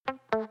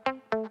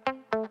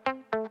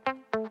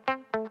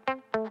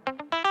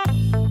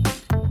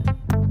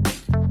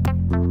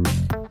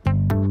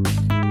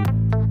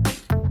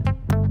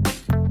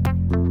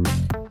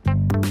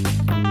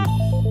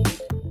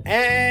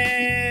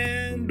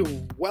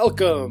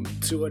Welcome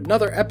to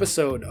another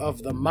episode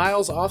of the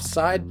Miles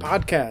Offside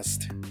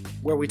podcast,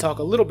 where we talk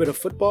a little bit of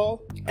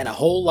football and a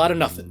whole lot of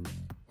nothing.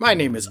 My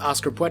name is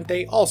Oscar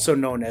Puente, also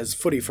known as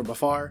Footy from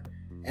Afar,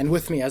 and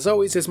with me as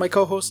always is my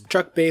co-host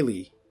Chuck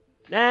Bailey.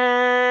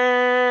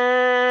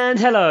 And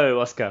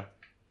hello, Oscar.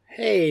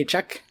 Hey,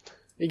 Chuck.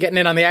 You getting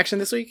in on the action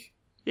this week?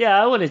 Yeah,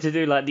 I wanted to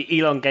do like the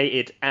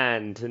elongated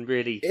and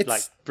really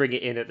like bring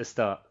it in at the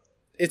start.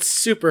 It's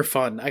super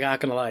fun, I'm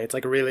not gonna lie. It's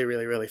like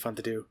really fun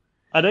to do.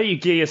 I know you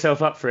gear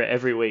yourself up for it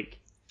every week.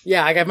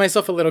 Yeah, I got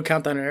myself a little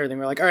countdown and everything.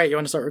 We're like, all right, you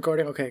want to start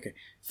recording? Okay.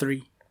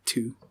 3,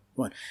 2,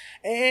 1.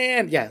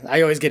 And yeah,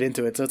 I always get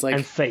into it. So it's like...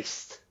 And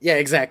faced. Yeah,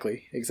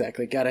 exactly.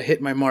 Gotta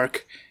hit my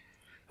mark.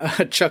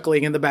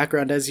 Chuckling in the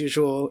background as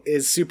usual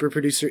is super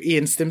producer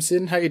Ian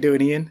Stimson. How you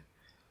doing, Ian?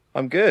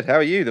 I'm good. How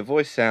are you? The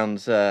voice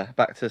sounds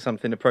back to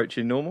something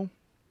approaching normal.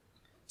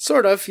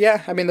 Sort of,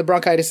 yeah. I mean, the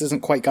bronchitis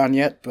isn't quite gone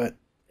yet, but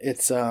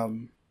it's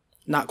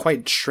not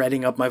quite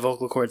shredding up my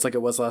vocal cords like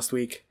it was last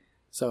week.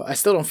 So I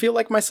still don't feel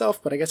like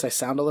myself, but I guess I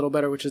sound a little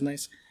better, which is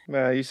nice.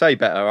 Well, you say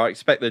better. I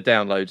expect the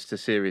downloads to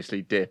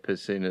seriously dip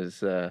as soon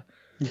as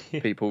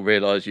people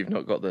realise you've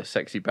not got the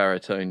sexy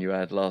baritone you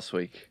had last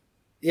week.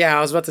 Yeah,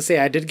 I was about to say,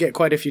 I did get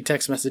quite a few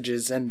text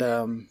messages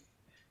and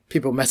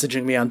people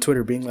messaging me on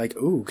Twitter being like,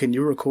 ooh, can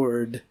you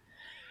record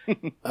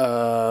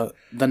the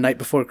night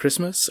before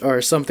Christmas?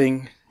 Or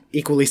something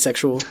equally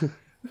sexual.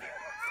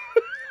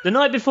 The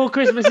night before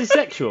Christmas is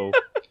sexual?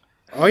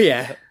 Oh,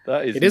 yeah.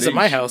 It is at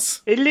my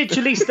house. It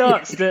literally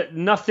starts that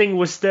nothing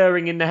was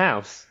stirring in the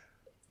house.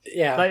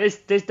 Yeah.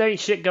 Like, there's no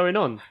shit going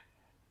on.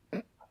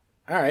 All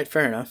right,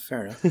 fair enough.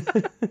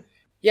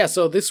 Yeah,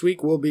 so this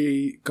week we'll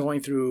be going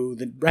through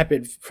the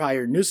rapid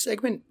fire news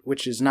segment,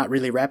 which is not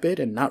really rapid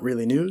and not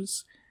really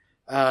news.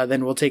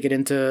 Then we'll take it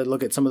into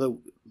look at some of the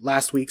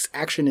last week's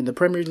action in the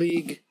Premier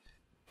League,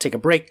 take a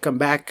break, come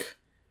back,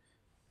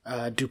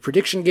 do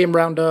prediction game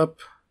roundup,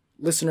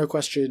 listener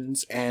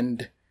questions,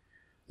 and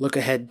look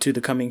ahead to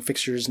the coming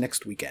fixtures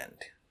next weekend.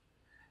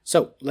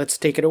 So, let's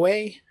take it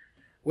away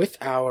with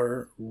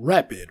our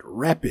rapid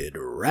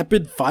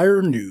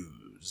fire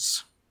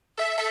news.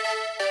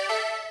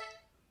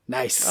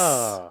 Nice.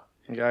 Oh,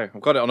 okay.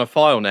 I've got it on a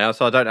file now,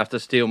 so I don't have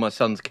to steal my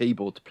son's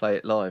keyboard to play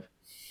it live.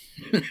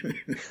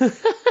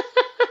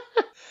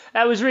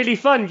 That was really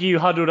fun, you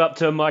huddled up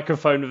to a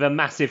microphone with a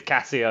massive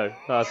Casio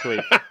last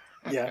week.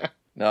 Yeah.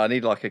 No, I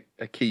need like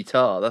a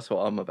keytar. That's what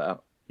I'm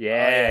about.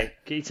 Yeah,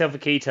 get yourself a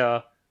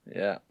keytar.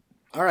 Yeah.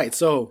 All right,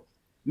 so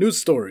news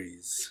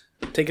stories.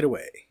 Take it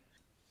away.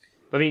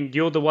 I mean,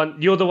 you're the one.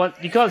 You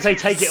can't say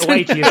take it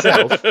away to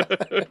yourself.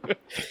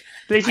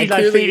 Literally,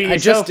 like feeding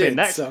yourself in.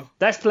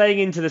 That's playing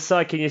into the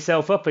psyching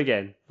yourself up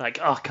again. Like,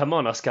 oh, come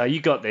on, Oscar,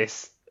 you got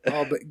this.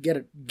 Oh, but get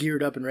it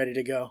geared up and ready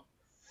to go.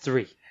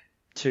 3,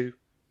 2,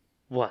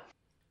 1.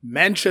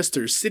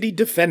 Manchester City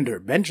defender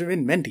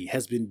Benjamin Mendy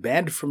has been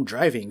banned from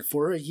driving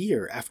for a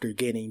year after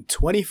gaining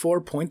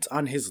 24 points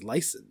on his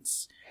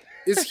license.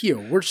 Is he a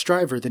worse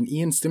driver than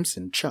Ian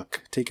Stimson?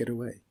 Chuck, take it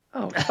away.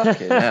 Oh,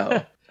 fucking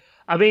hell.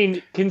 I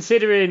mean,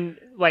 considering...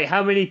 Wait,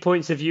 how many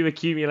points have you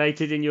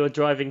accumulated in your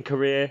driving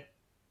career?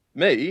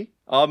 Me?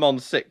 I'm on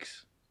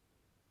 6.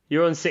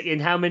 You're on 6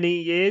 in how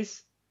many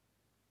years?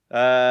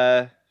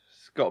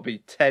 It's got to be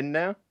 10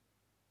 now.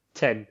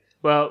 10.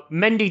 Well,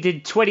 Mendy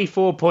did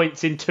 24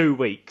 points in 2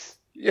 weeks.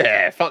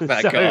 Yeah, fuck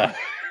that guy.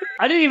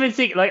 I didn't even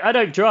think, like, I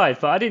don't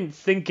drive, but I didn't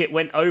think it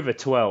went over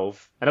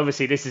 12. And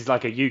obviously this is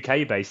like a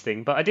UK-based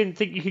thing, but I didn't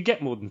think you could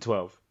get more than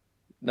 12.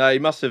 No, he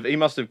must have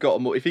got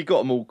them all. If he got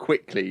them all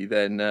quickly,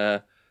 then,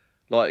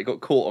 like, it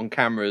got caught on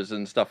cameras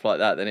and stuff like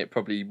that, then it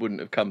probably wouldn't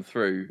have come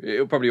through.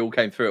 It probably all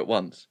came through at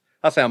once.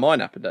 That's how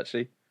mine happened,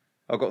 actually.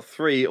 I got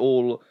 3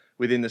 all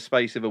within the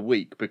space of a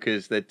week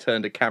because they'd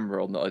turned a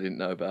camera on that I didn't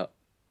know about.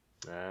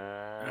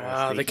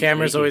 The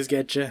cameras always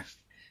get you.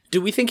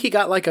 Do we think he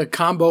got, like, a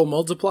combo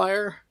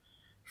multiplier?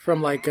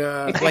 From like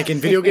in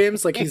video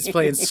games, like he's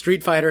playing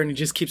Street Fighter and he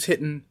just keeps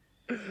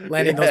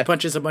landing those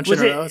punches a bunch in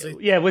a row.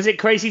 Yeah, was it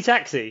Crazy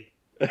Taxi?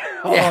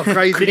 Oh,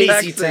 Crazy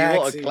Taxi!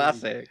 What a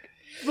classic!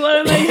 What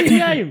an amazing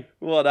game!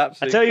 What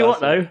absolute! I tell you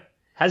classic. what though,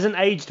 hasn't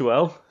aged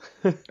well.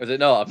 Is it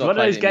not? I've not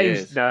played it in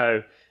years.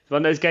 No, it's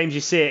one of those games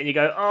you see it and you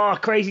go, "Oh,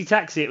 Crazy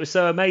Taxi! It was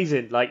so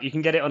amazing!" Like you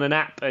can get it on an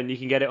app and you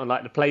can get it on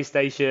like the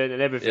PlayStation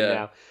and everything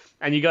now.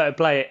 And you go to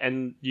play it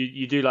and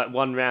you do like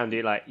one round and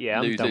you're like, yeah,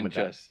 I'm done with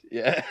that.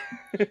 Yeah.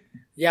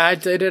 Yeah, I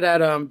did it at,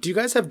 do you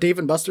guys have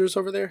Dave & Buster's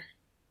over there?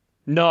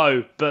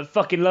 No, but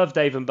fucking love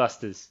Dave &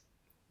 Buster's.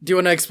 Do you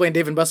want to explain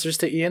Dave & Buster's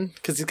to Ian?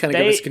 Because he's kind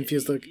of got us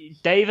confused look.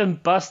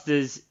 Dave &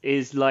 Buster's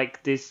is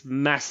like this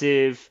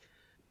massive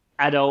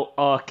adult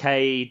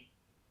arcade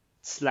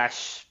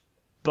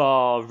 /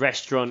 bar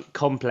restaurant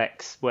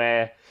complex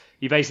where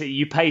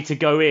you pay to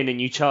go in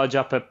and you charge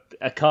up a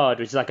card,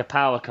 which is like a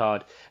power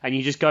card, and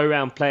you just go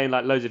around playing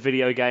like loads of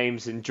video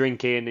games and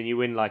drinking, and you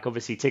win like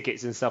obviously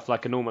tickets and stuff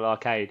like a normal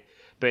arcade,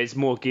 but it's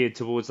more geared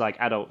towards like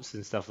adults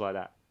and stuff like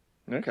that.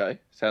 Okay,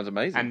 sounds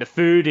amazing. And the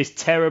food is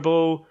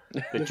terrible,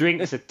 the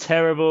drinks are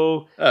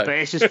terrible, but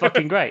it's just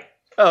fucking great.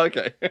 Oh,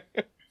 okay.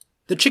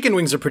 The chicken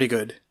wings are pretty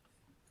good.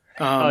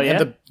 yeah?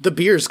 And the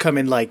beers come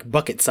in like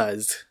bucket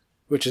sized,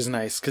 which is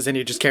nice because then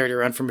you just carry it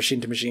around from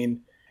machine to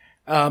machine.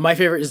 My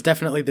favorite is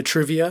definitely the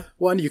trivia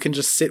one. You can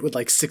just sit with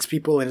like 6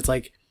 people and it's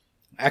like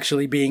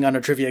actually being on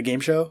a trivia game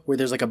show where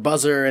there's like a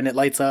buzzer and it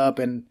lights up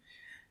and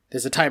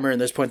there's a timer and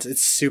there's points.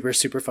 It's super,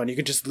 super fun. You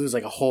can just lose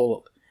like a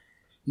whole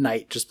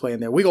night just playing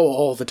there. We go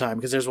all the time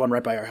because there's one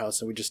right by our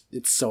house and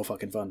it's so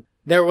fucking fun.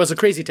 There was a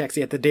Crazy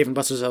Taxi at the Dave &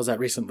 Buster's I was at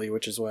recently,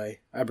 which is why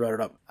I brought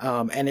it up.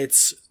 And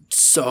it's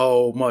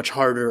so much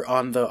harder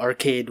on the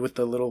arcade with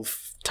the little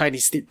tiny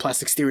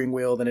plastic steering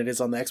wheel than it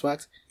is on the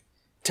Xbox.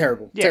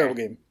 Terrible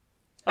game.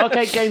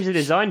 Arcade games are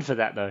designed for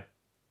that, though.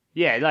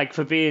 Yeah, like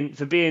for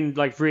being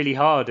like really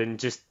hard and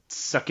just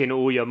sucking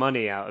all your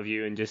money out of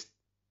you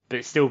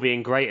but still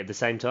being great at the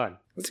same time.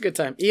 It's a good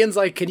time. Ian's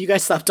like, can you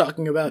guys stop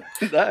talking about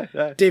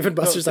No. Dave &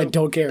 Buster's? I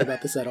don't care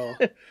about this at all.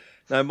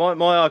 No,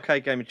 my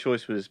arcade game of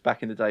choice was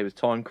back in the day was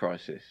Time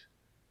Crisis.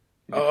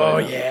 Oh,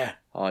 yeah.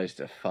 I used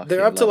to fucking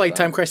They're up to love like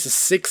that. Time Crisis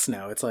 6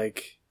 now. It's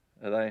like...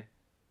 Are they?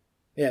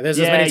 Yeah, there's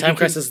Yeah, as many you Time can-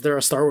 Crisis as there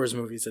are Star Wars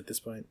movies at this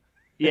point.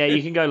 Yeah,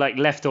 you can go like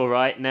left or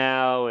right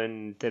now,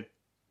 and the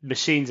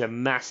machines are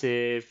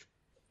massive.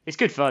 It's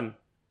good fun.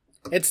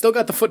 It's still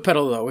got the foot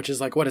pedal, though, which is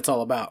like what it's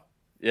all about.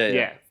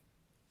 Yeah.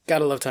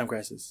 Gotta love Time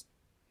Crisis.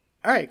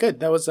 All right,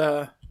 good. That was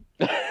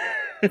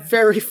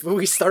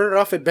we started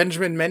off at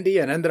Benjamin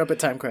Mendy and ended up at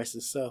Time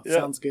Crisis, so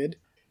sounds good.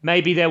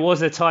 Maybe there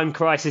was a time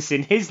crisis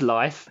in his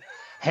life,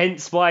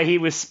 hence why he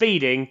was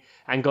speeding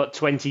and got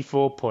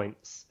 24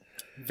 points.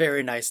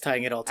 Very nice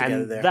tying it all together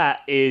And there. that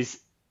is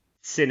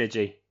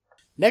synergy.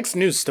 Next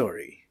news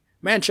story.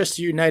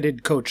 Manchester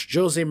United coach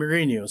Jose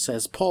Mourinho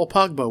says Paul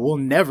Pogba will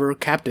never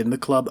captain the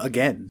club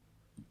again.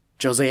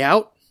 Jose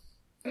out?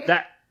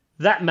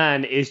 That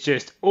man is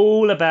just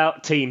all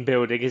about team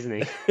building,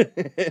 isn't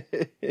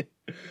he?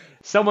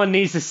 Someone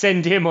needs to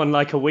send him on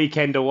like a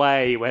weekend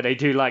away where they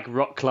do like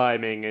rock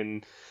climbing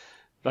and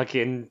like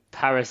in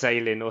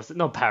parasailing or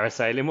not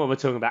parasailing. What am I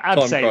talking about?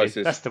 Abseiling.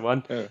 Crisis. That's the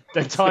one. Yeah.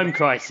 The time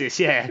crisis.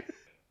 Yeah.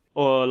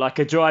 Or like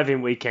a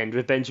driving weekend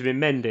with Benjamin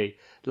Mendy.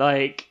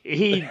 Like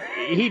he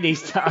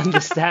needs to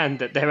understand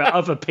that there are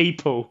other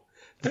people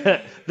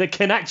that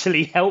can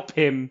actually help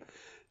him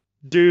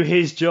do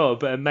his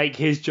job and make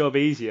his job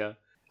easier.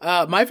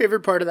 My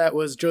favorite part of that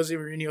was Jose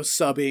Mourinho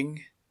subbing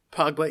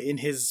Pogba in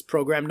his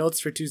program notes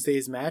for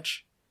Tuesday's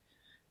match.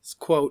 It's,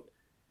 quote,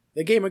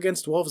 "The game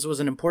against Wolves was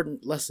an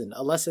important lesson,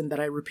 a lesson that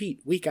I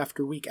repeat week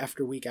after week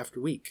after week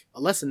after week,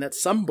 a lesson that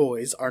some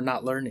boys are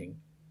not learning."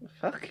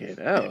 Fucking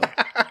hell.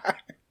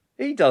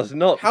 He does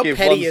not How give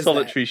petty one is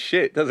solitary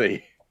shit, does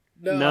he?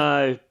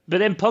 No. But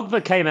then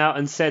Pogba came out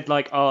and said,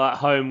 like, oh, at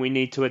home we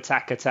need to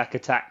attack.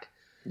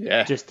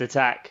 Yeah. Just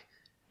attack.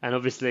 And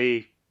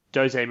obviously,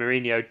 Jose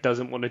Mourinho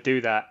doesn't want to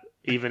do that,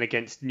 even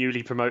against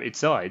newly promoted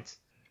sides.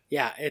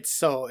 Yeah, it's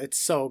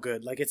so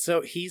good. Like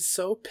he's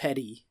so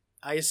petty.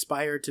 I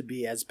aspire to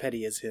be as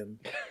petty as him.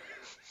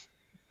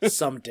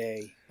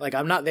 Someday. Like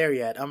I'm not there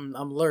yet. I'm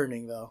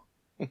learning though.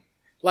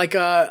 Like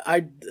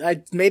I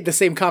made the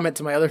same comment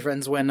to my other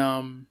friends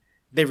when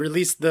they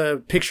released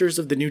the pictures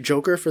of the new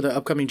Joker for the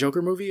upcoming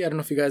Joker movie. I don't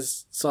know if you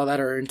guys saw that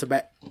or are into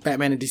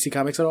Batman and DC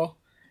Comics at all.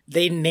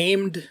 They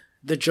named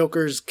the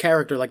Joker's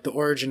character, like the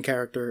origin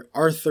character,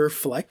 Arthur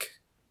Fleck,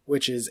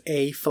 which is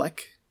A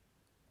Fleck.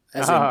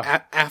 As in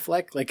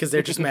Affleck, like, because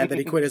they're just mad that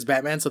he quit as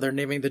Batman, so they're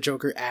naming the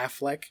Joker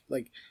Affleck.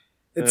 Like,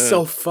 it's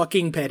so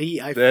fucking petty.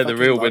 They're the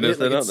real winners,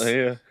 like, then, aren't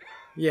they? Yeah.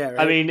 Yeah, right?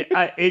 I mean,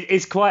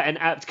 it's quite an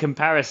apt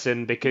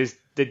comparison because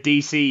the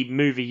DC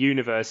movie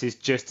universe is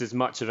just as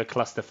much of a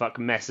clusterfuck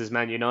mess as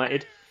Man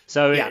United.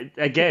 So, Yeah.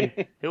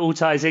 it all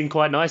ties in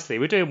quite nicely.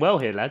 We're doing well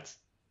here, lads.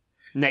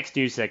 Next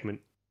news segment.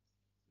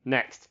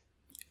 Next.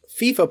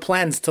 FIFA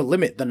plans to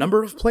limit the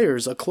number of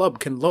players a club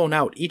can loan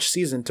out each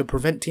season to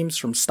prevent teams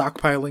from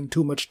stockpiling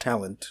too much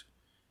talent.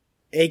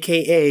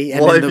 AKA,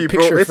 and Why then have the you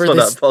brought picture this for one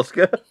this. up,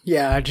 Oscar?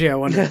 Yeah, I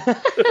wonder.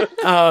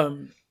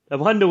 I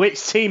wonder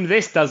which team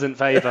this doesn't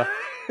favour.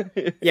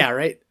 Yeah,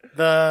 right.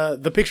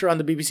 The picture on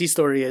the BBC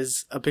story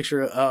is a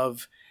picture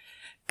of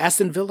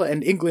Aston Villa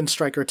and England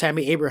striker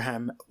Tammy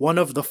Abraham, one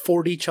of the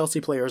 40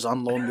 Chelsea players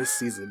on loan this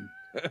season.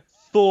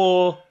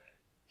 4-0.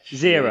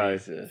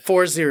 Jesus.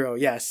 4-0,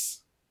 yes.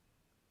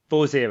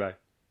 4-0.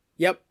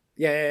 Yep.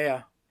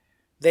 Yeah.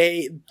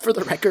 They, for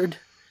the record,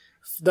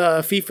 the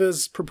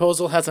FIFA's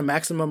proposal has a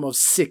maximum of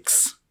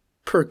 6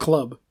 per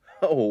club,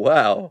 Oh,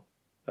 wow.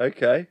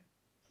 Okay.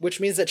 which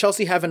means that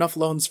Chelsea have enough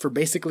loans for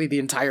basically the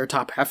entire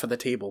top half of the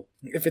table,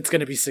 if it's going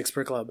to be 6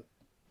 per club.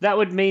 That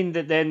would mean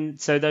that then,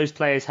 so those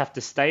players have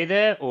to stay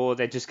there, or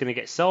they're just going to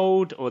get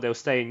sold, or they'll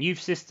stay in youth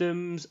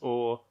systems,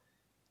 or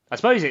I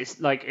suppose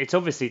it's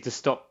obviously to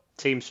stop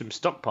teams from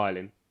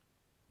stockpiling.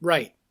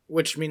 Right,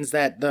 which means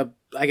that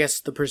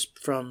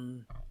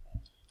from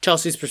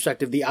Chelsea's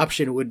perspective, the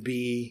option would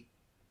be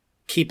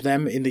keep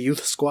them in the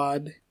youth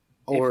squad,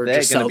 or If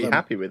just they're sell going to be them.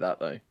 happy with that,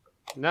 though.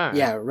 No.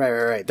 Yeah,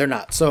 right. They're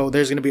not. So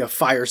there's going to be a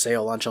fire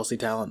sale on Chelsea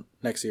talent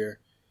next year.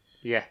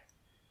 Yeah.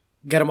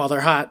 Get them while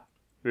they're hot.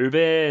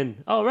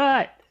 Ruben. All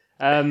right.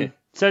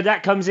 So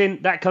that comes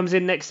in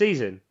next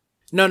season.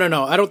 No.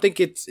 I don't think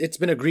it's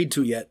been agreed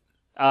to yet.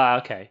 Ah,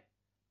 okay.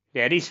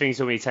 Yeah, these things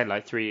normally take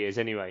like 3 years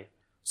anyway.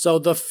 So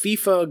the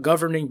FIFA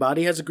governing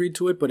body has agreed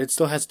to it, but it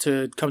still has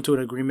to come to an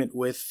agreement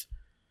with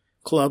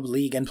club,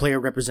 league, and player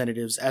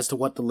representatives as to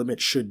what the limit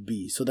should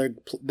be. So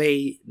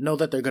they know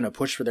that they're going to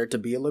push for there to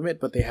be a limit,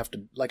 but they have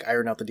to like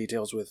iron out the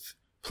details with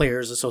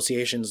players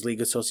associations,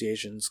 league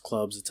associations,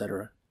 clubs,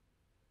 etc.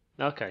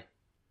 Okay.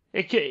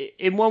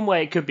 In one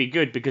way, it could be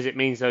good because it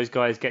means those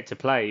guys get to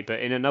play, but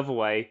in another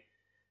way,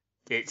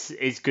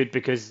 it's good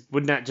because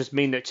wouldn't that just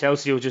mean that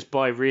Chelsea will just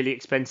buy really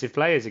expensive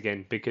players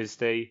again because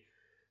they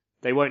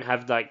won't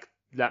have like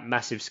that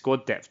massive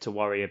squad depth to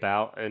worry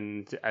about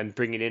and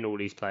bringing in all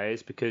these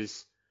players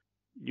because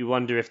you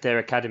wonder if their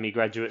academy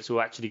graduates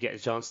will actually get a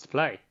chance to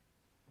play.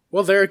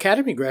 Well, their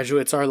academy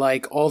graduates are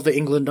like all the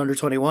England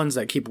under-21s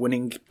that keep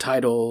winning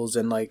titles,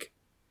 and like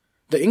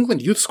the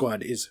England youth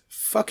squad is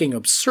fucking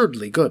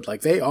absurdly good.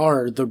 Like they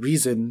are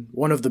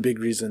one of the big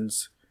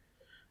reasons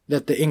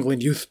that the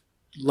England youth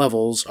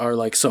levels are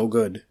like so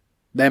good.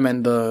 Them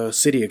and the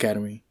City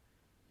Academy.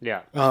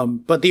 Yeah.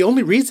 But the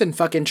only reason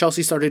fucking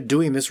Chelsea started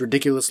doing this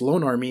ridiculous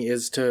loan army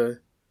is to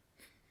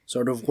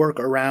sort of work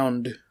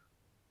around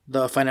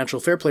the financial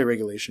fair play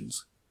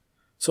regulations.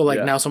 So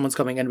like now someone's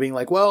coming in and being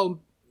like,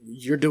 well,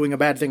 you're doing a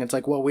bad thing. It's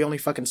like, well, we only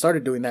fucking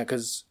started doing that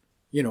because,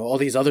 you know, all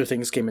these other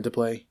things came into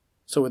play.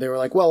 So they were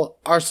like, well,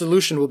 our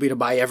solution will be to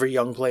buy every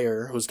young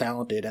player who's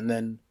talented and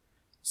then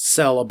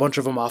sell a bunch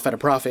of them off at a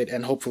profit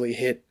and hopefully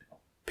hit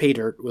pay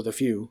dirt with a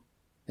few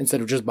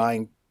instead of just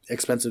buying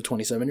expensive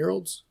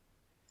 27-year-olds.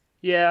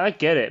 Yeah, I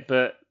get it,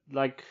 but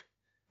like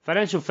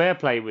financial fair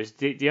play was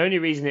the only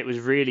reason it was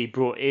really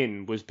brought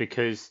in was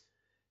because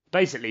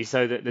basically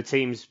so that the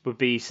teams would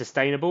be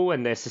sustainable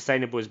and they're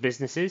sustainable as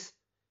businesses.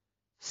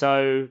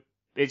 So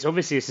it's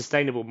obviously a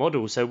sustainable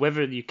model. So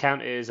whether you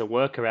count it as a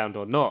workaround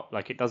or not,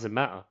 like it doesn't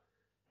matter.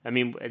 I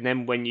mean, and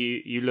then when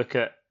you look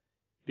at,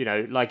 you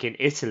know, like in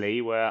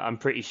Italy, where I'm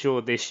pretty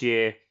sure this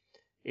year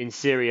in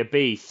Serie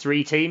B,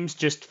 3 teams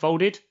just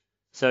folded.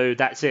 So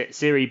that's it.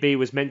 Serie B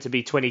was meant to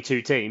be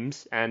 22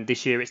 teams, and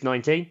this year it's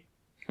 19.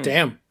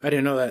 Damn, I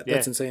didn't know that. Yeah.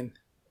 That's insane.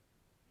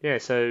 Yeah,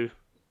 so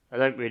I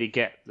don't really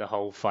get the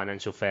whole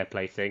financial fair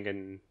play thing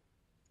and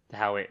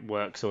how it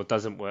works or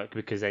doesn't work,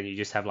 because then you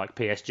just have like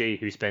PSG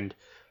who spend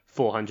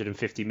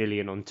 450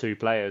 million on 2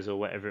 players or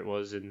whatever it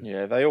was. And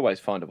yeah, they always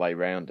find a way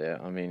around it.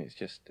 I mean, it's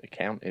just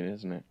accounting,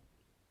 isn't it?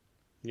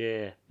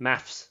 yeah,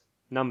 maths,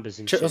 numbers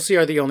and shit. Chelsea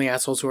are the only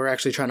assholes who are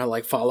actually trying to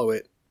like follow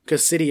it,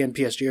 because City and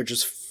PSG are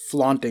just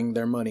flaunting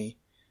their money,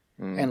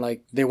 and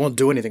like they won't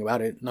do anything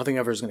about it. Nothing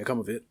ever is going to come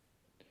of it.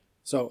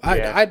 So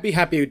I'd be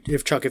happy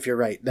if Chuck, if you're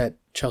right, that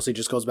Chelsea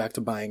just goes back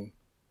to buying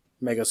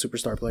mega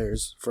superstar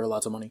players for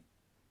lots of money.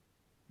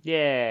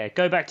 Yeah,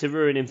 go back to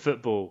ruining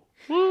football.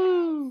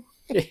 Woo!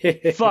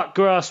 Fuck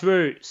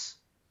grassroots.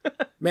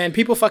 Man,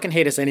 people fucking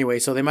hate us anyway,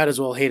 so they might as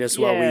well hate us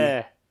while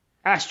we...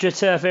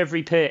 AstroTurf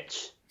every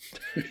pitch.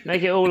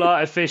 Make it all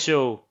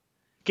artificial.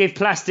 Give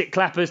plastic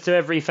clappers to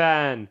every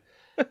fan.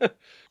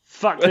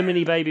 Fuck the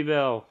mini baby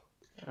bell.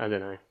 I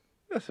don't know.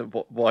 That's a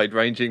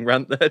wide-ranging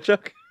rant there,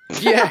 Chuck.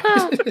 Yeah.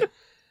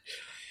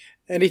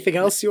 Anything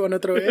else you want to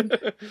throw in?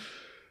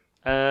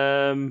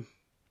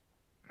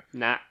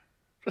 Nah.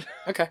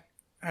 Okay.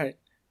 All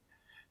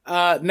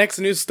right. Next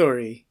news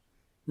story.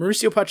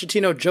 Mauricio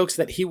Pochettino jokes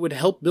that he would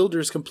help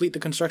builders complete the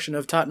construction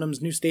of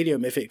Tottenham's new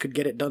stadium if it could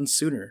get it done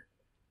sooner.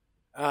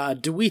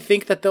 Do we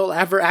think that they'll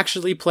ever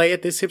actually play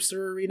at this hipster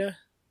arena?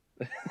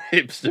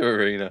 Hipster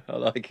arena. I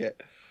like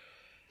it.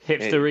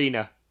 Hipster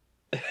arena.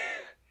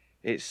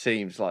 It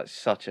seems like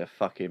such a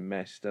fucking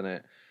mess, doesn't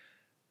it?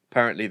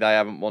 Apparently they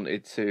haven't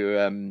wanted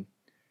to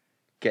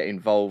get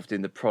involved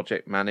in the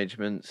project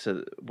management,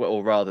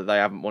 or rather they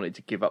haven't wanted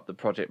to give up the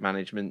project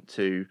management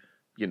to,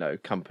 you know,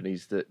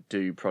 companies that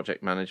do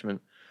project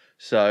management.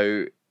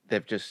 So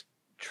they've just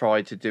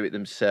tried to do it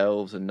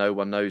themselves and no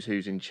one knows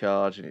who's in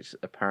charge, and it's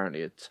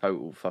apparently a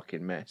total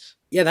fucking mess.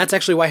 Yeah, that's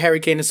actually why Harry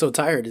Kane is so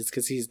tired, is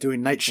because he's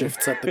doing night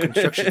shifts at the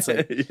construction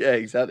site. Yeah,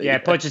 exactly. Yeah,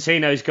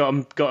 Pochettino's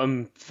got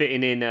him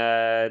fitting in,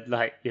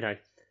 like, you know,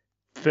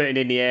 putting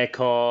in the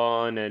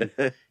aircon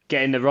and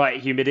getting the right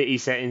humidity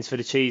settings for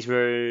the cheese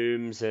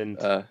rooms and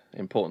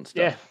important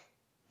stuff. Yeah,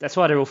 that's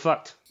why they're all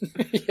fucked.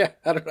 Yeah,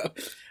 I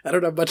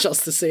don't have much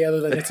else to say other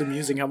than it's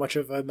amusing how much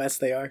of a mess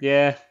they are.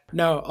 Yeah.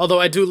 No, although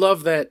I do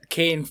love that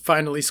Kane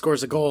finally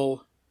scores a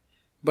goal,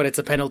 but it's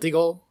a penalty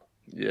goal.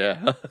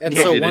 Yeah. And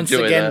so once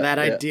again, that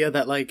idea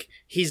that like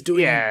he's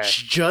doing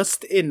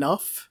just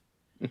enough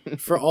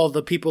for all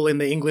the people in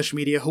the English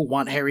media who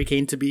want Harry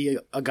Kane to be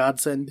a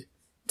godsend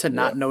to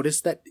not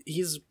notice that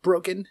he's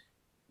broken.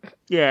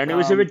 Yeah, and it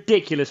was a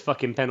ridiculous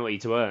fucking penalty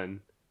to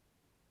earn.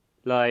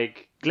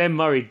 Like, Glenn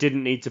Murray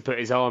didn't need to put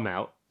his arm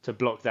out to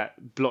block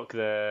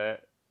the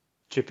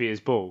Trippier's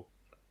ball.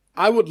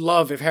 I would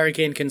love if Harry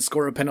Kane can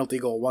score a penalty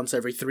goal once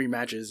every 3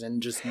 matches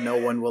and just no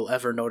one will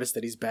ever notice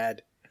that he's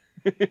bad.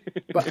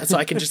 But so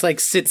I can just like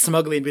sit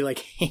smugly and be like,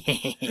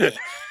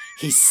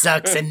 he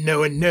sucks and no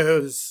one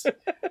knows.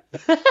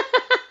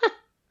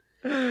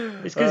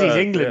 It's because he's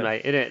England,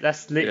 mate, isn't it?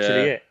 That's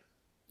literally it.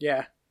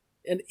 Yeah.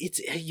 And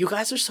you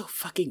guys are so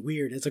fucking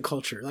weird as a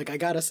culture. Like, I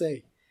gotta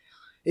say,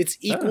 it's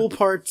equal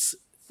parts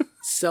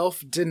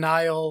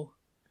self-denial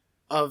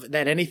of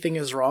that anything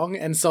is wrong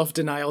and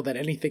self-denial that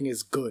anything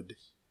is good.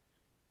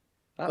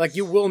 Like,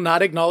 you will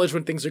not acknowledge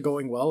when things are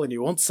going well and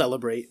you won't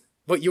celebrate.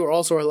 But you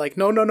also are like,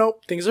 no,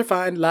 things are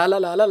fine. La la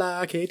la la la,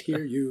 I can't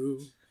hear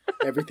you.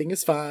 Everything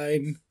is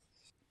fine.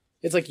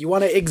 It's like you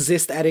want to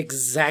exist at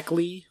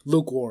exactly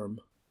lukewarm.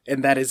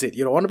 And that is it.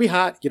 You don't want to be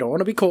hot. You don't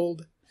want to be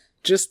cold.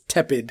 Just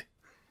tepid.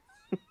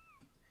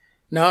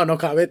 No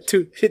comment.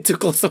 Too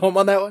close to home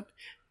on that one.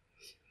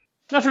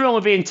 Nothing wrong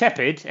with being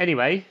tepid,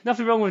 anyway.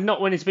 Nothing wrong with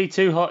not wanting to be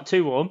too hot,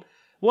 too warm.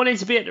 Wanting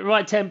to be at the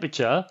right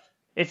temperature.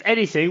 If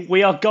anything,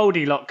 we are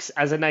Goldilocks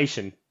as a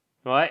nation,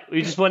 right?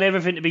 We just want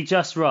everything to be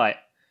just right.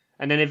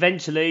 And then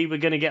eventually we're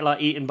going to get,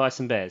 like, eaten by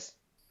some bears.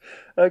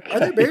 Okay. Are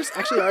there bears?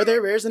 Actually, are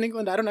there bears in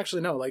England? I don't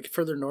actually know. Like,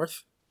 further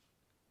north?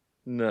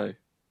 No.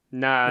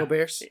 No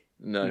bears?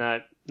 No.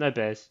 No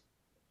bears.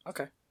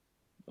 Okay.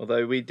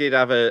 Although we did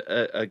have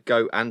a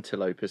goat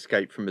antelope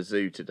escape from a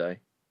zoo today.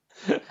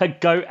 A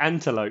goat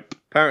antelope.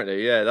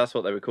 Apparently, yeah, that's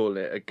what they were calling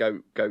it, a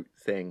goat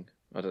thing.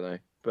 I don't know,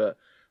 but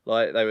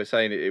like they were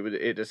saying,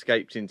 it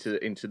escaped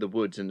into the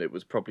woods and it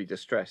was probably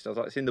distressed. I was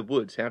like, it's in the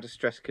woods. How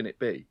distressed can it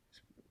be?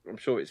 I'm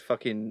sure it's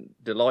fucking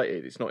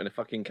delighted. It's not in a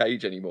fucking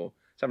cage anymore.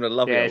 It's having a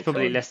lovely. Yeah, old it's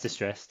probably time. less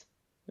distressed.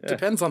 Yeah.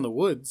 Depends on the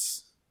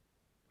woods.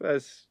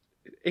 Whereas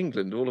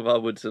England, all of our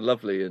woods are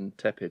lovely and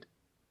tepid.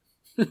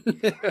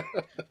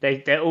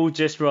 They're all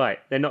just right.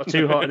 They're not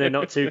too hot and they're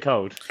not too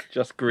cold.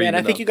 Just green. Man,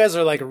 I think you guys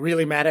are like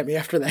really mad at me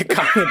after that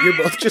comment. You're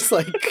both just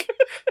like,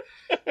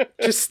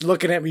 just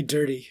looking at me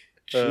dirty.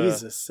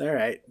 Jesus. All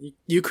right.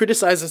 You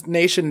criticize this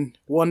nation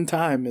one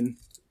time and,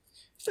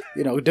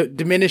 you know,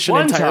 diminish an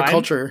entire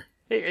culture.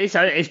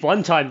 It's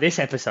one time this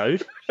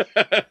episode.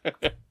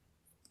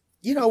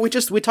 You know, we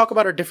talk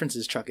about our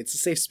differences, Chuck. It's a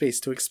safe space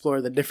to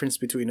explore the difference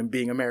between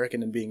being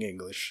American and being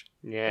English.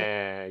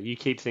 Yeah, you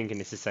keep thinking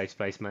it's a safe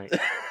space, mate.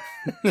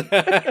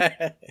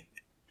 I'm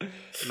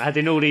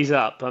adding all these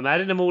up. I'm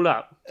adding them all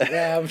up.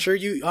 Yeah, I'm sure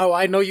you... Oh,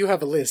 I know you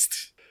have a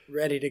list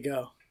ready to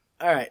go.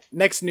 All right,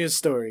 next news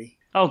story.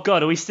 Oh,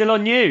 God, are we still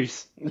on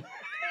news?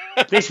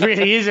 This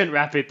really isn't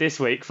rapid this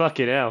week.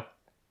 Fucking hell.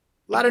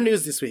 A lot of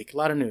news this week. A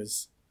lot of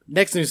news.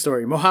 Next news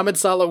story. Mohamed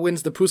Salah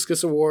wins the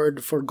Puskas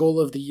Award for Goal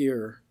of the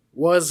Year.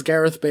 Was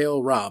Gareth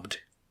Bale robbed?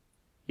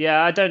 Yeah,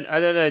 I don't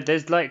know.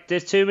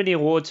 There's too many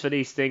awards for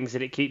these things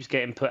and it keeps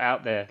getting put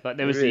out there. Like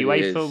there was the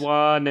UEFA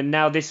one and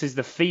now this is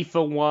the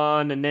FIFA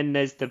one and then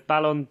there's the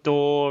Ballon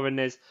d'Or and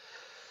there's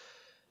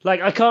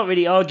like I can't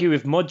really argue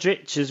with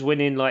Modric as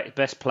winning like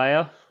best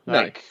player.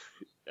 Like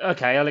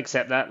okay, I'll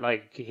accept that.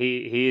 Like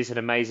he is an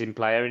amazing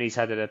player and he's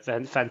had a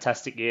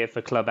fantastic year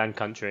for club and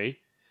country.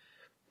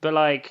 But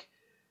like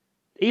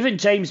even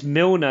James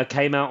Milner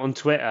came out on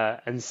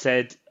Twitter and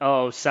said,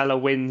 "Oh, Salah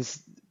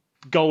wins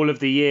goal of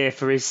the year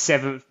for his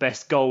 7th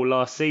best goal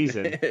last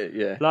season."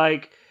 Yeah.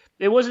 Like,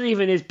 it wasn't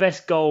even his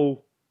best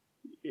goal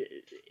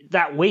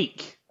that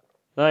week.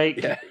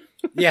 Like,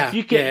 yeah.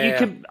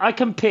 I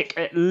can pick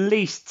at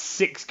least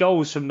 6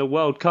 goals from the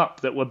World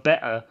Cup that were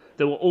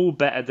all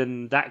better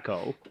than that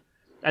goal.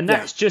 And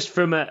that's just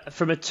from a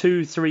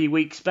 2-3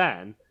 week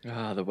span.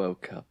 Ah, the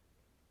World Cup.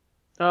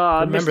 Oh,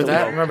 I remember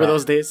that? Remember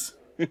those days?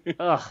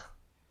 Ugh.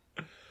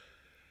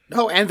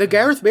 No, and the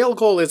Gareth Bale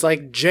goal is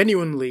like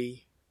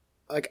genuinely,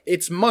 like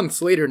it's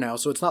months later now,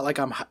 so it's not like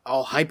I'm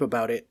all hype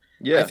about it.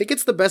 Yeah. I think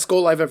it's the best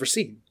goal I've ever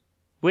seen.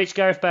 Which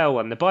Gareth Bale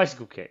one? The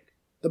bicycle kick?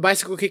 The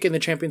bicycle kick in the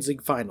Champions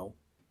League final.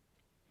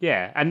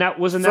 Yeah, and that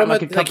wasn't that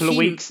like a couple of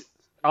weeks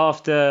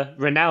after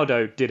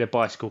Ronaldo did a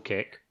bicycle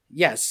kick?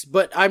 Yes,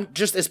 but I'm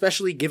just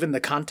especially given the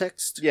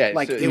context. Yeah,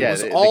 like so, it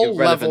was all the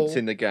relevance level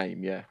in the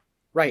game. Yeah,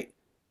 right,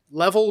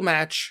 level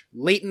match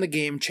late in the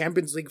game,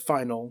 Champions League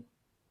final.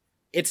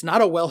 It's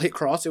not a well hit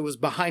cross. It was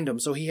behind him,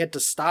 so he had to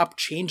stop,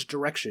 change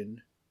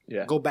direction,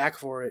 go back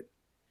for it,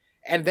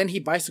 and then he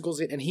bicycles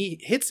it and he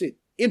hits it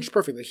inch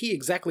perfectly. He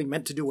exactly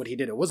meant to do what he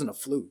did. It wasn't a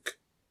fluke.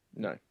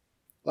 No,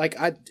 like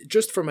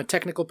just from a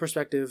technical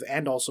perspective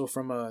and also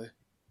from a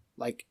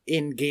like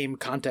in game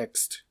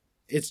context.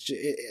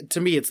 To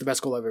me, it's the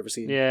best goal I've ever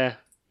seen. Yeah,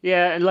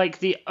 and like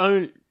the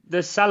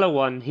Salah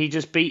one, he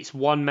just beats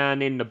one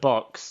man in the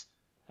box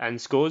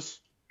and scores.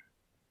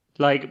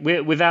 Like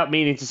without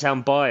meaning to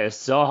sound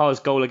biased, Zaha's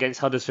goal against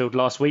Huddersfield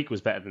last week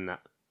was better than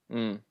that.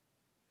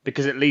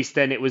 Because at least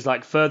then it was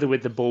like further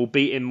with the ball,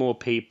 beating more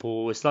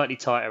people, a slightly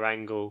tighter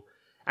angle,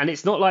 and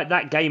it's not like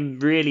that game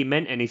really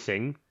meant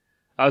anything.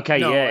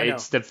 Okay,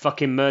 it's the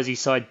fucking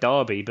Merseyside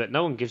derby, but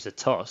no one gives a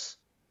toss.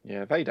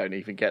 Yeah, they don't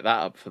even get that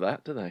up for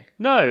that, do they?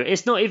 No,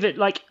 it's not even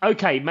like,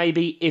 okay,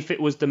 maybe if it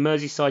was the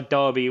Merseyside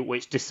derby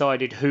which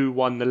decided who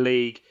won the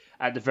league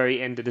at the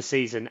very end of the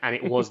season and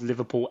it was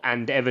Liverpool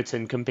and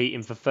Everton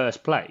competing for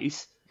first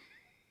place.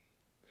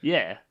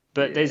 Yeah,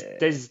 but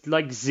there's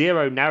like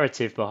zero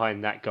narrative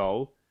behind that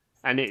goal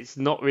and it's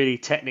not really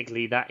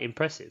technically that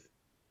impressive.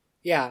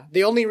 Yeah,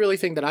 the only really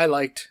thing that I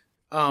liked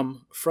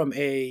from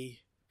a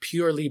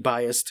purely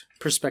biased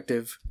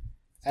perspective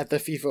at the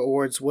FIFA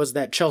Awards was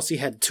that Chelsea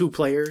had 2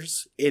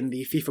 players in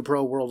the FIFA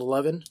Pro World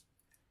 11,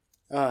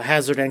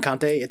 Hazard and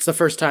Kante. It's the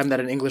first time that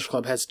an English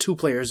club has 2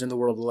 players in the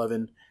World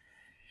 11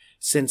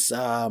 since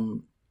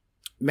Man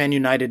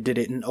United did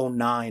it in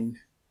 2009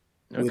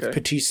 with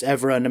Patisse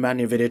Evra,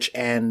 Nemanja Vidic,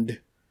 and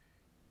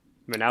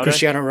Ronaldo?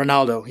 Cristiano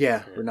Ronaldo.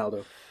 Yeah,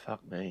 Ronaldo.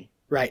 Fuck me.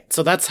 Right,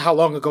 so that's how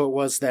long ago it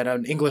was that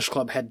an English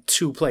club had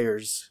 2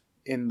 players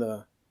in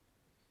the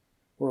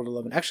World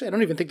 11. Actually, I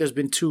don't even think there's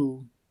been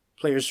 2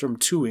 players from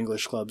 2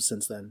 English clubs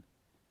since then,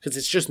 because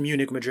it's just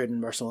Munich, Madrid,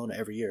 and Barcelona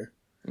every year.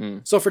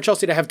 So for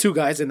Chelsea to have 2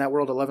 guys in that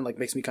World 11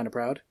 makes me kind of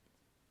proud.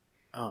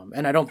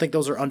 And I don't think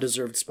those are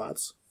undeserved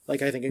spots. I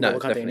think N'Golo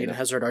Kante and Eden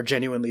Hazard are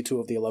genuinely 2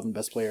 of the 11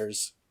 best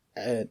players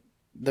at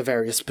the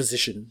various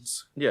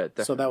positions. Yeah,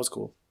 definitely. So that was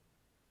cool.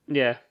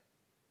 Yeah.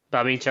 But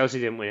I mean, Chelsea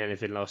didn't win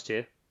anything last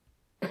year.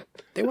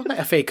 They won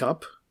the FA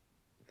Cup.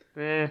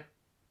 Eh.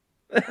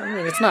 I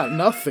mean, it's not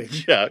nothing.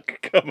 Chuck,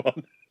 come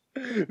on.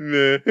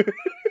 No.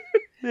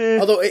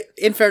 Although,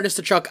 in fairness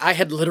to Chuck, I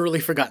had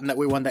literally forgotten that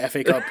we won the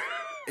FA Cup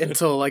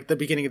until the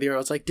beginning of the year. I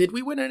was like, did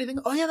we win anything?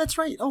 Oh yeah, that's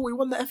right. Oh, we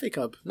won the FA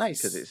Cup.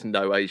 Nice. Because it's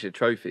no Asia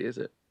trophy, is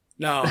it?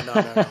 No.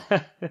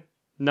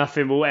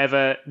 Nothing will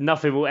ever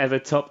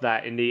top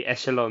that in the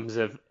echelons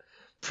of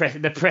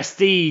the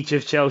prestige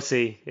of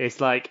Chelsea.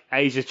 It's like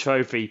Asia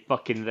trophy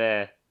fucking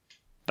there.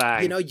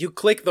 Bang. You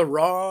click the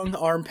wrong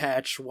arm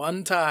patch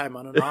one time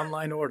on an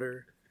online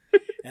order,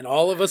 and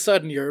all of a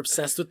sudden you're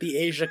obsessed with the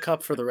Asia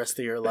Cup for the rest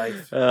of your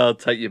life. I'll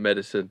take your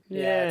medicine.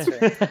 Yeah,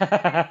 that's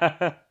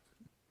fair.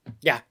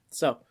 Yeah,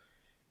 so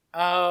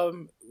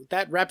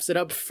that wraps it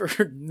up for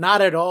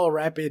not at all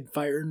rapid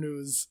fire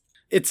news.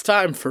 It's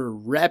time for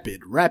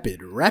rapid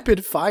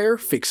fire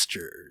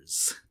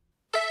fixtures.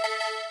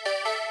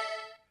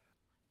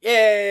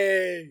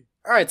 Yay!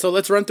 Alright, so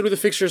let's run through the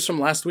fixtures from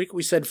last week.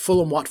 We said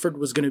Fulham-Watford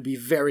was going to be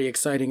very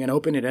exciting and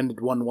open. It ended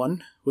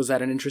 1-1. Was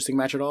that an interesting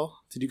match at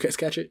all? Did you guys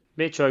catch it?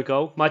 Mitro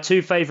goal. My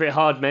 2 favourite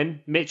hard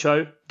men,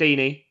 Mitro,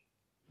 Deeney.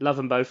 Love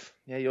them both.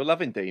 Yeah, you're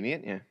loving Deeney,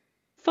 aren't you?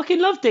 Fucking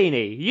love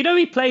Deeney.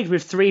 He played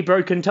with 3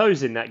 broken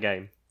toes in that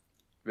game.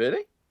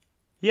 Really?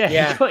 Yeah,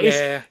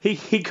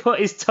 he got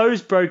his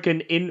toes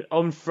broken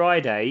on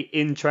Friday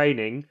in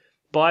training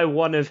by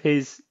one of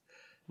his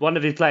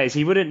players.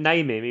 He wouldn't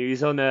name him. He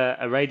was on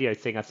a radio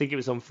thing. I think it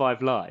was on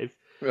 5 Live.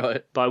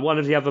 Right. By one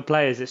of the other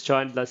players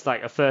that's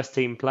like a first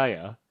team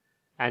player,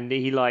 and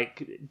he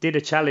did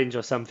a challenge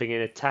or something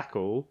in a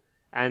tackle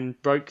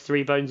and broke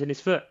 3 bones in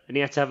his foot, and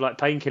he had to have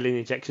painkilling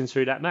injections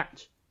through that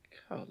match.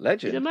 Oh,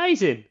 legend! It's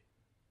amazing.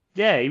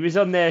 Yeah, he was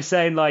on there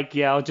saying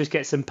I'll just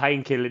get some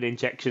painkilling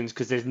injections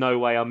because there's no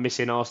way I'm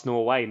missing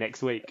Arsenal away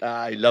next week.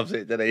 He loves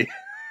it, doesn't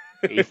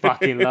he? He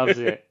fucking loves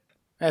it.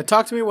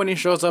 Talk to me when he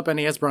shows up and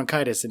he has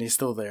bronchitis and he's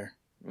still there.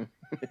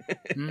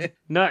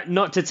 No,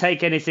 not to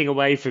take anything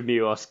away from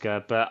you,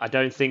 Oscar, but I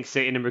don't think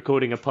sitting and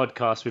recording a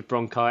podcast with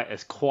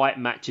bronchitis quite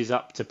matches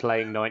up to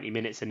playing 90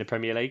 minutes in the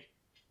Premier League.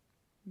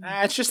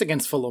 It's just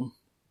against Fulham.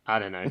 I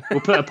don't know.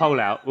 We'll put a poll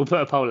out.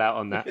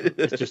 On that.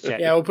 Let's just check.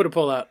 Yeah, we'll put a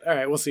poll out. All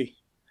right, we'll see.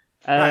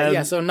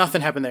 So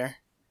nothing happened there.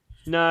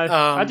 No,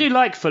 I do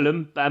like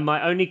Fulham, and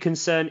my only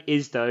concern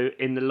is, though,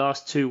 in the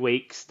last 2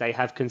 weeks, they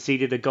have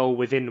conceded a goal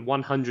within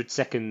 100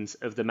 seconds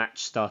of the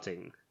match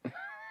starting.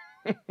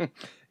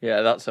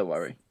 Yeah, that's a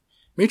worry.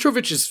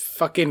 Mitrovic is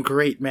fucking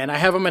great, man. I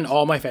have him in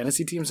all my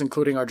fantasy teams,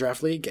 including our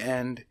draft league,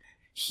 and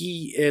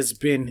he has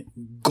been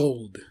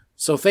gold.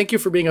 So thank you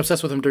for being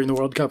obsessed with him during the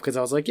World Cup, because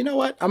I was like, you know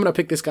what? I'm going to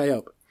pick this guy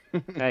up.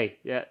 Hey,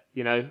 yeah,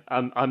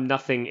 I'm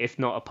nothing if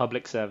not a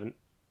public servant.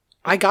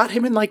 I got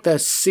him in the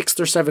 6th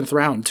or 7th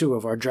round too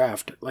of our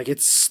draft.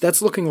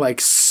 That's looking like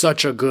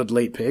such a good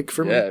late pick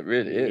for me. Yeah, it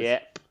really is.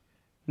 Yep.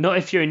 Not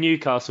if you're a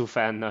Newcastle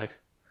fan though.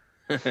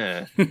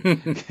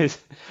 Because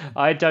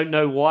I don't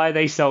know why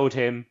they sold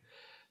him,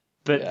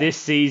 but this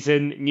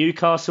season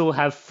Newcastle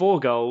have 4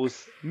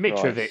 goals.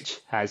 Mitrovic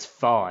has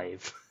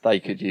 5. They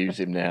could use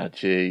him now.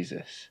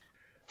 Jesus.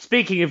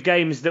 Speaking of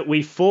games that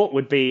we thought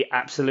would be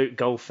absolute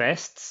goal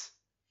fests,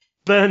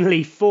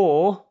 Burnley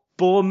 4,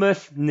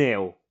 Bournemouth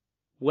 0.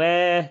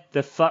 Where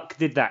the fuck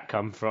did that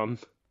come from?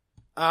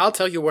 I'll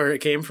tell you where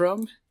it came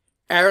from.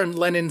 Aaron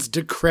Lennon's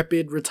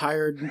decrepit,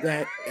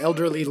 retired,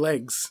 elderly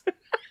legs.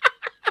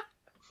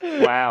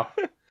 Wow.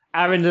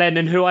 Aaron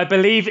Lennon, who I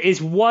believe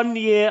is 1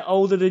 year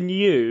older than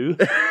you.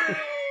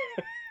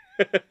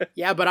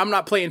 Yeah, but I'm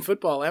not playing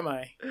football, am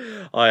I?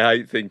 I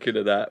hate thinking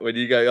of that. When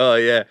you go, oh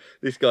yeah,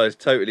 this guy's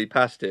totally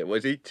past it.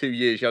 Was he 2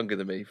 years younger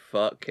than me?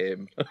 Fuck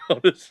him.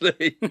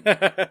 Honestly.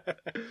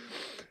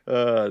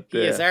 Oh,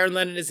 dear. Yes, Aaron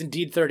Lennon is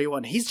indeed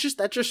 31.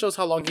 That just shows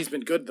how long he's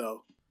been good,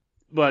 though.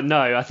 Well,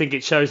 no, I think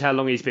it shows how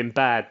long he's been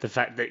bad, the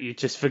fact that you've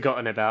just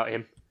forgotten about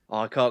him.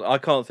 I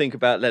can't think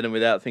about Lennon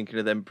without thinking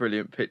of them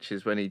brilliant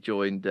pictures when he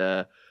joined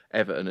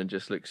Everton and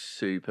just looked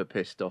super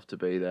pissed off to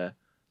be there.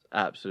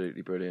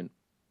 Absolutely brilliant.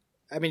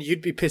 I mean,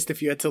 you'd be pissed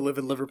if you had to live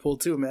in Liverpool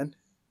too, man.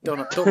 Don't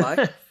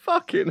lie.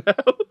 Fucking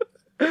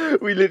hell.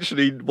 We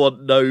literally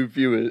want no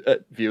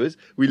viewers.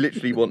 We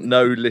literally want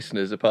no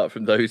listeners apart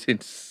from those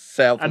in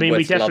South and West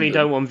we definitely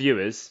London. don't want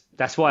viewers.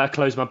 That's why I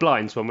close my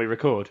blinds when we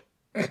record.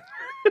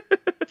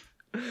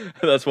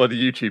 That's why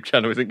the YouTube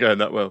channel isn't going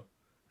that well.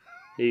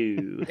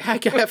 Ew. I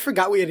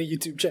forgot we had a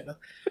YouTube channel.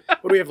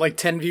 What do we have, like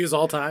 10 views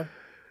all time?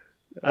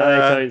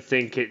 I don't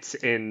think it's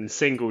in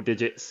single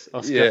digits,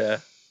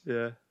 Oscar.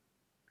 Yeah.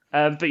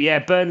 But yeah,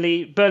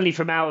 Burnley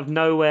from out of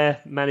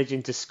nowhere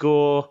managing to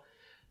score.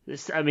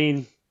 I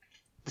mean,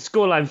 the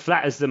scoreline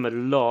flatters them a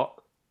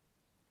lot.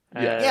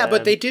 Yeah,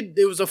 but they did.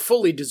 It was a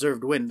fully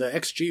deserved win. The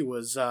XG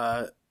was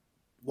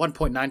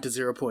 1.9 to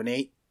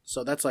 0.8,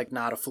 so that's like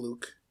not a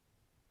fluke.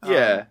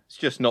 Yeah, it's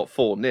just not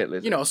 4-0,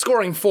 is it?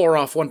 Scoring 4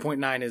 off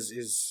 1.9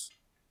 is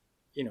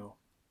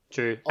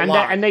true.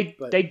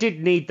 They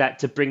did need that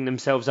to bring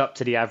themselves up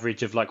to the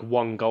average of like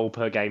 1 goal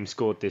per game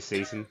scored this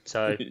season.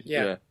 So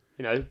yeah.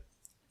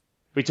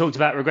 We talked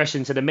about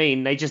regression to the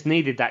mean. They just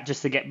needed that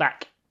just to get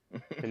back.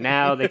 And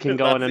now they can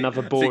go on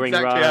another boring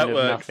run of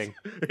nothing.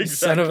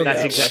 That's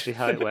exactly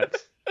how it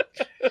works.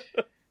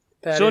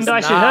 Sean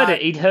Dyche had heard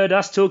it. He'd heard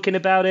us talking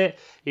about it.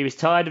 He was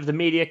tired of the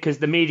media because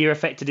the media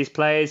affected his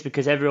players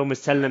because everyone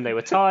was telling them they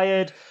were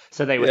tired.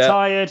 So they were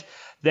tired.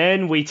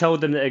 Then we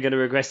told them that they're going to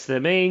regress to the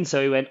mean.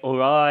 So he went, all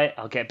right,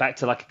 I'll get back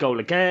to like a goal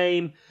a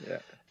game. Yeah.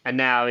 And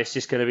now it's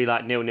just going to be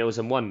like 0-0s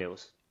and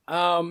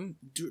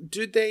 1-0s.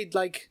 Do they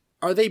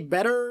are they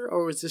better,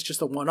 or is this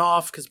just a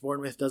one-off because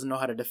Bournemouth doesn't know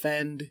how to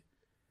defend?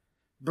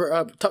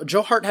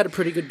 Joe Hart had a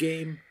pretty good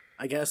game,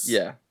 I guess.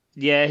 Yeah.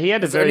 Yeah, he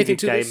had a very good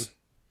game.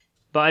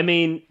 But I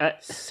mean...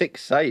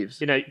 6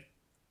 saves.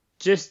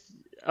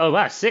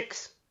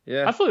 6?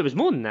 Yeah. I thought it was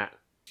more than that.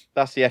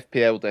 That's the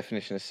FPL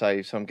definition of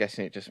save, so I'm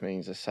guessing it just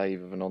means a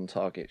save of an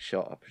on-target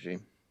shot, I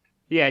presume.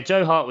 Yeah,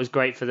 Joe Hart was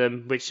great for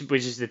them, which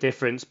is the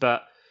difference,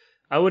 but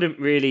I wouldn't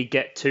really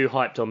get too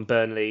hyped on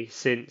Burnley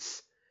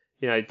since,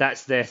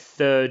 that's their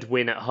 3rd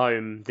win at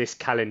home this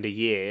calendar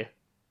year.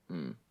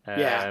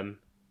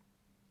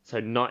 So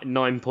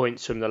 9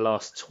 points from the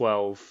last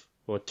 12,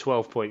 or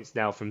 12 points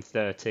now from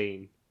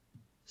 13.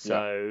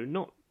 So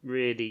not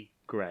really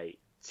great.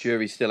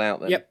 Jury's still out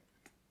then. Yep.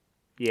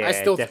 Yeah,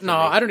 definitely. No,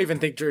 I don't even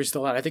think Jury's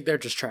still out. I think they're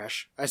just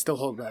trash. I still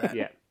hold that.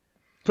 Yeah.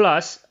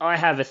 Plus, I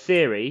have a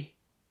theory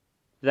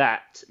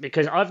that,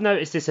 because I've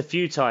noticed this a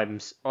few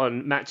times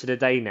on Match of the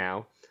Day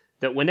now,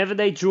 that whenever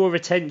they draw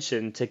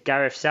attention to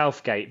Gareth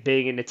Southgate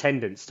being in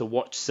attendance to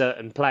watch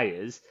certain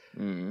players,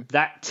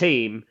 that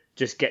team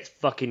just gets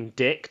fucking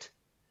dicked.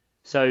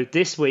 So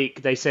this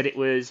week they said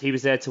he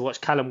was there to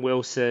watch Callum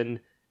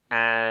Wilson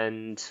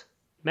and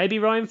maybe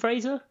Ryan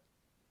Fraser?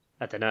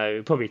 I don't know.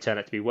 It'll probably turn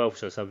out to be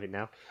Welsh or something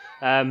now.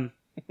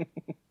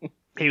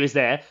 He was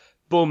there.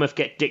 Bournemouth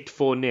get dicked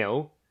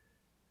 4-0.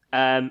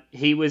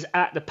 He was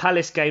at the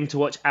Palace game to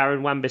watch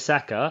Aaron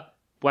Wan-Bissaka.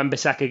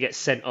 Wan-Bissaka gets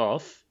sent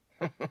off.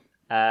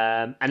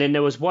 And then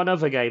there was one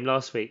other game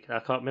last week. I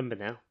can't remember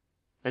now.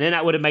 And then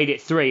that would have made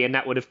it 3, and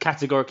that would have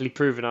categorically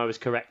proven I was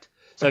correct.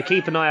 So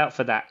keep an eye out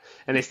for that.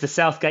 And it's the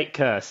Southgate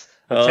curse.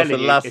 That's the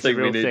last thing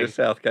we need, the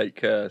Southgate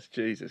curse.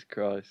 Jesus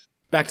Christ.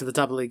 Back to the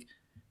top of the league.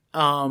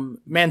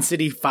 Man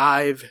City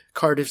 5,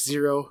 Cardiff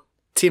 0.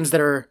 Teams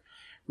that are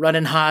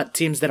running hot,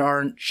 teams that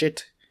aren't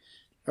shit.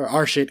 Or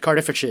are shit.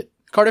 Cardiff are shit.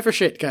 Cardiff are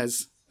shit,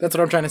 guys. That's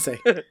what I'm trying to say.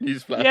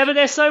 Newsflash. Yeah, but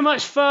they're so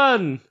much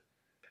fun.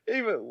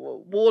 Even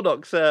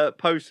Warnock's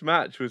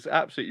post-match was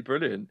absolutely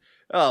brilliant.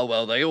 Oh,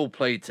 well, they all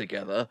played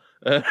together.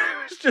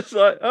 It's just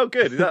like, oh,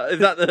 good. Is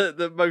that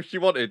the most you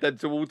wanted, then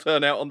to all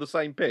turn out on the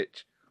same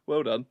pitch?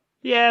 Well done.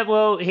 Yeah,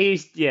 well,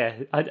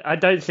 I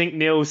don't think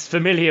Neil's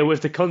familiar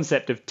with the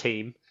concept of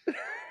team.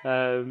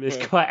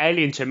 It's quite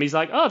alien to him. He's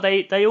like, oh,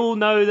 they all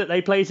know that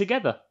they play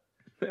together.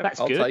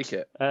 That's I'll good. I'll take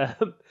it.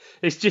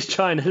 It's just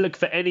trying to look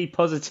for any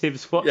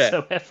positives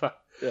whatsoever.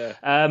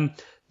 Yeah.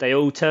 They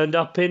all turned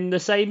up in the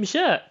same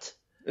shirt.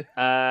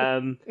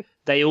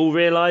 They all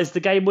realised the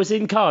game was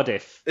in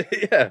Cardiff.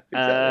 Yeah,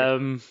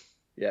 exactly.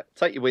 Yeah,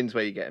 take your wins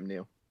where you get them,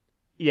 Neil.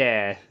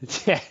 Yeah,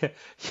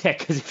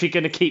 because if you're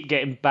going to keep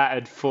getting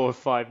battered 4 or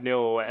 5-0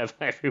 or whatever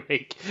every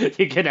week,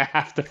 you're going to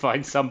have to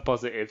find some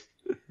positives.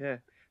 Yeah.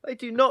 They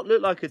do not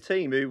look like a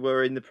team who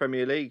were in the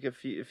Premier League a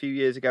few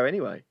years ago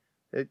anyway.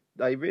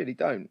 They really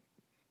don't.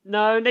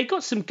 No, they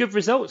got some good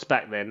results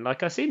back then.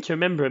 Like, I seem to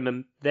remember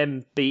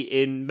them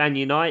beating Man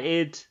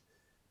United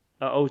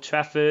at Old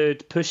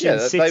Trafford, pushing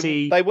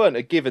City. They weren't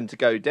a given to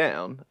go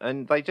down,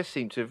 and they just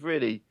seem to have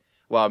really...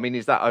 Well, I mean,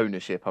 is that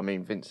ownership? I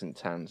mean, Vincent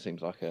Tan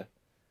seems like a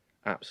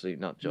absolute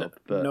nut job.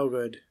 But no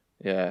good.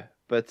 Yeah,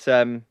 but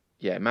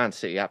Man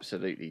City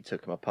absolutely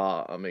took them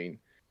apart. I mean,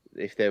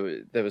 if there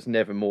was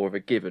never more of a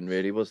given,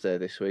 really, was there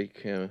this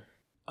week? Yeah.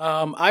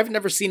 I've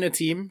never seen a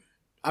team.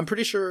 I'm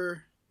pretty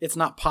sure it's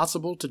not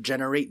possible to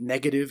generate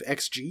negative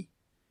XG.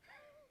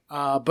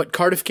 But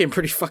Cardiff came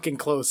pretty fucking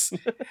close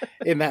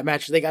in that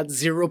match. They got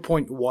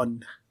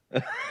 0.1.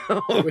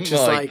 Which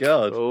is like,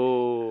 God.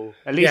 Oh,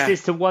 at least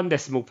it's to 1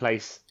 decimal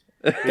place.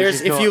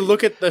 If you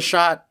look at the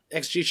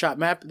XG shot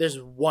map, there's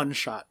 1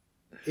 shot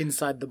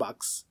inside the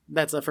box.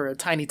 That's for a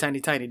tiny, tiny,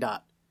 tiny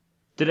dot.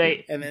 Do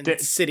they? And then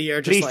City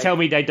are just please tell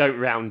me they don't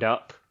round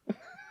up.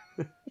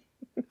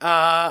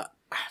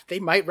 They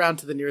might round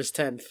to the nearest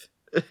 10th.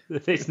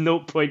 It's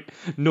 0.06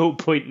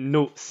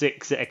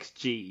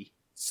 XG.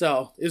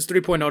 So it was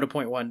 3.0 to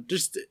 0.1.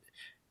 Just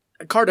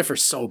Cardiff are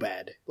so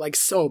bad. Like,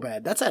 so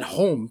bad. That's at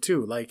home,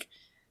 too. Like,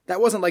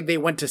 that wasn't like they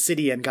went to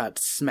City and got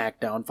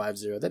smacked down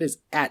 5-0. That is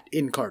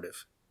in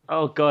Cardiff.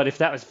 Oh, God, if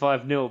that was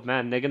 5-0,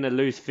 man, they're going to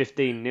lose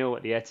 15-0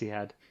 at the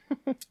Etihad.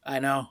 I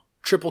know.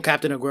 Triple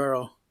Captain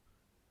Aguero.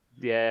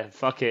 Yeah,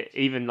 fuck it.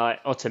 Even,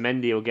 like,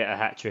 Otamendi will get a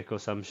hat-trick or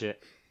some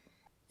shit.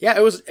 Yeah,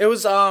 it was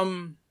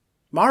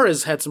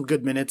Mahrez had some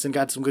good minutes and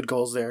got some good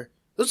goals there.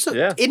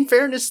 Yeah. In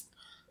fairness,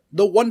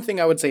 the one thing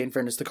I would say in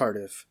fairness to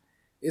Cardiff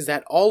is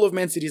that all of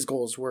Man City's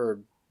goals were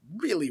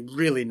really,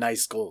 really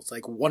nice goals,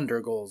 like wonder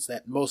goals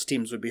that most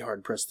teams would be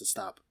hard-pressed to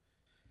stop.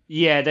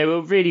 Yeah, they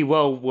were really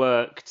well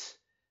worked.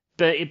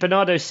 But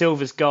Bernardo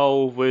Silva's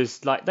goal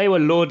was, like, they were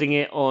lauding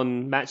it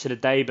on Match of the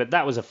Day, but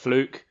that was a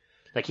fluke.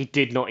 Like, he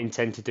did not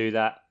intend to do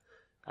that.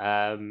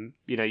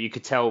 You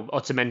could tell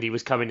Otamendi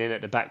was coming in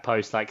at the back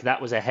post, like,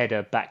 that was a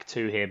header back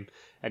to him,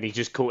 and he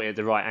just caught it at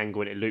the right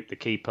angle and it looped the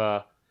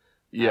keeper.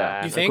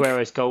 Yeah. You think?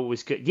 Aguero's goal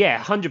was good.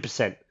 Yeah,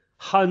 100%.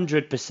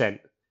 100%.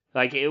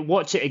 Like,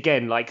 watch it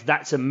again. Like,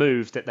 that's a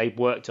move that they've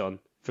worked on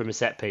from a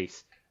set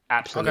piece.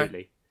 Absolutely.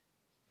 Okay.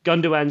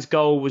 Gundogan's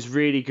goal was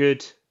really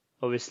good,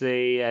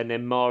 obviously. And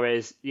then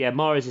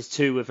Mahrez's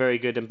two were very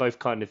good and both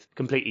kind of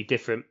completely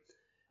different.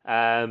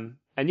 And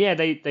yeah,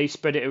 they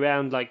spread it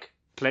around, like,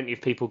 plenty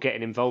of people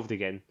getting involved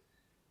again.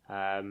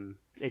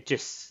 They're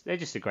just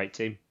a great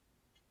team.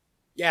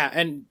 Yeah,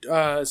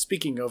 and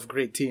speaking of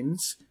great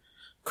teams,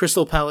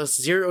 Crystal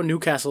Palace 0,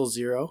 Newcastle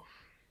 0.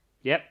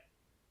 Yep.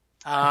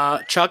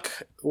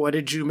 Chuck, what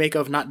did you make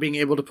of not being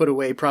able to put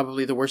away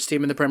probably the worst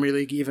team in the Premier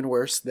League, even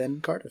worse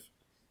than Cardiff?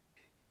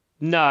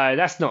 No,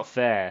 that's not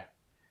fair.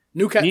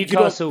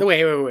 Newcastle.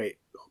 Wait.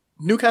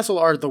 Newcastle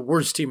are the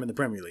worst team in the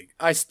Premier League.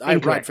 I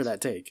ride for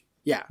that take.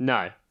 Yeah.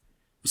 No.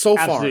 So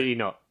far. Absolutely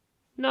not.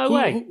 No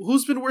way.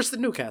 Who's been worse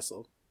than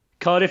Newcastle?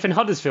 Cardiff and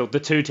Huddersfield, the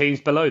two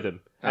teams below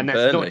them. And that's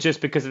Burnley. not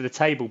just because of the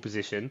table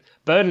position.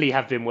 Burnley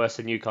have been worse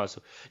than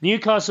Newcastle.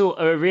 Newcastle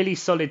are a really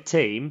solid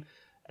team,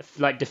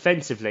 like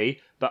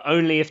defensively, but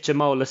only if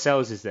Jamal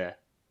Lascelles is there.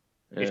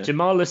 Yeah. If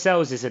Jamal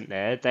Lascelles isn't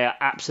there, they are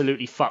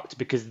absolutely fucked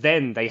because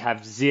then they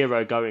have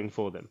zero going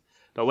for them.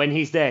 But when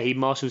he's there, he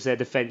marshals their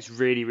defence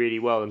really, really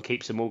well and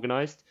keeps them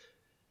organised.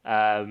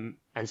 And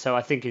so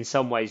I think in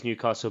some ways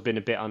Newcastle have been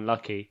a bit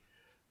unlucky.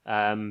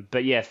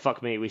 But yeah,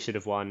 fuck me, we should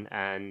have won.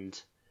 And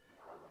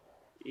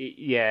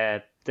yeah,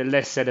 the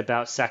less said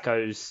about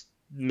Sakho's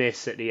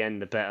miss at the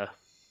end, the better.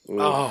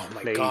 Oh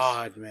my Please.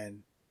 God,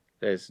 man.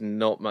 There's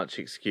not much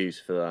excuse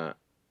for that.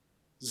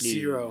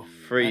 0.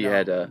 Free I know.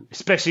 header.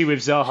 Especially with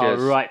Zaha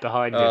Just- right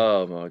behind him.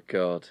 Oh my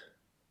God.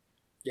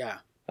 Yeah.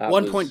 That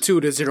 1.2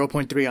 to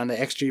 0.3 on the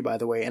XG, by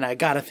the way, and I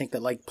gotta think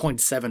that like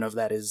 0.7 of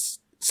that is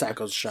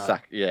Sakho's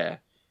shot. Yeah.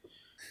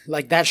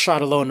 Like, that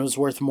shot alone was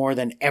worth more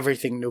than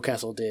everything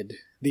Newcastle did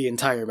the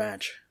entire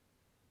match.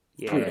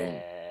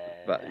 Yeah.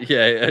 But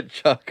yeah,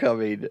 Chuck, I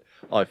mean,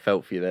 I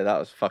felt for you there. That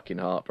was fucking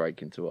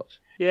heartbreaking to watch.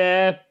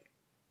 Yeah.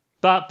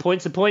 But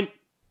point's a point.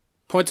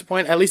 Point to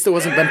point, at least it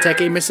wasn't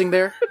Benteke missing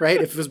there,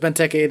 right? If it was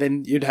Benteke,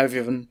 then you'd have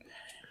even...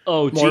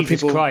 Oh, More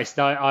Jesus people- Christ.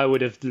 I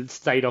would have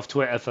stayed off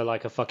Twitter for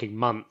like a fucking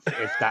month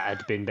if that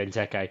had been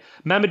Benteke.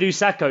 Mamadou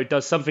Sakho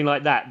does something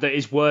like that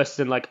is worse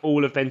than like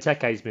all of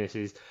Benteke's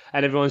misses.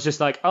 And everyone's just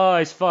like, oh,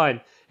 it's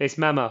fine. It's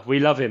Mama. We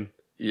love him.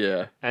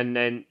 Yeah. And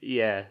then,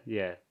 yeah.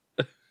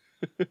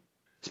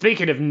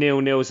 Speaking of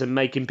 0-0s and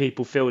making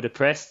people feel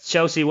depressed,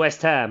 Chelsea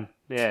West Ham.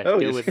 Yeah, Oh,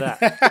 deal yes. with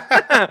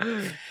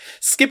that.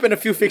 Skipping a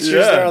few fixtures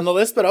Yeah. there on the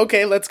list, but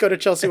okay, let's go to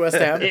Chelsea West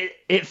Ham.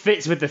 It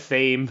fits with the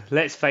theme.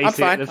 Let's face I'm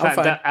fine, it. The I'm fact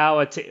fine. that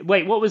our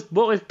wait, what was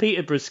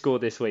Peterborough's score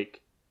this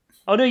week?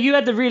 Oh no, you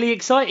had the really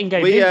exciting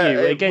game, didn't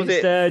you, against was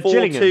it 4-2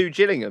 Gillingham?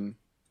 Gillingham.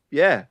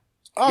 Yeah.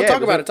 Oh, Yeah,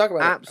 talk was about an it. I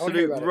wanna hear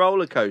Absolute about it.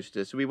 roller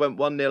coaster. So we went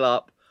 1-0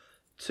 up,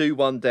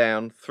 2-1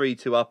 down,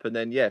 3-2 up, and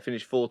then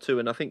finished 4-2.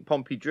 And I think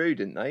Pompey drew,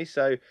 didn't they?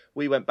 So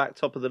we went back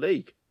top of the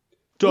league.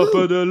 Top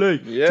of the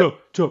league. Yeah.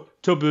 Top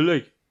of the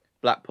league.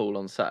 Blackpool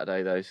on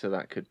Saturday though, so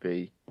that could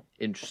be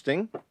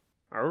interesting.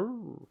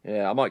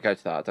 Yeah, I might go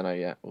to that. I don't know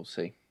yet. We'll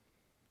see.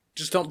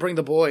 Just don't bring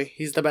the boy.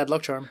 He's the bad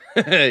luck charm.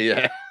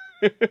 Yeah.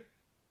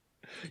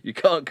 You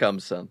can't come,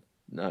 son.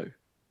 No.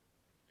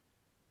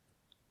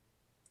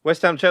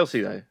 West Ham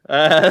Chelsea though.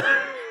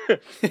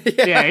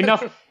 Yeah,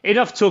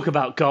 enough talk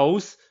about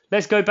goals.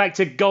 Let's go back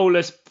to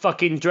goalless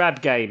fucking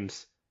drab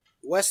games.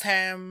 West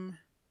Ham,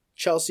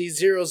 Chelsea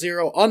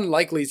 0-0,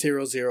 unlikely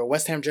 0-0.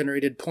 West Ham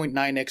generated 0.9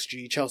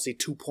 XG, Chelsea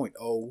 2.0.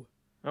 Oh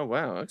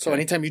wow. Okay. So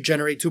anytime you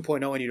generate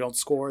 2.0 and you don't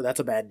score, that's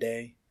a bad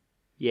day.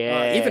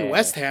 Yeah. Even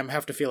West Ham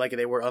have to feel like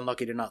they were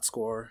unlucky to not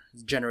score,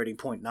 generating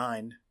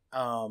 0.9.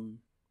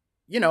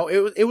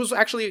 It was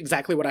actually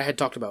exactly what I had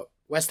talked about.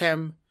 West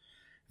Ham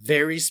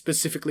very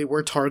specifically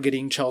were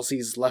targeting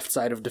Chelsea's left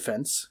side of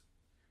defense.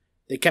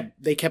 They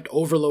kept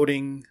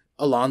overloading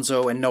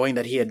Alonso and knowing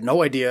that he had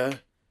no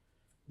idea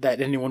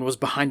that anyone was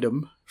behind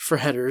him for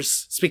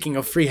headers. Speaking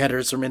of free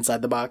headers from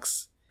inside the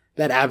box,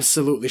 that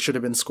absolutely should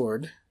have been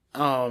scored.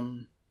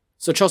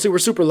 So Chelsea were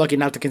super lucky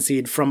not to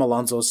concede from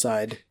Alonso's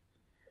side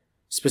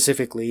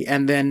specifically.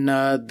 And then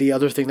the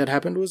other thing that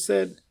happened was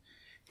that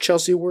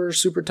Chelsea were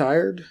super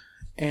tired,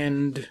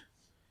 and,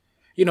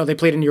 they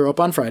played in Europe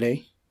on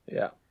Friday.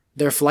 Yeah.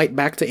 Their flight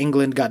back to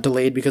England got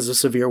delayed because of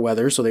severe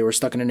weather, so they were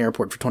stuck in an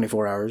airport for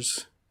 24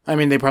 hours. I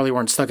mean, they probably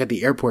weren't stuck at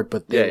the airport,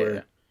 but they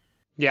were...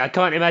 Yeah, I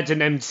can't imagine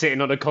them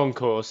sitting on a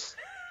concourse.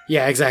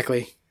 Yeah,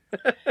 exactly.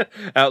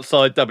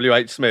 Outside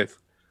WH Smith.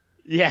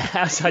 Yeah,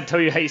 outside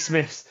WH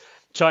Smith's,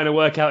 trying to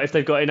work out if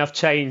they've got enough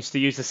change to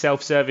use the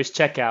self-service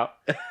checkout.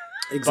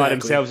 Exactly. Buy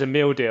themselves a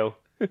meal deal.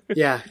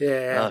 Yeah.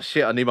 Oh,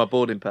 shit, I need my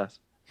boarding pass.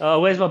 Oh,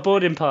 where's my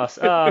boarding pass?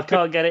 Oh, I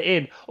can't get it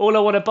in. All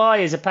I want to buy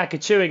is a pack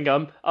of chewing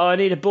gum. Oh, I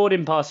need a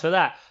boarding pass for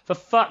that. For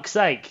fuck's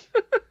sake.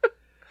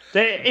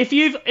 If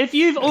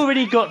you've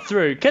already got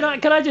through, can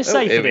I just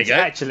say for this,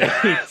 actually?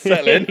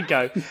 Here we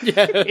go.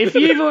 Yeah. If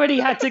you've already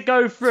had to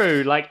go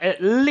through like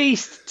at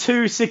least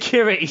 2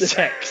 security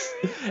checks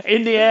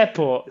in the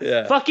airport,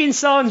 fucking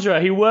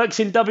Sandra, who works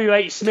in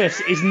WH Smith's,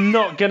 is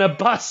not gonna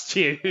bust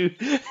you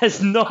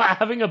as not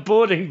having a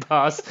boarding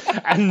pass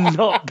and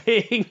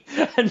being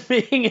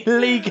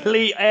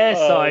illegally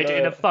airside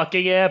in a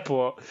fucking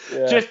airport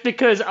just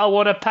because I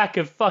want a pack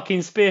of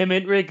fucking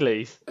spearmint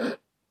Wrigley's and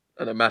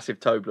a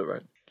massive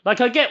Toblerone. Like,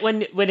 I get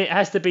when it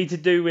has to be to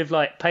do with,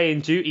 like,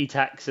 paying duty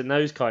tax and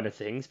those kind of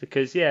things,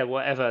 because,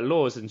 whatever,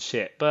 laws and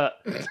shit, but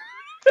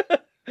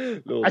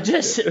I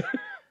just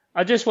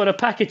want a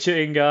pack of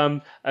chewing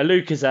gum, a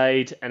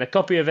Lucozade, and a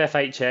copy of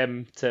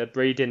FHM to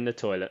read in the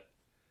toilet.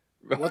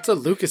 What's a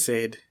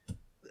Lucozade?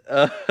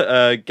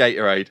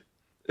 Gatorade.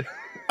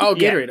 Oh,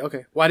 Gatorade,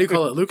 okay. Why do you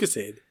call it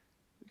Lucozade?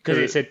 Because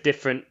it's a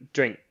different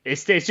drink.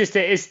 It's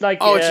like...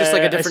 Oh, it's just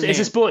like a different It's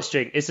name. a sports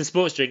drink. It's a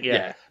sports drink,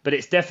 yeah. But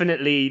it's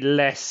definitely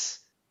less...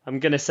 I'm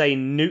going to say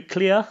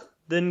nuclear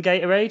than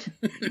Gatorade.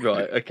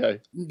 Right, okay.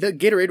 The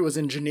Gatorade was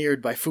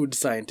engineered by food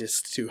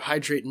scientists to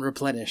hydrate and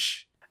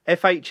replenish.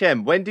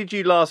 FHM, when did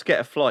you last get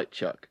a flight,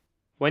 Chuck?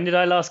 When did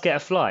I last get a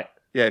flight?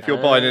 Yeah, if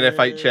you're buying an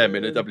FHM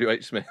in a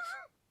WH Smith.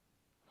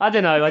 I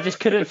don't know, I just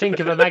couldn't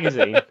think of a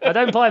magazine. I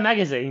don't buy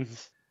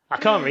magazines. I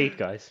can't read,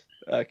 guys.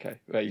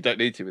 Okay, well, you don't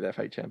need to with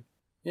FHM.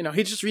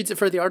 He just reads it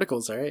for the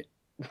articles, all right?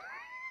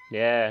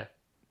 Yeah.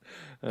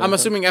 I'm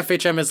assuming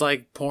FHM is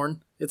like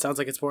porn. It sounds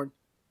like it's porn.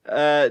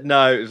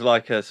 No, it was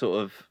like a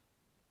sort of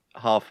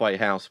halfway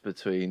house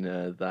between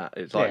that.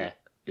 It's like,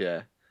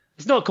 yeah.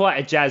 It's not quite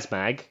a jazz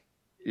mag.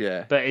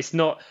 Yeah. But it's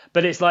not.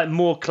 But it's like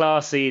more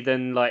classy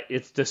than like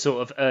it's the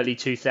sort of early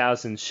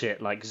 2000s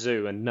shit like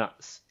Zoo and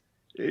Nuts.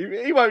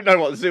 He won't know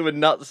what Zoo and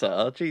Nuts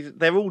are. Jeez,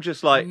 they're all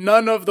just like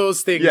none of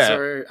those things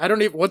are. I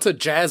don't even. What's a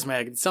jazz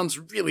mag? It sounds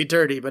really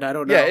dirty, but I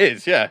don't know. Yeah, it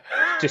is. Yeah.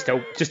 Just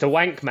a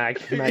wank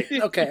mag, mate.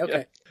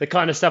 Okay. The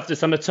kind of stuff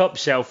that's on the top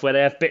shelf where they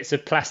have bits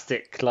of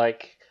plastic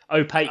like.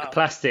 Opaque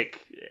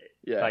plastic,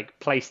 like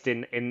placed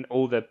in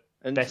all the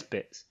best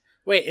bits.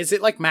 Wait, is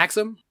it like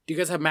Maxim? Do you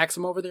guys have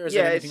Maxim over there? Is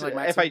there anything like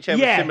Maxim? FHM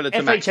is similar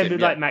to Maxim.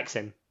 FHM like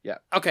Maxim. Yeah.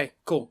 Okay,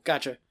 cool,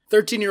 gotcha.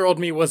 13-year-old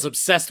me was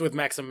obsessed with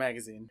Maxim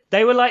magazine.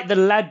 They were like the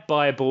Lad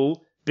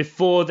Bible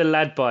before the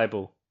Lad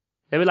Bible.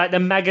 They were like the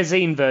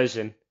magazine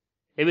version.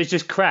 It was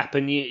just crap,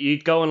 and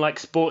you'd go on like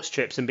sports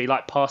trips and be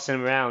like passing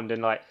them around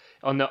and like.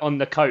 On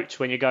the coach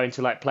when you're going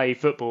to like play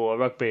football or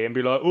rugby and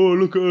be like, oh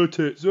look at her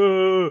tits,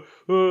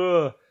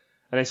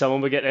 and then someone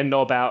would get their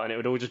knob out and it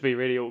would all just be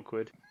really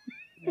awkward.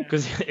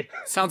 Because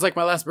sounds like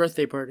my last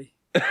birthday party.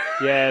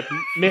 Yeah,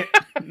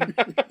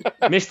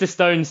 Mr.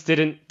 Stones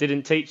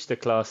didn't teach the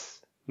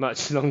class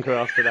much longer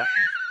after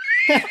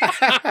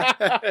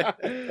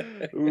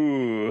that.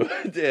 Ooh,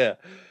 dear,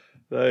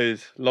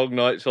 those long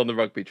nights on the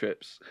rugby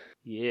trips.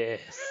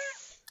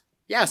 Yes.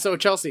 Yeah. So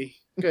Chelsea,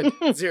 good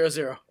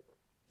 0-0.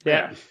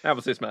 Yeah. How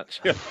was this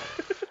match?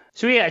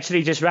 Should we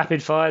actually just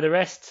rapid fire the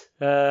rest?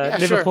 Yeah,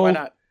 Liverpool, sure, why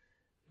not?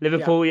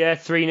 Liverpool,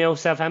 3-0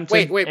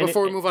 Southampton. Wait,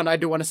 before we move on, I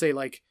do want to say,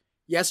 like,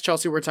 yes,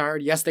 Chelsea were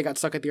tired. Yes, they got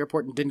stuck at the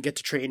airport and didn't get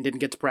to train,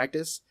 didn't get to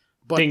practice.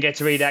 But didn't get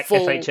to read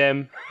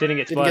FHM, didn't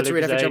get to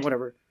read FHM,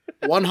 whatever.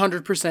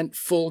 100%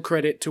 full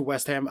credit to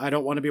West Ham. I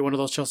don't want to be one of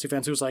those Chelsea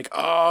fans who's like,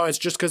 oh, it's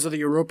just because of the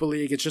Europa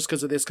League, it's just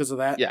because of this, because of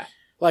that. Yeah.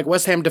 Like,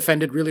 West Ham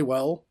defended really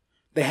well.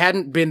 They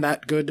hadn't been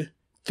that good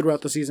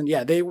throughout the season.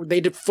 Yeah, they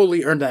did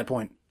fully earn that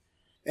point.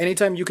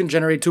 Anytime you can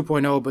generate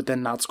 2.0 but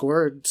then not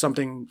score,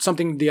 something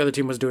the other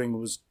team was doing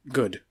was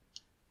good.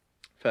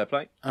 Fair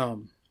play.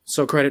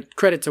 So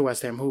credit to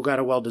West Ham, who got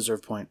a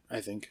well-deserved point,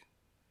 I think.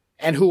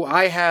 And who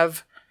I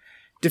have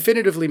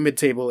definitively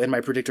mid-table in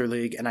my predictor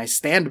league, and I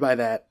stand by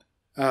that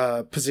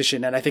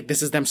position, and I think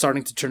this is them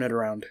starting to turn it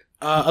around.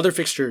 Other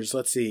fixtures,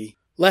 let's see.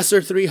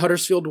 Leicester 3,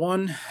 Huddersfield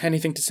 1.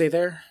 Anything to say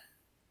there?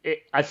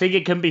 I think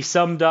it can be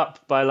summed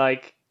up by,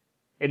 like,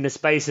 in the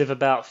space of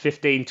about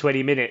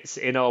 15-20 minutes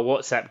in our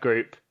WhatsApp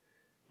group,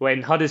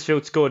 when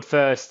Huddersfield scored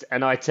first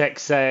and I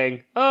text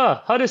saying, oh,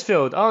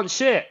 Huddersfield aren't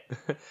shit.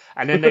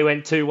 And then they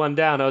went 2-1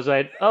 down. I was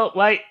like, oh,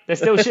 wait, they're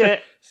still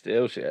shit.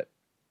 Still shit.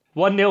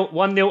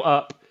 1-0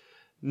 up.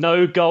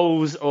 No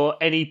goals or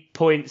any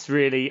points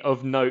really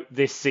of note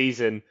this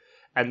season.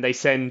 And they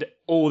send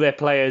all their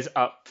players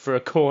up for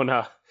a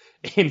corner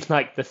in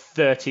like the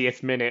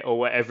 30th minute or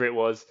whatever it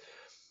was.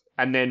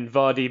 and then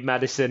Vardy,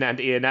 Maddison, and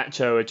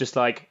Iheanacho are just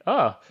like,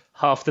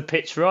 half the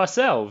pitch for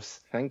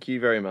ourselves. Thank you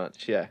very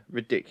much. Yeah,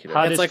 ridiculous.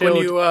 How- It's like when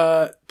you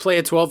play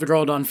a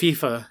 12-year-old on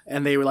FIFA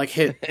and they like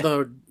hit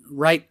the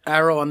right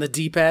arrow on the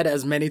D-pad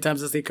as many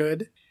times as they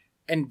could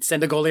and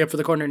send a goalie up for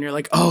the corner and you're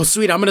like, oh,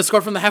 sweet, I'm going to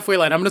score from the halfway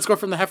line.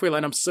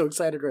 I'm so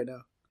excited right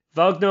now.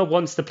 Wagner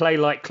wants to play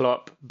like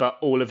Klopp, but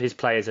all of his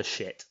players are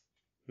shit.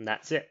 And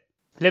that's it.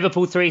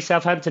 Liverpool 3,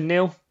 Southampton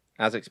 0.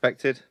 As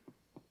expected.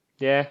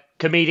 Yeah.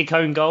 Comedic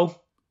own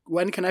goal.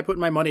 When can I put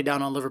my money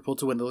down on Liverpool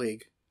to win the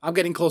league? I'm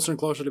getting closer and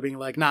closer to being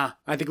like, nah,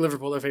 I think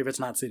Liverpool are favorites,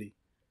 not City.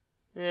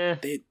 Yeah.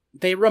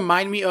 They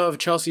remind me of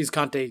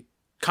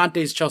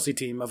Conte's Chelsea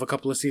team of a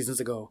couple of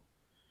seasons ago,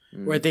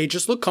 where they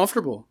just look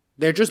comfortable.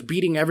 They're just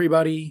beating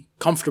everybody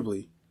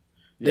comfortably.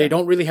 Yeah. They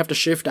don't really have to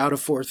shift out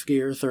of fourth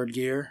gear, third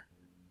gear.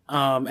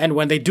 And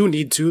when they do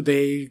need to,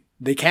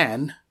 they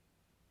can,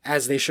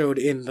 as they showed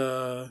in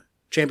the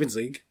Champions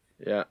League.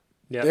 Yeah.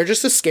 Yeah. They're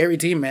just a scary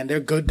team, man. They're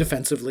good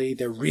defensively.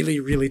 They're really,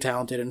 really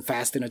talented and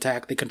fast in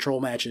attack. They control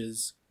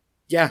matches.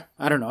 Yeah,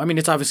 I don't know. I mean,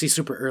 it's obviously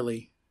super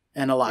early,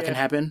 and a lot can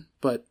happen,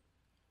 but...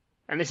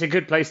 And it's a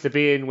good place to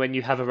be in when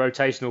you have a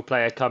rotational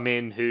player come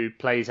in who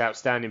plays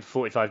outstanding for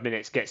 45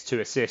 minutes, gets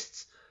 2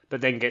 assists, but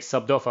then gets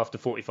subbed off after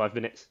 45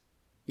 minutes.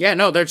 Yeah,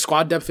 no, their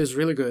squad depth is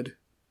really good.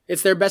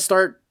 It's their best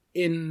start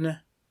in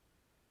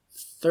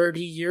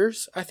 30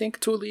 years, I think,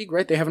 to a league,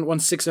 right? They haven't won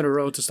 6 in a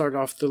row to start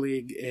off the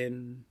league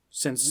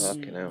since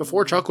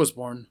before Chuck was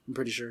born, I'm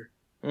pretty sure.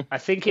 I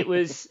think it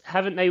was,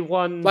 haven't they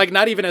won... Like,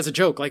 not even as a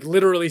joke, like,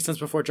 literally since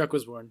before Chuck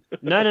was born.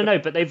 No,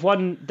 but they've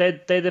won,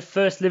 they're the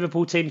first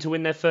Liverpool team to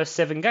win their first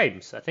 7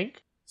 games, I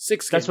think.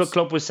 6 games. That's what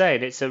Klopp was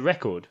saying, it's a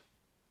record.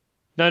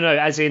 No,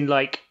 as in,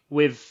 like,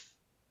 with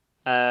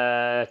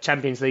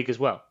Champions League as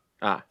well.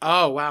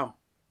 Oh, wow.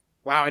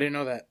 Wow, I didn't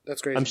know that.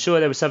 That's crazy. I'm sure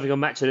there was something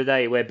on Match of the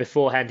Day where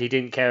beforehand he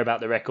didn't care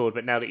about the record,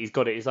 but now that he's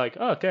got it, he's like,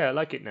 oh, okay, I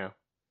like it now.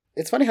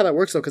 It's funny how that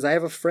works, though, because I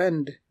have a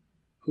friend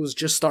who's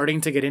just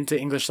starting to get into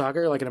English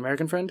soccer, like an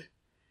American friend.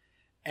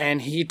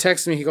 And he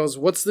texts me, he goes,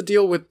 what's the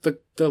deal with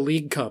the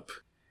League Cup?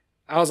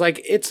 I was like,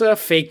 it's a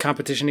fake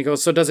competition. He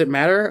goes, so does it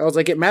matter? I was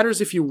like, it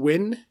matters if you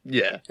win.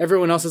 Yeah.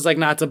 Everyone else is like,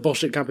 nah, it's a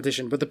bullshit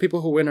competition. But the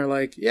people who win are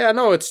like, yeah,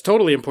 no, it's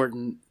totally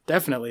important.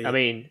 Definitely. I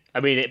mean,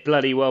 it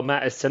bloody well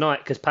matters tonight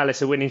because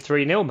Palace are winning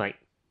 3-0, mate.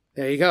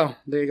 There you go.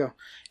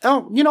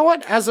 Oh, you know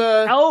what?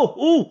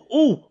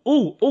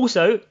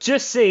 Also,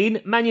 just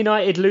seen Man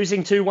United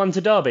losing 2-1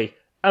 to Derby.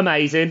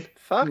 Amazing.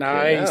 Fucking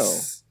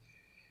nice.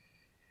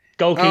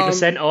 Goalkeeper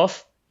sent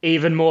off.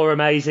 Even more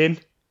amazing.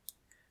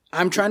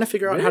 I'm trying to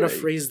figure out how to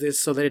phrase this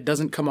so that it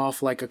doesn't come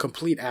off like a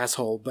complete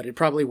asshole, but it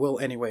probably will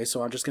anyway,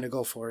 so I'm just going to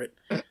go for it.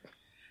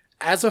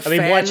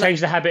 Why change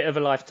the habit of a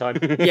lifetime?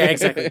 Yeah,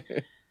 exactly.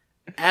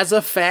 As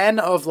a fan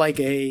of like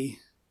a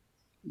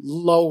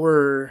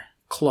lower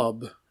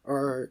club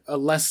or a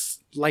less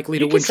likely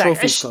to win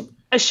trophies club.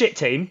 A shit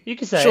team, you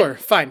can say. Sure,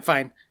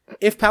 fine.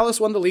 If Palace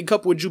won the League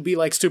Cup, would you be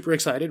like super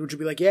excited? Would you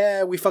be like,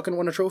 yeah, we fucking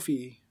won a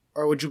trophy?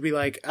 Or would you be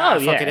like,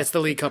 fuck it, it's the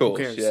League Cup, who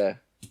cares? Yeah.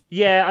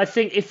 Yeah, I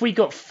think if we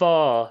got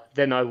far,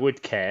 then I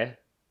would care.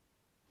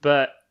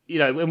 But, you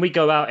know, when we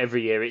go out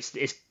every year, it's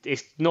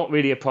not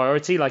really a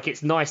priority. Like,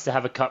 it's nice to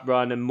have a cup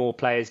run and more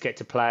players get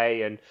to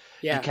play and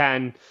you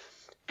can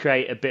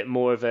create a bit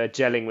more of a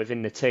gelling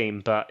within the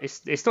team. But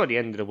it's not the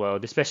end of the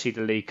world, especially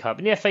the League Cup.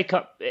 And the FA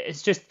Cup,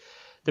 it's just,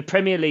 the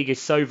Premier League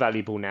is so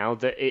valuable now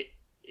that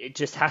it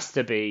just has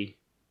to be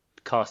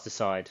cast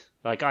aside.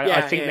 Like,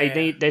 I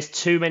think there's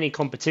too many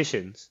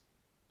competitions.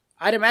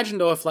 I'd imagine,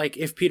 though,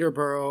 if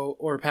Peterborough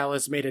or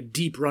Palace made a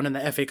deep run in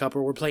the FA Cup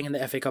or were playing in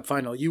the FA Cup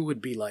final, you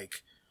would be,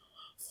 like,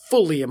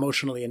 fully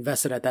emotionally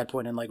invested at that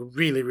point and, like,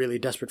 really, really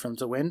desperate for them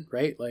to win,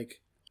 right?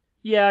 Like,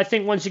 yeah, I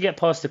think once you get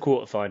past the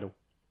quarterfinal.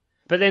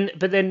 But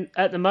then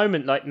at the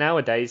moment, like,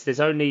 nowadays, there's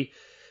only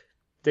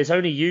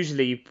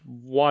usually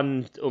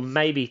 1 or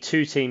maybe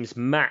 2 teams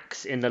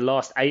max in the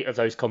last 8 of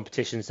those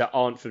competitions that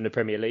aren't from the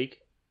Premier League.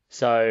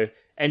 So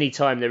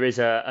anytime there is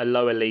a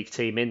lower league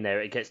team in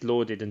there, it gets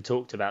lauded and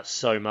talked about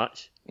so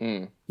much.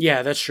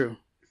 Yeah, that's true.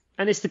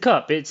 And it's the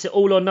cup. It's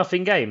all or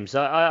nothing games.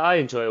 I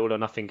enjoy all or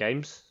nothing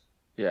games.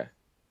 Yeah,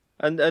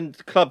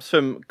 and clubs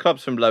from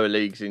lower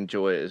leagues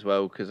enjoy it as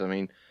well because I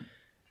mean,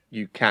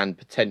 you can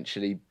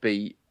potentially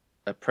beat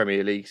a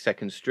Premier League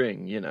second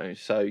string. You know,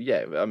 so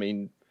yeah, I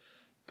mean,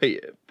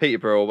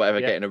 Peterborough or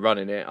whatever getting a run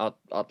in it,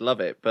 I'd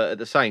love it, but at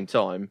the same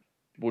time,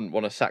 wouldn't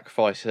want to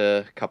sacrifice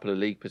a couple of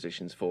league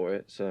positions for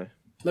it. So.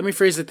 Let me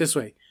phrase it this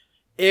way.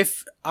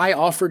 If I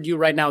offered you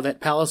right now that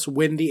Palace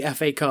win the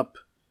FA Cup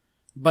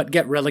but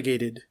get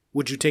relegated,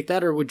 would you take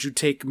that or would you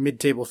take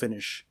mid-table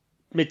finish?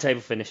 Mid-table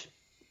finish.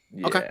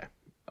 Yeah, okay.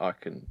 I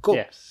can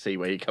see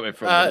where you're coming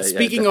from.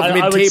 Speaking of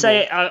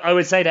mid-table... I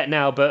would say that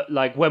now, but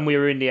like when we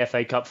were in the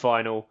FA Cup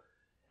final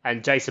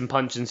and Jason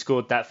Puncheon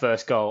scored that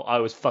first goal, I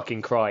was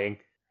fucking crying.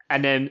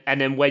 And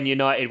then when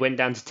United went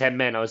down to 10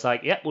 men, I was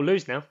like, we'll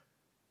lose now.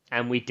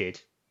 And we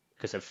did.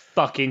 Because of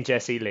fucking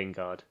Jesse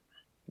Lingard.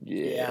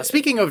 Yeah.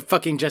 Speaking of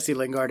fucking Jesse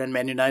Lingard and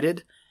Man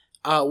United,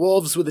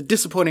 Wolves with a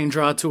disappointing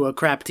draw to a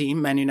crap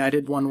team. Man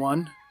United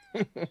 1-1.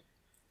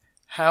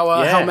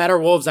 How mad are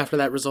Wolves after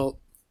that result?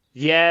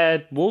 Yeah,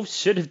 Wolves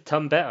should have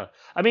done better.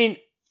 I mean,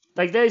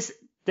 like there's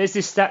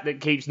this stat that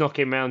keeps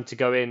knocking around to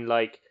go in,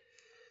 like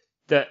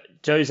that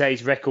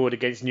Jose's record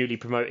against newly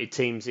promoted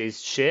teams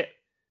is shit.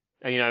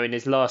 And in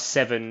his last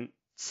seven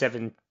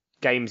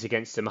games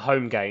against them,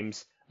 home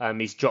games,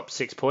 he's dropped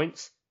 6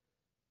 points.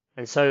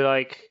 And so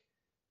like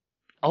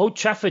Old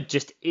Trafford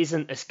just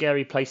isn't a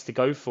scary place to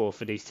go for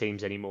these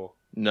teams anymore.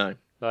 No.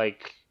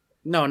 Like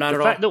no, not at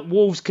all. The fact that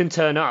Wolves can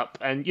turn up,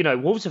 and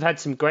Wolves have had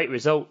some great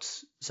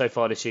results so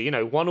far this year.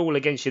 1-1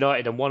 against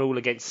United and 1-1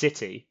 against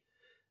City.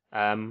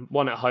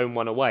 One at home,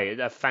 one away.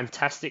 They're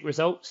fantastic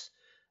results.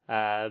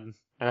 And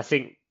I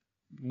think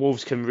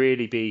Wolves can't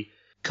really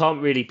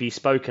be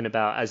spoken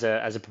about as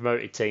a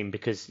promoted team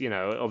because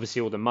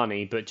obviously all the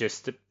money, but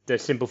just the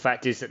simple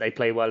fact is that they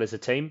play well as a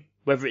team.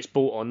 Whether it's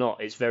bought or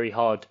not, it's very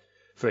hard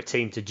for a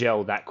team to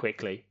gel that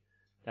quickly,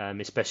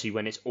 especially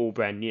when it's all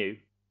brand new.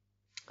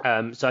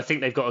 So I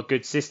think they've got a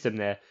good system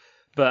there.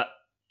 But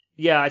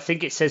yeah, I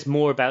think it says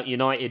more about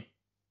United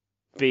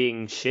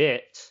being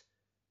shit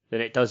than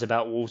it does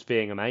about Wolves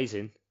being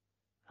amazing.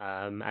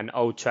 And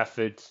Old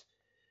Trafford,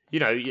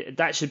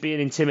 that should be an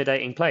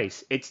intimidating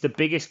place. It's the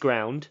biggest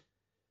ground.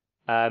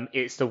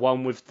 It's the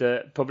one with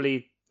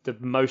probably the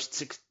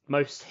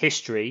most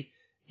history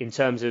in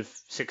terms of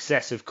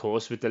success, of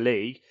course, with the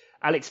league.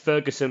 Alex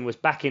Ferguson was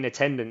back in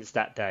attendance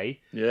that day.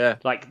 Yeah.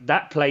 Like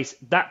that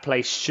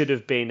place should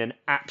have been an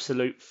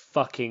absolute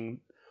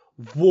fucking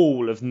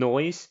wall of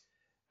noise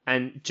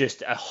and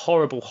just a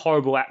horrible,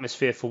 horrible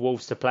atmosphere for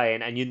Wolves to play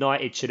in. And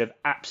United should have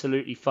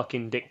absolutely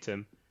fucking dicked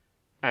them.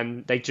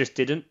 And they just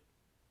didn't.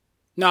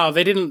 No,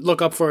 they didn't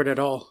look up for it at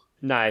all.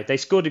 No, they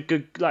scored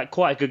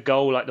quite a good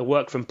goal. Like the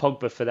work from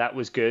Pogba for that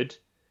was good.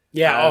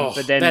 Yeah,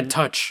 but then that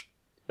touch.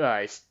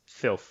 It's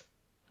filth.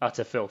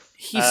 Utter filth.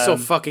 He's so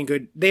fucking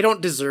good. They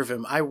don't deserve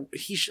him. I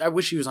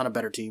wish he was on a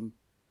better team.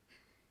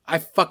 I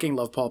fucking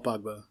love Paul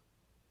Pogba.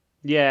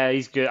 Yeah,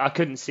 he's good. I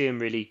couldn't see him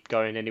really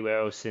going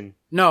anywhere else.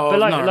 No,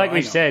 but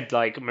we've said,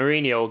 like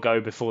Mourinho will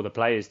go before the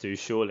players do,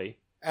 surely.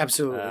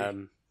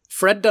 Absolutely.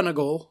 Fred done a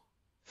goal.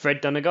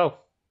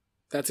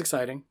 That's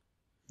exciting.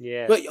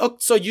 Yeah.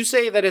 But so you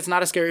say that it's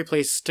not a scary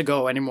place to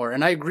go anymore,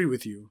 and I agree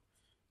with you.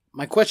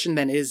 My question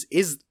then is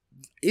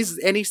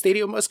any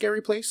stadium a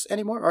scary place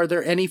anymore? Are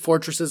there any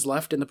fortresses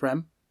left in the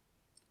Prem?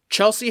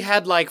 Chelsea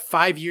had like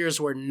 5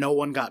 years where no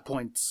one got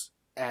points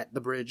at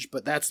the Bridge,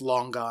 but that's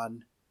long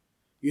gone.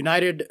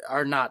 United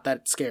are not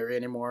that scary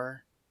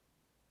anymore.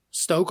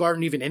 Stoke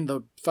aren't even in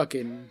the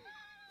fucking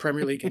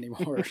Premier League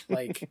anymore.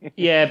 Like,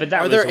 yeah, but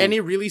are there any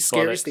really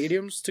scary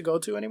stadiums to go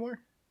to anymore?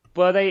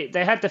 Well, they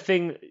had the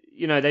thing,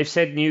 they've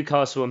said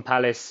Newcastle and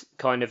Palace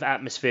kind of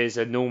atmospheres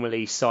are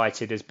normally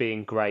cited as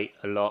being great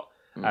a lot.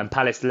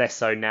 Palace less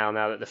so now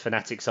that the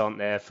Fanatics aren't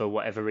there for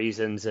whatever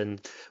reasons,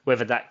 and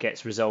whether that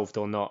gets resolved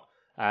or not.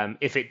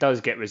 If it does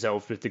get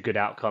resolved with the good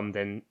outcome,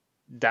 then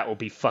that will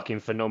be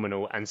fucking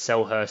phenomenal. And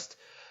Selhurst,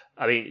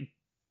 I mean,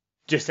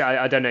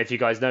 I don't know if you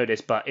guys know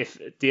this, but if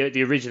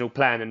the original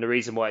plan and the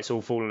reason why it's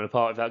all fallen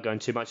apart without going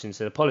too much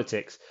into the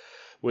politics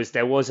was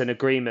there was an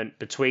agreement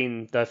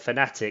between the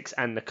Fanatics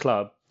and the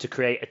club to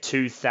create a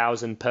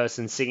 2,000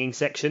 person singing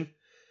section.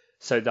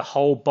 So the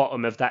whole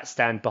bottom of that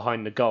stand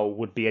behind the goal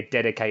would be a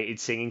dedicated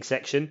singing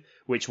section,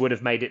 which would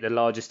have made it the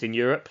largest in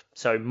Europe.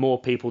 So more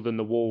people than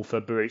the wall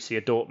for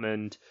Borussia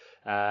Dortmund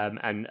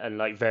and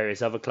like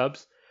various other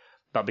clubs.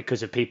 But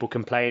because of people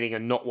complaining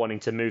and not wanting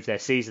to move their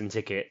season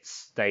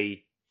tickets,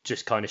 they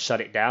just kind of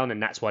shut it down,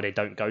 and that's why they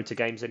don't go to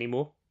games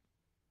anymore.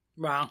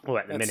 Wow, or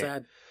at the that's minute.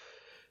 sad.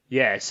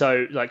 Yeah,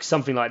 so like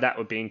something like that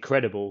would be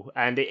incredible.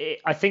 And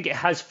I think it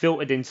has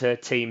filtered into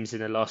teams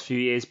in the last few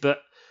years, but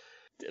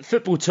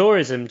football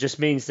tourism just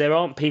means there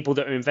aren't people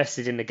that are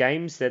invested in the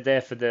games. They're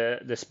there for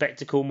the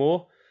spectacle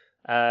more.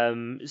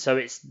 So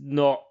it's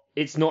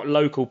not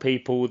local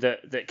people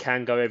that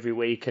can go every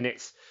week, and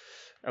it's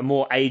a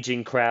more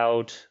aging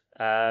crowd.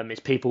 It's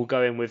people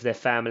going with their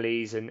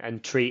families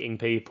and treating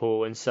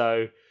people. And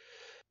so,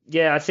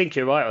 yeah, I think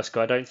you're right, Oscar.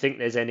 I don't think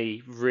there's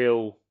any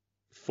real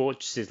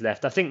fortresses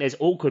left. I think there's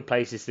awkward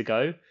places to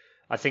go.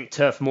 I think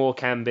Turf Moor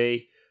can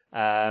be.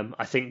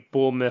 I think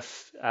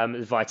Bournemouth,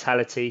 the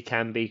Vitality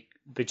can be,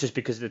 but just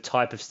because of the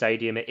type of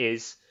stadium it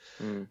is.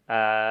 The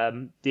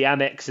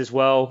Amex as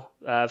well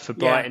for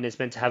Brighton is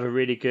meant to have a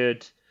really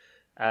good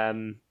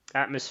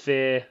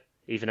atmosphere,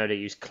 even though they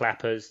use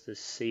clappers, the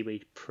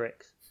seaweed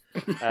pricks.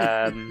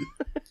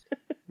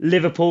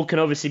 Liverpool can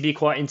obviously be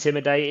quite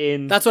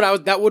intimidating. That's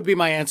what that would be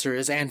my answer.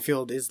 Is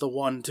Anfield is the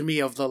one to me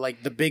of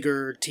the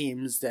bigger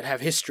teams that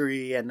have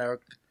history and are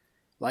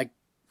like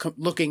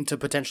looking to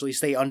potentially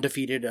stay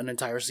undefeated an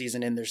entire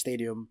season in their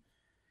stadium.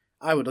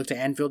 I would look to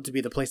Anfield to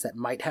be the place that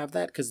might have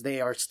that because they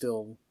are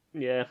still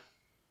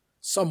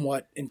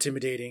somewhat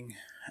intimidating.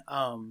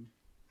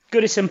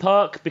 Goodison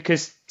Park,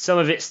 because some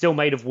of it's still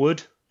made of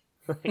wood,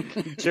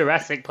 like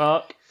Jurassic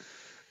Park.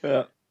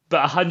 Yeah.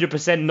 But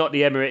 100% not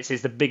the Emirates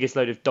is the biggest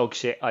load of dog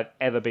shit I've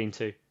ever been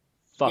to.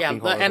 Fucking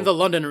horrible. And the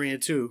London Arena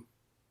too.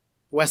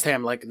 West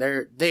Ham,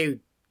 they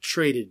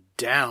traded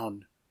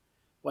down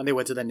when they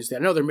went to that new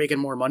stadium. I know they're making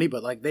more money,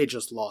 but like they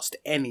just lost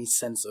any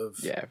sense of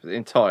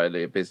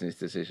entirely a business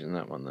decision,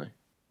 that one though.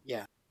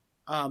 Yeah.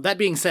 That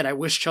being said, I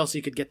wish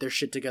Chelsea could get their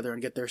shit together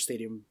and get their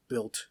stadium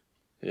built.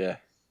 Yeah.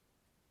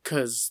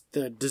 Because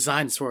the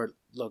designs for it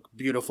look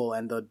beautiful,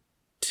 and the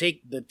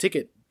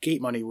ticket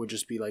gate money would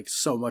just be like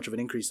so much of an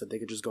increase that they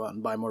could just go out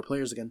and buy more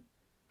players again.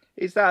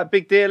 Is that a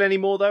big deal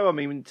anymore though? I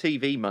mean,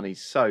 TV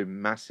money's so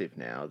massive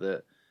now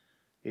that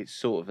it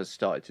sort of has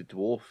started to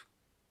dwarf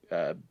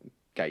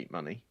gate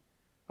money.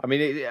 I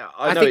mean,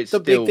 I know think it's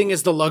the still... big thing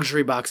is the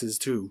luxury boxes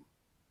too.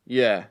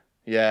 Yeah,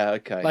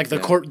 okay. Like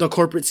the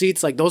corporate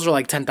seats, like those are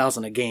like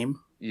 10,000 a game.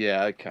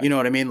 Yeah, okay. You know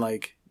what I mean?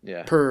 Like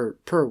per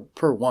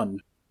one.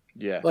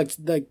 Yeah. Like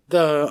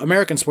the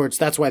American sports,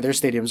 that's why their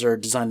stadiums are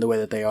designed the way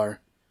that they are.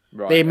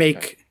 Right. They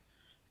make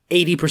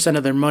 80%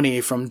 of their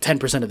money from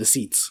 10% of the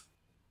seats.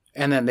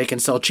 And then they can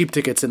sell cheap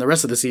tickets in the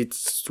rest of the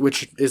seats,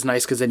 which is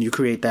nice because then you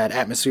create that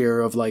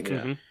atmosphere of like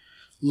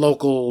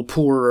local,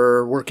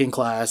 poorer, working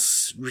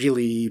class,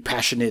 really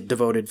passionate,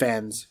 devoted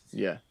fans.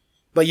 Yeah.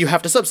 But you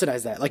have to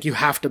subsidize that. Like you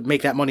have to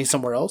make that money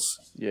somewhere else.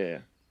 Yeah.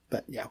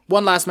 But yeah.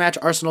 One last match,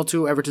 Arsenal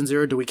 2, Everton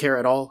 0. Do we care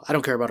at all? I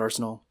don't care about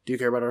Arsenal. Do you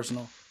care about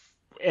Arsenal?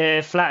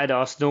 Flattered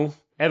Arsenal.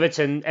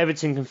 Everton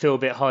can feel a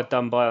bit hard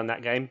done by on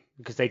that game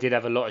because they did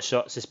have a lot of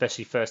shots,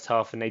 especially first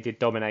half, and they did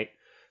dominate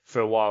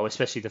for a while,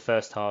 especially the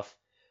first half.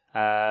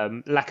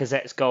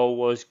 Lacazette's goal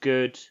was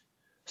good,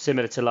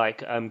 similar to like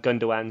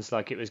Gundogan's,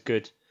 like it was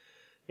good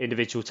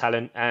individual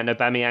talent, and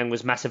Aubameyang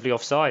was massively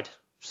offside.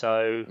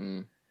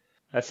 So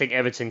I think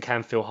Everton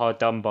can feel hard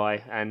done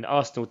by, and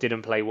Arsenal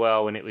didn't play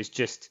well, and it was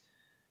just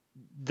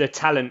the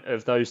talent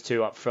of those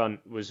two up front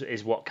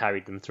is what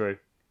carried them through.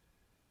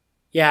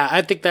 Yeah,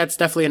 I think that's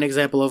definitely an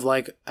example of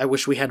like, I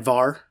wish we had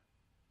VAR.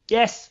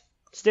 Yes,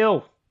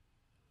 still.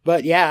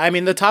 But yeah, I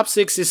mean, the top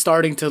six is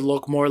starting to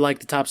look more like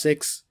the top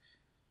six.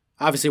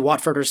 Obviously,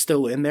 Watford are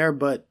still in there,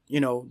 but,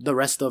 you know, the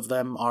rest of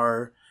them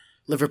are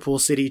Liverpool,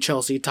 City,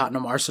 Chelsea,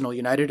 Tottenham, Arsenal,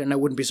 United, and I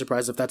wouldn't be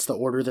surprised if that's the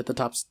order that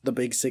the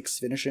big six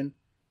finish in.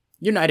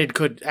 United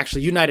could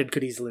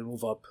easily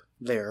move up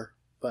there,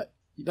 but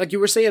like you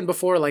were saying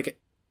before, like,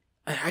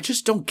 I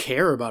just don't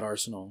care about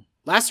Arsenal.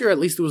 Last year, at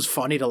least it was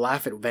funny to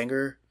laugh at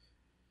Wenger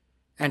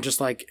and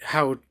just like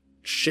how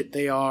shit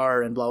they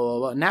are and blah, blah,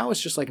 blah. Now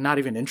it's just like not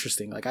even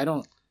interesting. Like, I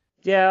don't...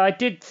 Yeah, I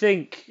did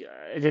think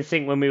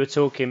when we were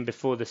talking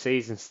before the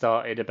season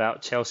started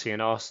about Chelsea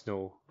and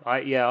Arsenal,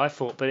 I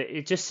thought, but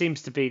it just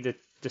seems to be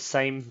the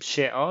same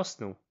shit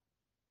Arsenal.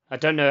 I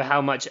don't know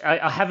how much...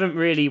 I haven't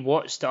really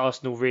watched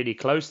Arsenal really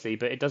closely,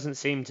 but it doesn't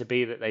seem to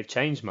be that they've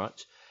changed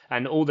much.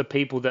 And all the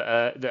people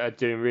that are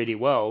doing really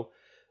well,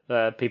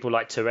 people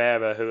like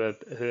Torreira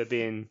who are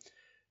being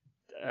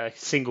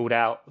singled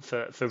out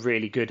for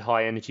really good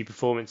high energy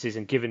performances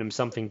and giving them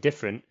something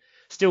different,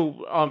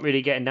 still aren't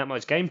really getting that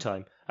much game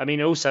time. I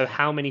mean, also,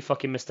 how many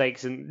fucking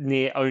mistakes and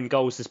near own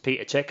goals does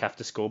Petr Cech have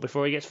to score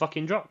before he gets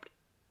fucking dropped?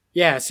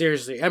 Yeah,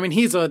 seriously. I mean,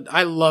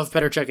 I love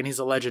Petr Cech and he's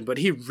a legend, but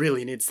he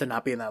really needs to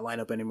not be in that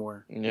lineup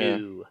anymore. Yeah.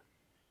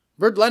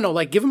 Bernd Leno,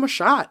 like, give him a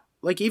shot.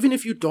 Like, even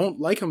if you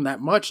don't like him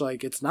that much,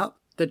 like, it's not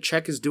that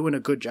Cech is doing a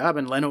good job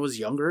and Leno is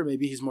younger.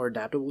 Maybe he's more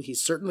adaptable.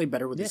 He's certainly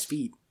better with his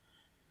feet.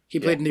 He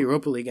played in the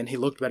Europa League and he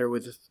looked better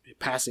with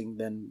passing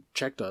than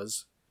Cech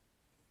does.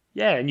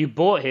 Yeah, and you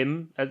bought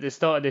him at the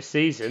start of this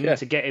season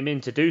to get him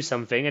in to do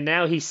something, and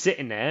now he's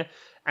sitting there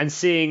and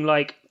seeing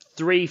like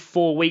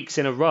 3-4 weeks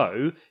in a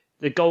row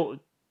Petr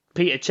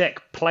Cech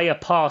play a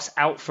pass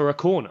out for a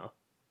corner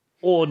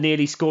or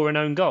nearly score an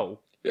own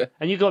goal. Yeah.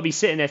 And you've got to be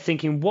sitting there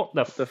thinking, what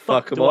the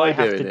fuck am do I I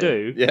have to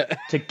do Yeah.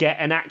 to get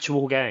an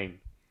actual game?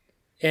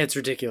 Yeah, it's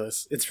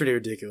ridiculous. It's pretty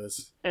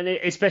ridiculous. And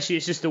especially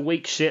it's just a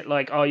weak shit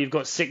like, oh, you've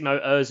got Signo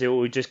Ozil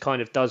who just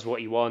kind of does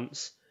what he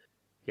wants.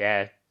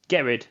 Yeah,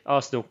 get rid.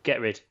 Arsenal,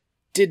 get rid.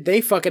 Did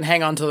they fucking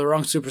hang on to the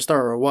wrong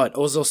superstar or what?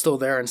 Ozil's still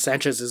there and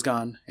Sanchez is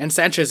gone. And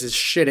Sanchez is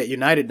shit at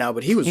United now,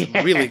 but he was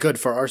really good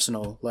for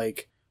Arsenal.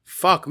 Like,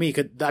 fuck me.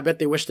 I bet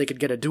they wish they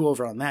could get a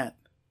do-over on that.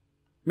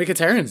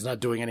 Mkhitaryan's not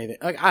doing anything.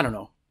 Like, I don't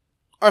know.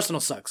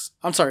 Arsenal sucks.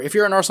 I'm sorry. If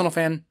you're an Arsenal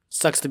fan,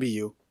 sucks to be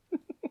you.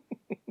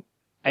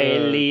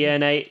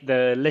 Alienate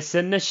the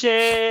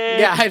listenership.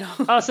 Yeah, I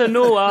know.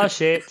 Arsenal are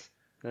shit.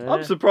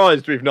 I'm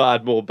surprised we've not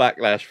had more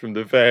backlash from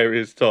the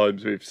various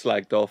times we've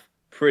slagged off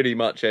pretty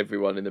much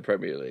everyone in the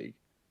Premier League.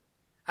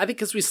 I think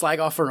because we slag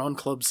off our own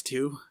clubs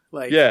too.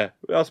 Like, yeah,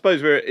 I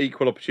suppose we're at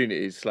equal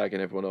opportunities slagging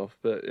everyone off,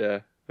 but yeah.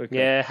 Okay.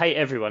 Yeah, hate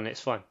everyone, it's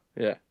fine.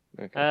 Yeah.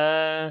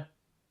 Okay.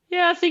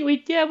 Yeah, I think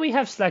we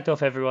have slagged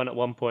off everyone at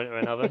one point or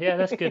another. Yeah,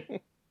 that's good.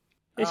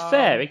 It's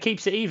fair, it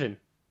keeps it even.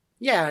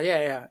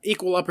 Yeah.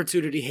 Equal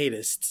opportunity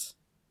hatists.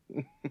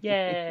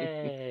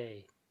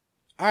 Yay.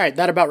 All right,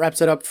 that about wraps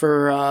it up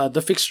for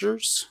the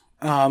fixtures,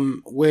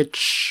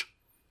 which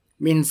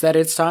means that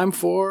it's time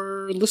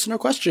for listener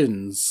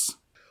questions.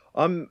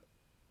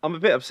 I'm a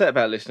bit upset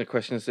about listener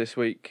questions this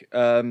week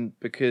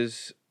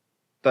because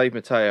Dave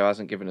Matteo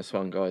hasn't given us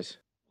one, guys.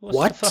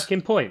 What's the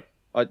fucking point?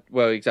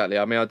 Well, exactly.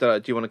 I mean, I don't know.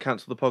 Do you want to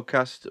cancel the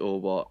podcast or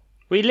what?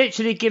 We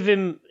basically give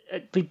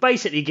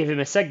him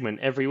a segment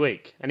every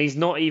week, and he's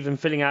not even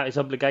filling out his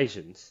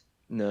obligations.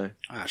 No.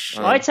 Ah,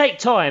 shit. I take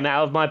time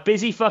out of my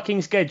busy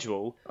fucking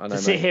schedule I know,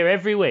 to sit mate. here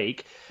every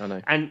week, I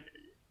know. and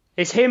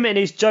it's him and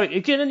his joke.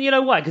 You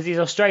know why? Because he's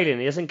Australian.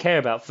 He doesn't care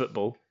about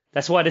football.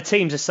 That's why the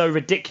teams are so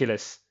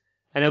ridiculous.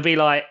 And he'll be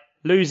like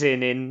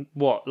losing in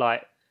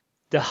like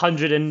the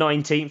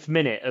 119th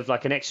minute of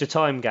like an extra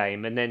time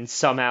game, and then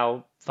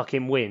somehow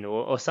fucking win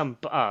or some.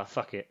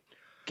 Fuck it,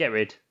 get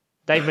rid.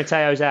 Dave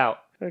Mateo's out.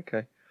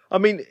 Okay. I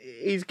mean,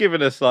 he's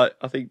given us, like,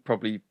 I think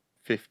probably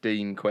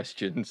 15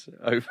 questions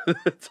over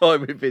the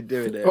time we've been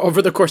doing it.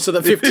 Over the course of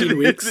the 15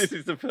 weeks. This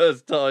is the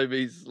first time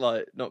he's,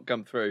 like, not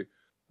come through.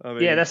 I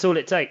mean, Yeah, that's all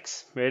it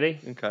takes, really.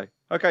 Okay.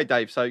 Okay,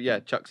 Dave. So, yeah,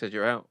 Chuck says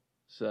you're out.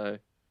 So,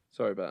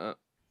 sorry about that.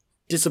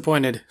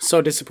 Disappointed.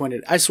 So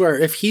disappointed. I swear,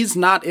 if he's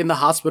not in the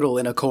hospital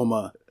in a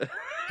coma,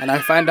 and I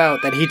find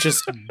out that he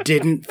just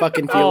didn't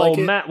fucking feel like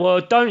it, Matt, well,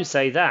 don't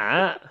say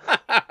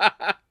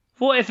that.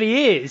 What if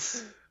he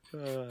is?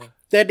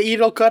 then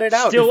he'll cut it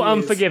out. Still if he is.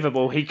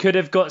 unforgivable. He could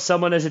have got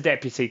someone as a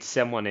deputy to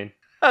send one in.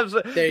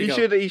 There you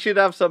go. He should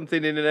have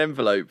something in an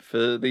envelope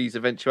for these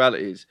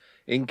eventualities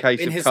in case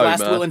In of his coma.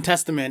 last will and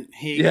testament,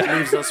 he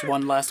leaves us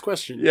one last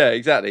question. Yeah,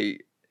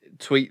 exactly.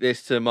 Tweet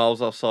this to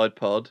Miles Offside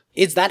Pod.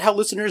 Is that how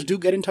listeners do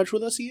get in touch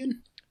with us,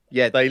 Ian?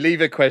 Yeah, they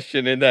leave a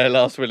question in their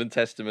last will and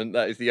testament.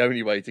 That is the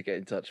only way to get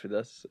in touch with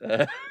us.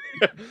 No,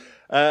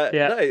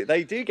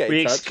 they do get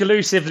We in touch.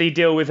 exclusively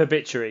deal with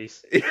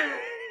obituaries.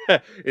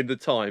 In the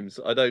Times.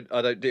 I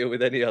don't deal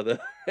with any other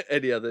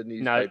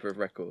newspaper of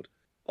record.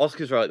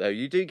 Oscar's right though.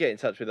 You do get in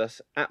touch with us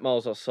at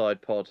Miles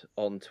Offside Pod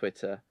on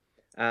Twitter,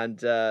 and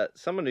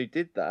someone who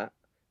did that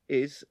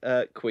is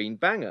Queen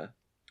Banger,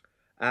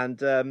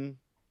 and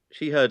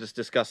she heard us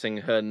discussing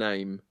her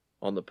name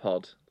on the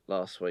pod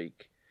last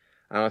week,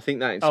 and I think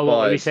that inspired. Oh,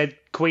 what, we said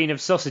Queen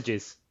of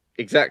Sausages.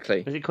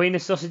 Exactly. Was it Queen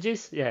of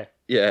Sausages? Yeah.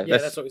 Yeah,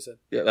 That's what we said.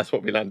 Yeah, that's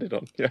what we landed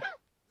on. Yeah.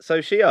 So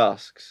she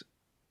asks,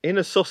 in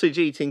a sausage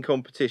eating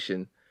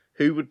competition,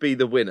 who would be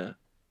the winner?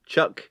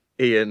 Chuck,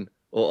 Ian,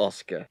 or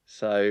Oscar?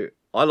 So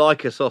I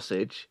like a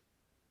sausage.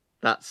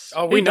 That's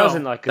Oh, Who we know.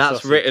 doesn't like a that's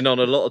sausage? written on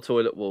a lot of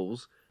toilet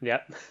walls.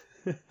 Yep.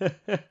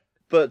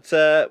 But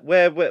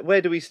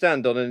where do we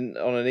stand on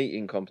an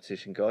eating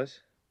competition,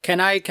 guys?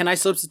 Can I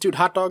substitute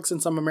hot dogs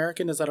since I'm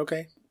American? Is that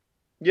okay?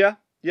 Yeah.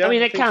 I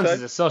mean, it think counts so.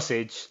 as a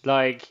sausage.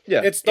 Like,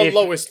 Yeah. It's the If-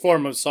 lowest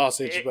form of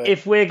sausage, but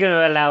if we're going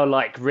to allow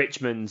like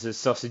Richmonds as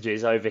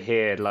sausages over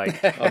here,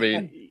 like, I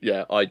mean,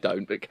 yeah, I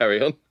don't, but carry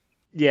on.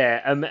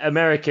 yeah,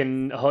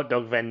 American hot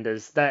dog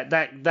vendors,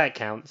 that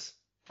counts.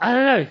 I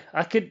don't know.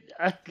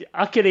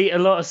 I could eat a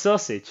lot of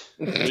sausage.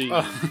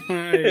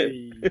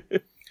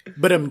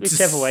 but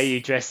Whichever way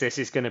you dress this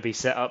is going to be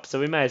set up, so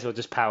we may as well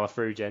just power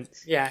through,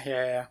 gents.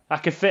 Yeah. I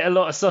could fit a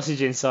lot of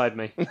sausage inside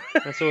me.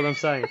 That's all I'm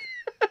saying.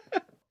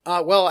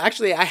 Well,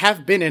 actually, I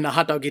have been in a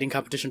hot dog eating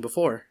competition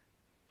before.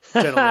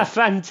 Gentlemen.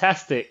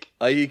 Fantastic.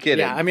 Are you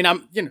kidding? Yeah, I mean,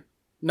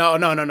 no.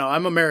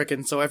 I'm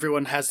American, so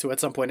everyone has to at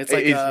some point. It's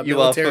like It is, a you are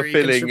military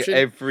fulfilling conscription.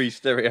 every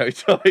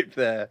stereotype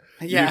there.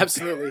 Yeah,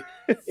 absolutely.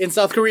 In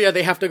South Korea,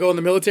 they have to go in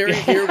the military.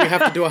 Here, we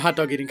have to do a hot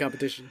dog eating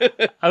competition.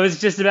 I was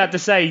just about to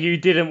say you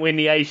didn't win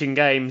the Asian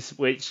Games,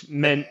 which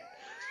meant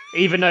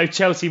even though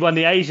Chelsea won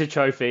the Asia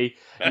Trophy,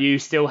 you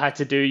still had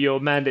to do your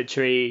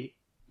mandatory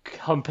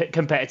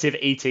competitive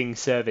eating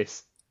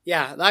service.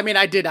 Yeah, I mean,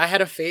 I did. I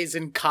had a phase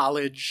in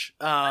college.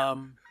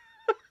 I'm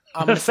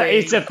gonna say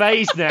It's a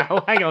phase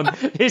now. Hang on.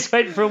 This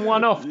went from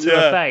one-off to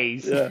a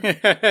phase.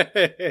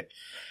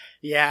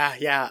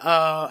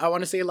 yeah. I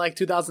want to say like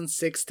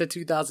 2006 to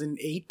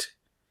 2008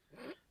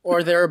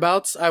 or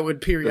thereabouts. I would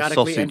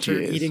periodically sausage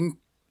enter years.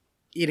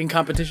 eating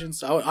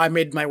competitions. I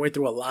made my way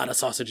through a lot of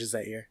sausages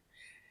that year.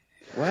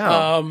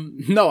 Wow.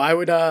 No, I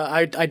would.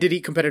 I did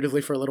eat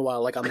competitively for a little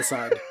while, like on the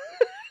side.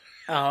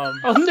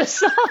 On the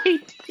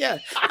side. Yeah,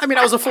 I mean,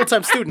 I was a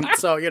full-time student,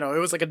 so it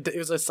was like it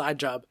was a side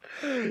job.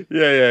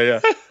 Yeah.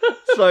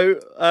 So,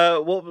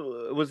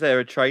 what was there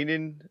a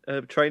training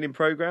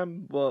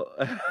program? What?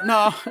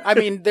 No, I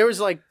mean, there was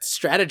like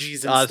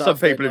strategies and stuff. Some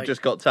people that, have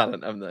just got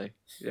talent, haven't they?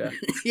 Yeah.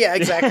 Yeah,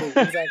 exactly.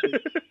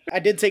 I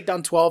did take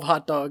down 12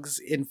 hot dogs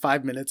in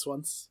 5 minutes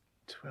once.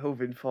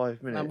 12 in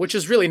 5 minutes. Which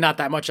is really not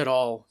that much at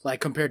all, like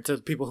compared to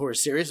people who are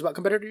serious about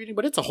competitive eating,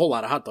 but it's a whole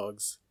lot of hot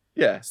dogs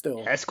Yeah.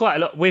 still. That's quite a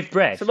lot with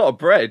bread. It's a lot of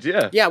bread,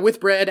 yeah. Yeah, with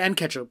bread and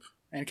ketchup.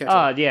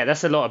 Yeah,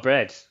 that's a lot of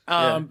bread.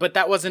 But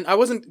I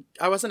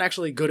wasn't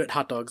actually good at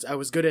hot dogs. I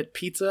was good at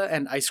pizza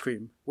and ice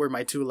cream were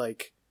my two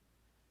like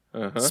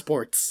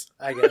sports,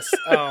 I guess.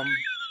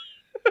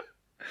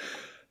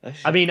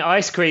 I mean,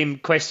 ice cream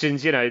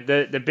questions,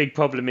 the big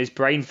problem is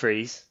brain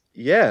freeze.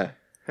 Yeah.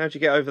 How'd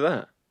you get over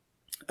that?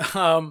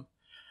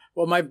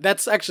 Well,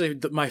 that's actually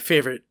my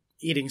favorite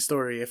eating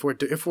story if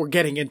we're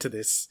getting into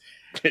this.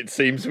 It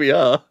seems we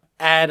are.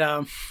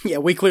 And yeah,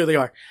 we clearly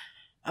are.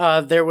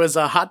 There was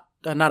not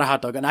a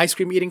hot dog, an ice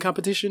cream eating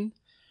competition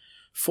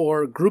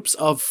for groups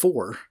of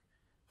 4.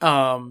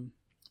 And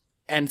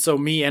so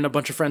me and a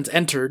bunch of friends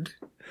entered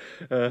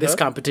this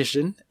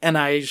competition, and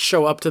I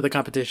show up to the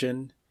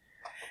competition,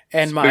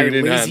 and my Spoon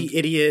in lazy hand.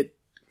 idiot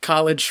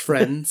college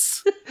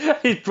friends.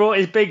 He brought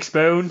his big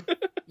spoon.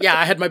 Yeah,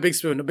 I had my big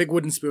spoon, a big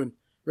wooden spoon.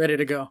 ready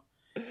to go.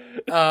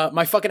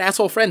 My fucking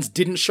asshole friends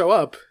didn't show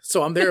up,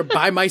 so I'm there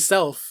by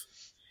myself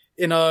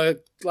in a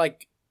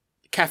like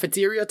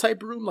cafeteria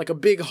type room, like a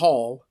big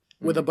hall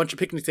with a bunch of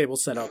picnic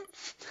tables set up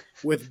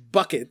with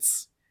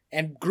buckets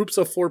and groups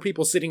of 4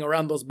 people sitting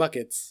around those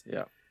buckets.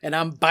 Yeah. And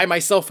I'm by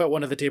myself at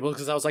one of the tables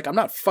because I was like, I'm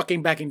not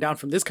fucking backing down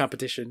from this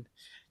competition.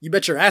 You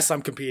bet your ass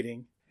I'm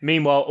competing.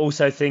 Meanwhile,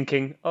 also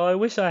thinking, oh, I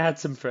wish I had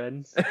some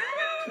friends.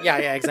 Yeah,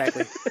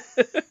 exactly.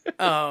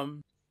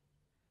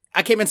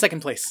 I came in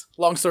second place.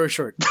 Long story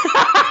short.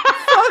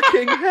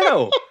 Fucking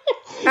hell!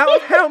 Out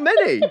of how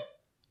many?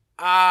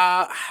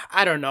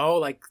 I don't know,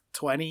 like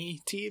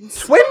 20 teams.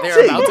 20?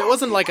 Thereabouts. It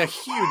wasn't like a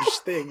huge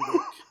thing.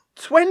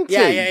 20?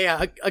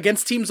 Yeah.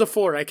 Against teams of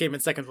 4, I came in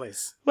second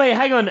place. Wait,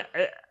 hang on.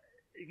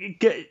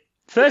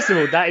 First of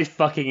all, that is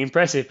fucking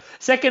impressive.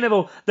 Second of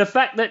all, the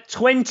fact that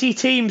 20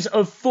 teams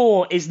of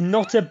 4 is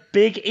not a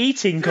big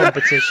eating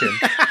competition.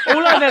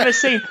 all I've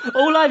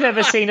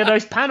ever seen are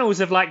those panels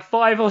of like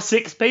 5 or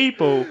 6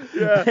 people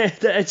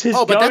that are just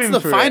Oh, but that's going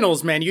the for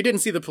finals, man. You didn't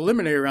see the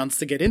preliminary rounds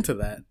to get into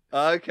that.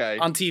 Okay.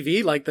 On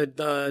TV, like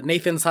the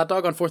Nathan's hot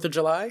dog on 4th of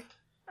July?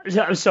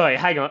 I'm sorry,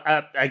 hang on.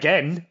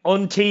 Again,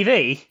 on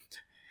TV?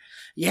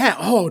 Yeah,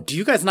 oh, do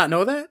you guys not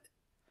know that?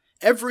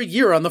 Every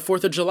year on the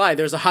 4th of July,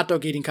 there's a hot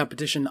dog eating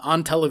competition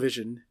on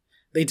television.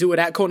 They do it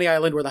at Coney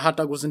Island where the hot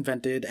dog was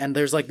invented, and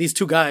there's like these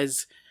 2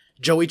 guys,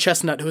 Joey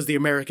Chestnut, who's the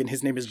American,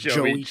 his name is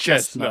Joey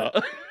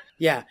Chestnut.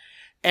 Yeah.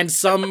 And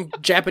some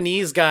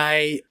Japanese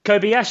guy...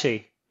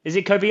 Kobayashi. Is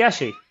it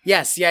Kobayashi?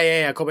 Yes,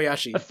 yeah,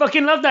 Kobayashi. I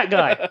fucking love that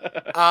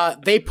guy.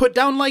 They put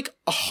down like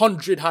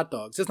 100 hot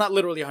dogs. It's not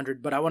literally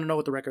 100, but I want to know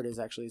what the record is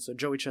actually. So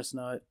Joey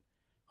Chestnut,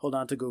 hold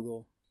on to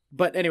Google.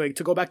 But anyway,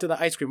 to go back to the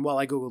ice cream while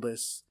I Google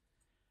this.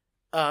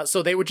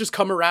 So they would just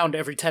come around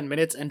every 10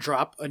 minutes and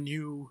drop a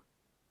new,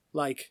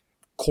 like,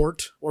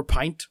 quart or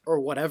pint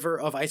or whatever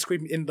of ice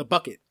cream in the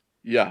bucket.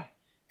 Yeah.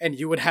 And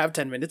you would have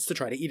 10 minutes to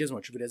try to eat as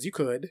much of it as you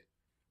could.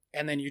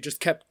 And then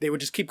they would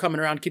just keep coming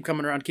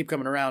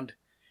around.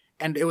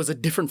 And it was a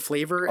different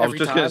flavor every time. I was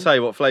just going to say,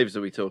 what flavors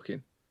are we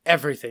talking?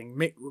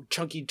 Everything.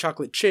 Chunky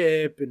chocolate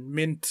chip and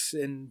mint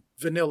and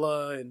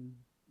vanilla and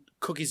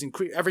cookies and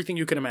cream. Everything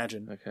you can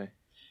imagine. Okay.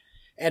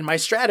 And my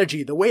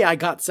strategy, the way I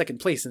got second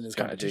place in this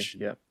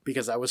competition, yeah.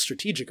 because I was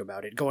strategic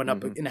about it, going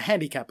up in a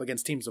handicap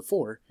against teams of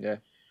 4, yeah,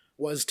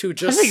 was to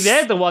just... I think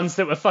they're the ones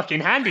that were fucking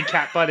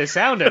handicapped by the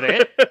sound of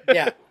it.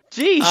 Yeah.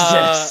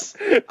 Jesus.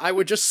 I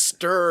would just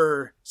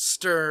stir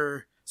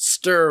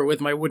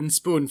with my wooden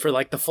spoon for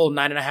like the full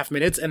 9.5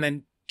 minutes and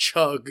then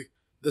chug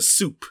the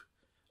soup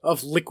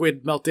of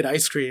liquid melted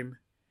ice cream.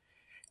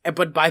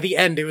 But by the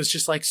end, it was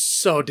just like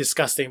so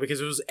disgusting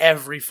because it was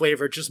every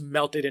flavor just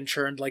melted and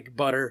churned like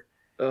butter.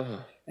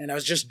 Ugh. And I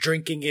was just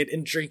drinking it,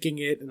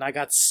 and I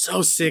got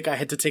so sick I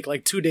had to take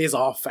like 2 days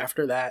off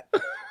after that.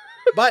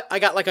 But I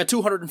got like a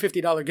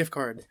 $250 gift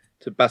card.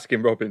 To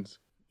Baskin Robbins.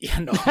 Yeah,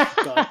 no.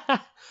 God.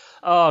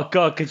 Oh,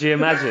 God, could you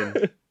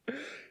imagine?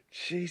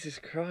 Jesus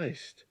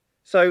Christ.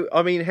 So,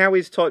 I mean, how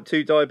is type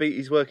 2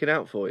 diabetes working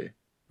out for you?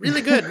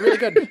 Really good, really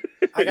good.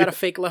 I got a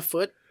fake left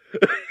foot.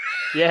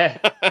 Yeah.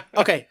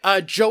 Okay,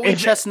 Joey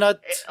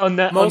Chestnut. On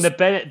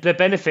the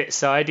benefit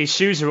side, his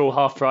shoes are all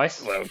half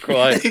price. Well,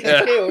 quite.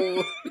 Yeah.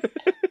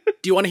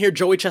 Do you want to hear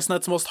Joey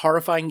Chestnut's most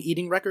horrifying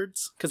eating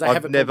records? Because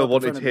I've never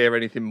wanted to hear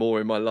anything more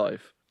in my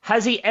life.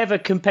 Has he ever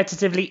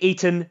competitively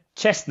eaten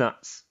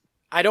chestnuts?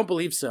 I don't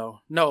believe so.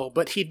 No,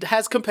 but he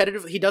does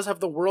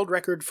have the world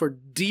record for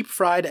deep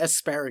fried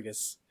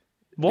asparagus.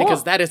 What?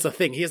 Because that is a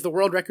thing. He has the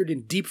world record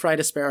in deep fried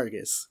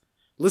asparagus.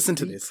 Listen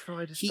to this.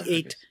 He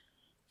ate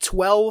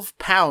 12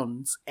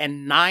 pounds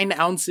and 9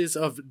 ounces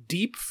of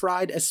deep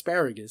fried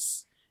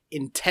asparagus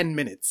in 10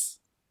 minutes.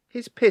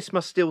 His piss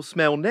must still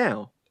smell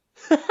now.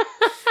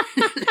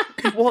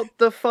 What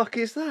the fuck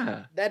is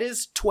that? That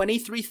is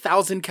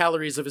 23,000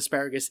 calories of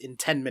asparagus in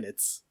 10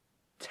 minutes.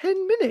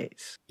 10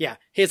 minutes? Yeah,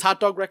 his hot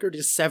dog record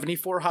is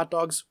 74 hot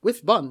dogs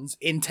with buns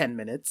in 10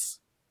 minutes.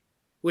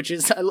 Which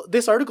is,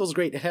 this article's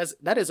great.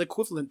 That is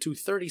equivalent to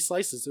 30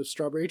 slices of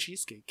strawberry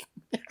cheesecake.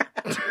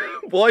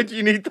 Why do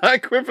you need that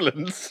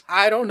equivalence?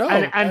 I don't know.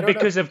 And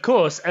because, of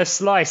course, a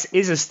slice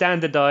is a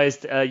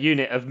standardized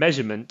unit of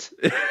measurement.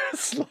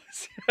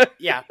 Slice.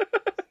 Yeah.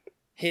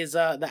 His,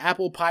 the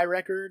apple pie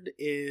record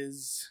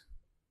is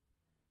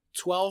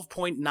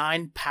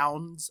 12.9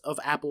 pounds of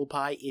apple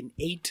pie in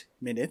 8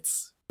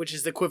 minutes, which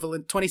is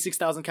equivalent,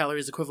 26,000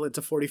 calories equivalent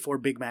to 44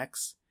 Big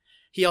Macs.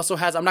 He also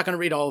has, I'm not going to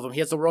read all of them, he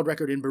has the world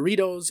record in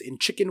burritos, in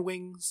chicken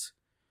wings,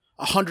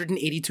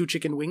 182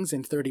 chicken wings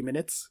in 30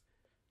 minutes,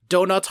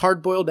 donuts,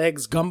 hard-boiled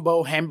eggs,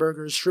 gumbo,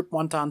 hamburgers, shrimp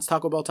wontons,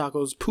 Taco Bell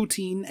tacos,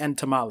 poutine, and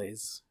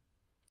tamales.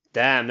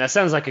 Damn, that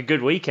sounds like a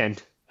good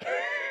weekend.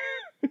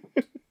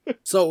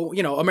 So,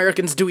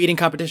 Americans do eating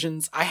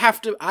competitions. I have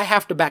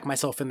to back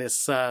myself in this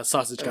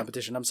sausage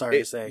competition, I'm sorry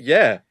to say.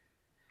 Yeah.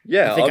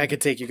 I think I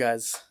could take you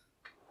guys.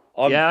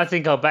 Yeah, I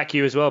think I'll back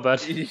you as well,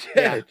 bud.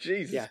 Yeah,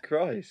 Jesus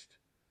Christ.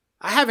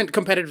 I haven't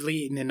competitively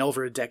eaten in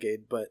over a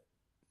decade, but,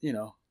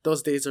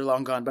 those days are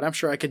long gone. But I'm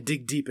sure I could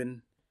dig deep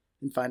and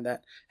find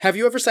that. Have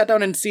you ever sat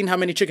down and seen how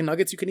many chicken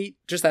nuggets you can eat,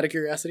 just out of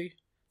curiosity?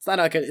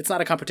 it's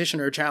not a competition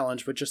or a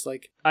challenge, but just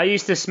like I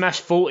used to smash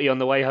 40 on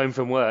the way home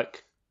from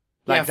work.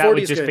 Like yeah, that 40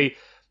 would is just good. be.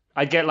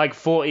 I'd get like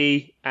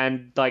 40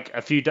 and like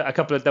a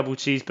couple of double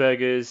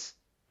cheeseburgers.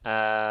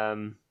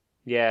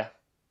 Yeah.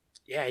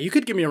 Yeah, you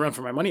could give me a run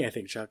for my money, I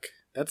think, Chuck.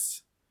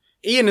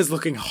 Ian is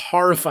looking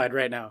horrified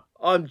right now.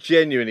 I'm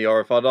genuinely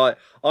horrified.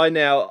 I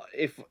now,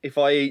 if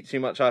I eat too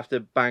much, I have to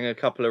bang a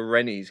couple of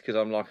Rennies because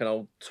I'm like an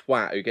old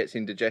twat who gets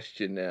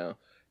indigestion now.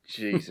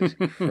 Jesus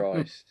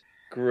Christ.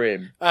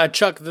 Grim.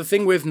 Chuck, the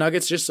thing with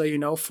nuggets, just so you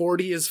know,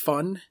 40 is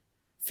fun,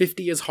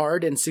 50 is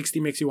hard, and 60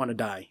 makes you want to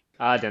die.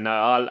 I don't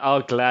know.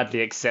 I'll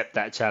gladly accept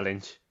that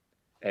challenge.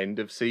 End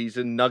of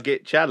season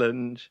nugget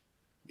challenge.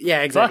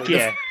 Yeah, exactly.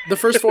 Fuck yeah. The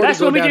first 40 That's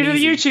go what we down do to the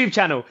easy. YouTube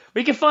channel.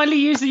 We can finally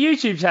use the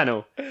YouTube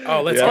channel.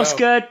 Oh, let's Yeah. go.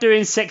 Oscar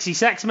doing Sexy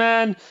Sax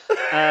Man.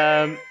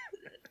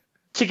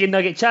 Chicken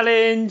Nugget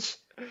Challenge.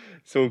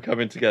 It's all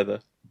coming together.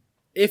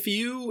 If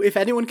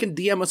anyone can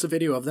DM us a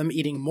video of them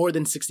eating more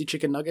than 60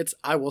 chicken nuggets,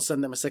 I will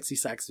send them a sexy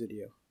sax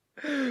video.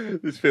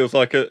 This feels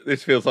like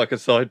a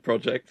side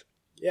project.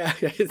 Yeah,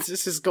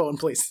 this is going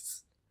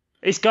places.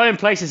 It's going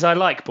places I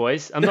like,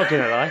 boys. I'm not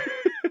going to lie.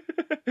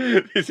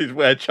 This is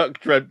where Chuck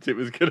dreamt it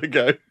was going to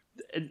go.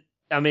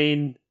 I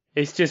mean,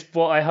 it's just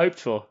what I hoped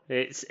for.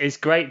 It's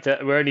great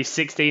that we're only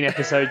 16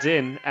 episodes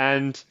in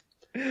and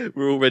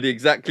We're already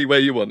exactly where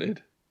you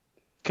wanted.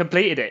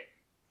 completed it.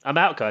 I'm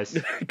out, guys.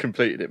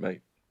 Completed it,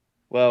 mate.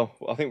 Well,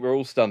 I think we're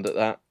all stunned at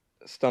that.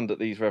 Stunned at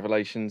these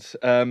revelations.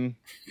 I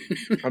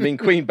mean,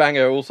 Queen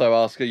Banger also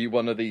asked, are you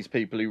one of these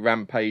people who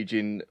rampage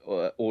in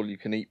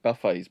all-you-can-eat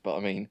buffets? But I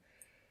mean,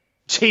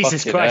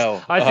 Jesus fucking Christ.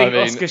 hell. I think I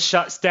mean- Oscar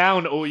shuts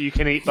down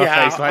all-you-can-eat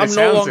buffets Yeah, by the I'm no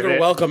sounds longer of it.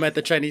 welcome at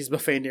the Chinese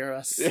buffet near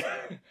us.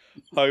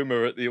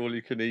 Homer at the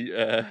all-you-can-eat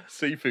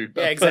seafood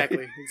buffet. Yeah,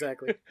 exactly.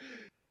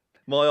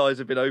 My eyes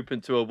have been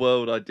opened to a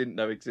world I didn't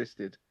know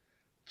existed.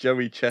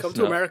 Joey Chestnut.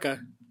 Come to America.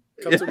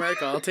 Come to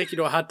America. I'll take you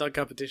to a hot dog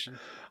competition.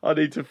 I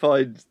need to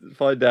find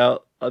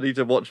out. I need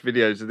to watch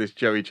videos of this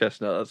Joey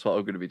Chestnut. That's what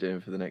I'm going to be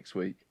doing for the next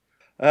week.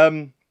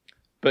 But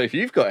if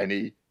you've got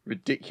any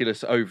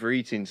ridiculous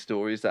overeating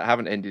stories that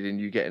haven't ended in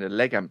you getting a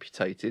leg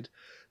amputated,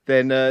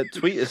 then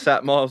tweet us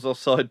at Miles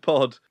Offside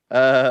Pod,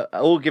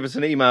 or give us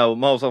an email,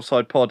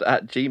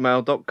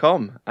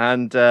 milesoffsidepod@gmail.com,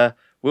 and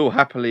we'll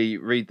happily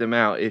read them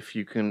out if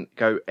you can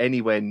go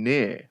anywhere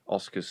near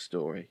Oscar's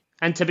story.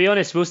 And to be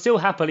honest, we'll still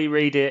happily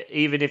read it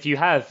even if you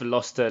have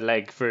lost a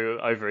leg through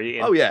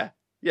overeating. Oh, yeah.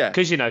 Yeah.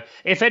 Because,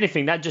 if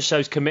anything, that just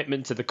shows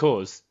commitment to the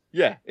cause.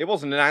 Yeah. It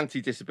wasn't an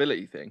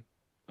anti-disability thing.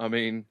 I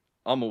mean,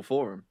 I'm all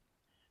for him.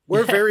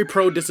 We're very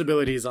pro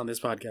disabilities on this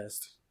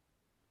podcast.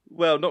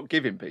 Well, not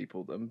giving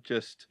people them,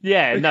 just...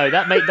 Yeah, no,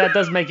 that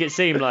does make it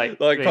seem like...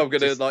 Like, I'm going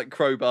to, just- like,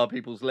 crowbar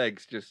people's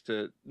legs just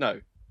to...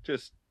 No,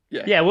 just...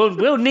 Yeah. Yeah,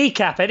 we'll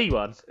kneecap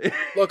anyone.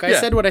 Look, I Yeah.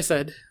 said what I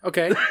said.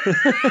 Okay.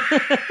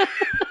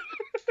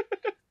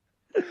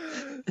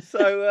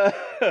 So,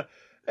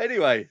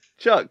 anyway,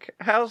 Chuck,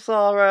 how's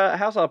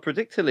our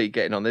Predictor League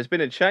getting on? There's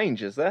been a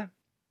change, is there?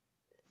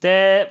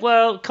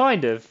 Well,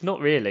 kind of, not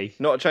really.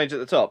 Not a change at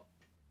the top.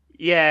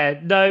 Yeah,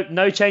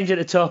 no change at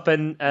the top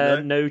and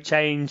No? no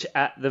change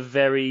at the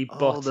very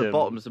bottom. Oh, the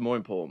bottom's the more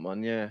important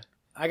one, yeah.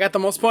 I got the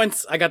most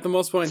points.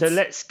 So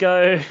let's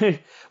go.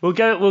 We'll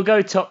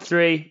go top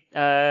three.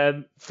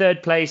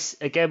 Third place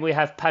again. We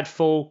have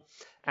Padfall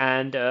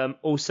and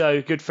also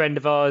a good friend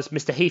of ours,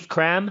 Mr. Heath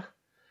Cram.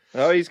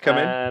 Oh, he's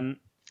coming.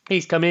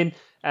 He's come in.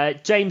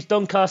 James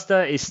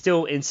Doncaster is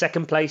still in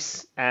second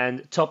place,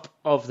 and top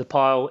of the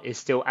pile is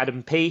still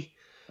Adam P.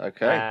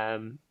 Okay.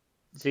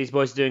 So these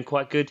boys are doing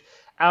quite good.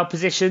 Our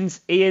positions,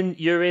 Ian,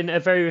 you're in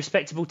a very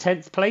respectable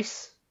 10th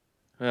place.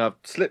 I've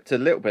slipped a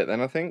little bit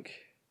then, I think.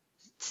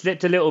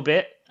 Slipped a little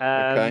bit,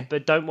 Okay.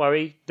 but don't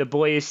worry, the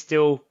boy is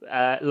still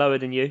lower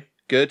than you,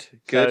 Good.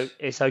 so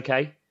it's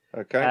okay.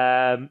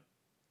 Okay.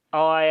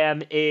 I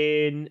am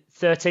in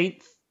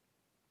 13th,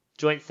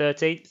 joint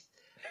 13th,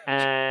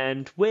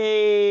 and we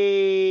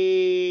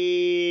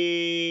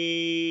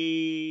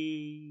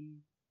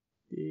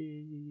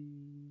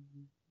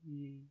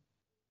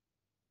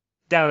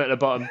down at the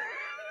bottom,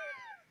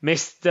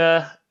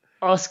 Mr.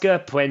 Oscar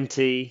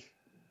Puente.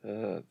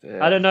 Dear.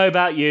 I don't know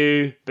about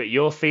you, but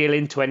you're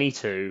feeling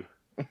 22.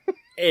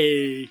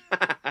 Hey.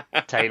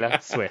 Taylor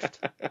Swift.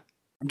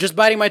 I'm just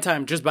biding my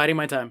time.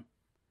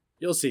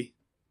 You'll see.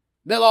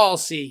 They'll all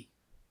see.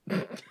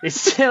 It's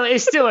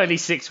still only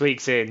 6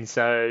 weeks in,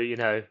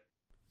 so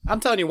I'm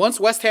telling you, once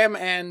West Ham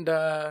and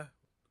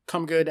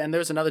come good, and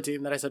there's another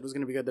team that I said was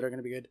going to be good that are going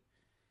to be good,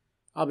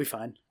 I'll be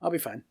fine. Okay.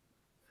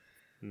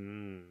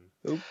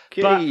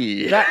 But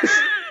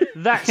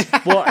that's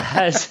what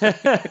has.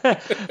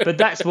 But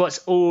that's what's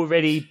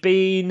already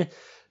been.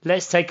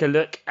 Let's take a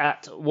look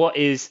at what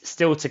is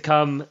still to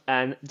come.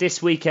 And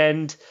this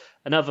weekend,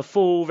 another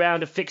full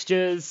round of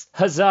fixtures.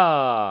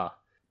 Huzzah!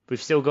 We've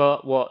still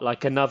got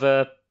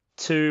another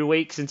 2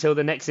 weeks until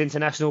the next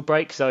international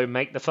break. So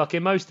make the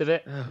fucking most of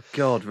it. Oh,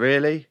 God,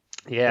 really?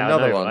 Yeah,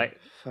 Another I know, one? right?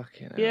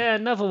 Fucking hell. Yeah,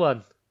 another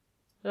one.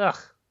 Ugh.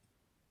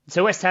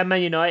 So West Ham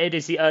Man United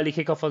is the early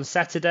kickoff on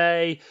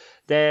Saturday.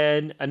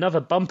 Then another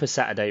bumper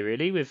Saturday,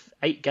 really, with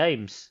 8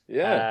 games.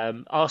 Yeah.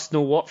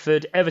 Arsenal,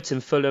 Watford,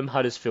 Everton, Fulham,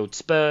 Huddersfield,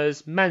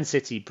 Spurs, Man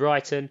City,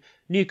 Brighton,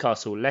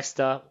 Newcastle,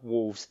 Leicester,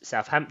 Wolves,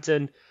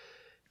 Southampton,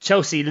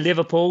 Chelsea,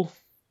 Liverpool.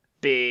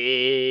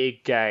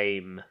 Big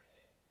game.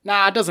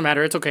 Nah, it doesn't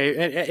matter. It's okay.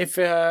 If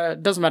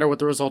it doesn't matter what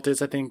the result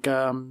is, I think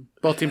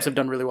both teams have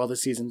done really well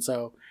this season.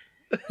 So,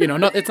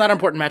 it's not an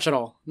important match at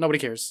all. Nobody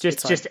cares.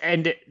 Just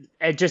end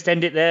it. Just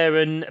end it there,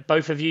 and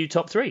both of you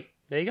top 3.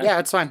 There you go. Yeah,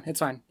 it's fine. It's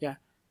fine. Yeah.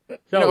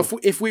 So,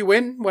 If we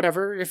win,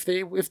 whatever. If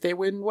they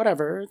win,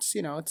 whatever. It's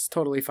it's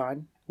totally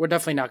fine. We're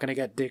definitely not going to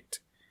get dicked.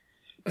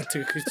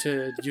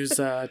 To use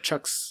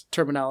Chuck's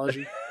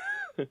terminology.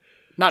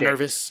 Not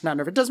nervous. Not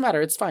nervous. It doesn't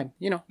matter. It's fine.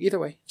 Either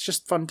way, it's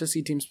just fun to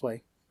see teams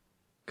play.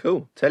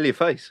 Cool. Tell your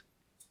face.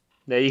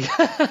 There you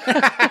go.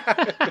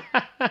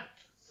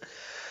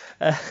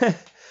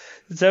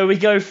 So we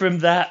go from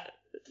that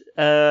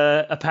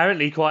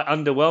apparently quite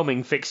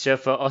underwhelming fixture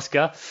for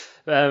Oscar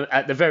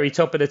at the very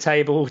top of the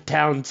table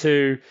down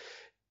to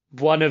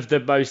one of the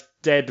most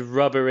dead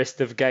rubberest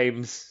of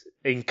games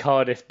in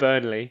Cardiff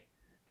Burnley.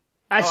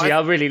 Actually,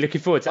 I'm really looking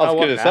forward to it. I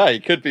was going to say,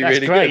 it could be That's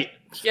really great.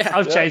 good. Yeah.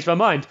 I've changed my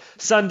mind.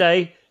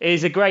 Sunday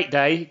is a great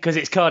day because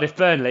it's Cardiff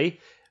Burnley.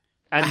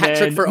 And A hat trick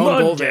then for own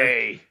goal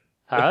Monday.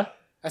 Huh?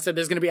 I said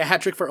there's going to be a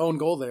hat trick for own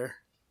goal there.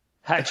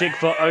 Hat trick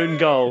for own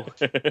goal.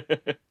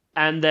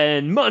 And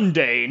then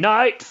Monday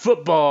Night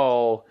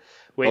Football,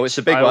 which it's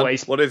a big I one.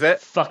 always What is it?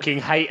 fucking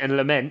hate and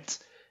lament,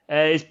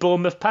 is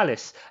Bournemouth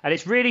Palace. And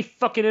it's really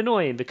fucking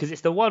annoying because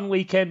it's the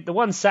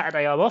one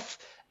Saturday I'm off,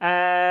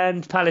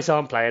 and Palace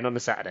aren't playing on the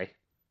Saturday.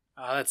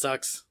 Oh, that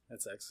sucks.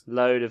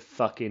 Load of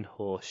fucking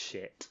horse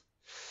shit.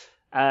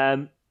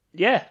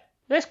 Yeah,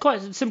 there's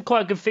some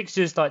quite good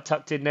fixtures like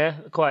tucked in there.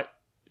 Quite,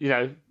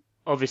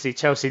 obviously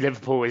Chelsea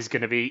Liverpool is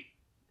going to be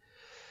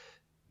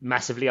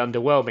massively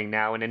underwhelming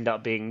now and end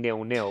up being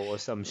 0-0 or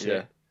some shit.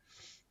 Yeah.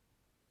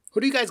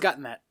 Who do you guys got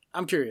in that?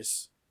 I'm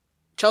curious.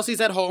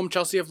 Chelsea's at home.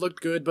 Chelsea have looked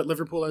good, but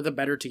Liverpool are the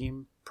better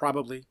team,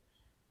 probably.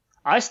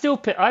 I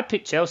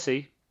picked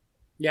Chelsea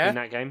Yeah? in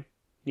that game.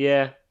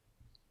 Yeah.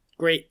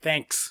 Great,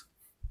 thanks.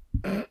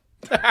 All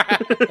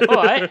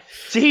right.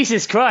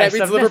 Jesus Christ. That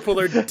means Liverpool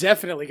are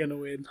definitely going to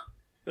win.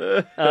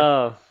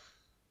 Oh.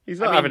 He's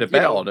not having a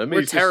bet on him. We're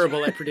He's just-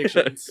 terrible at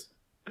predictions.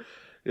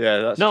 Yeah,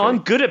 that's No, true. I'm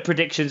good at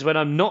predictions when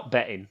I'm not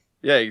betting.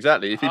 Yeah,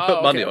 exactly. If you Oh,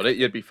 put money okay. on it,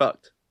 you'd be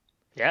fucked.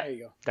 Yeah. There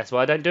you go. That's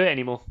why I don't do it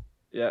anymore.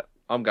 Yeah,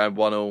 I'm going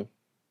 1-1.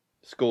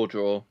 Score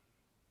draw.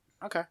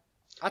 Okay.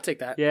 I'll take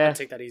that. Yeah. I'll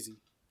take that easy.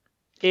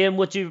 Ian,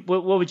 what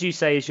would you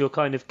say is your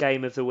kind of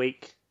game of the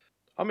week?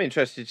 I'm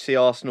interested to see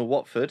Arsenal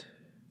Watford.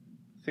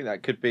 I think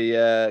that could be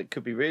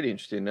really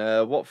interesting.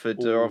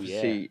 Watford Ooh, are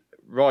obviously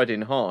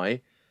riding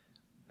high,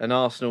 and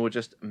Arsenal are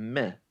just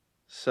meh.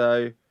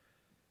 So,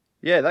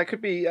 yeah, that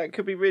could be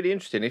really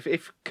interesting.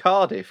 If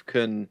Cardiff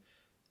can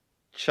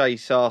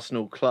chase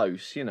Arsenal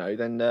close,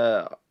 then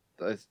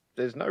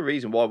there's no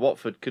reason why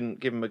Watford couldn't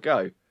give them a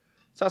go.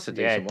 So that's a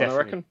decent one, definitely. I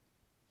reckon.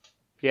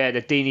 Yeah,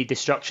 the Deeney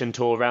Destruction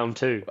Tour round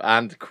 2.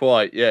 And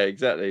quite, yeah,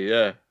 exactly,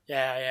 yeah.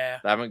 Yeah.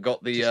 They haven't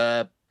got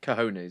the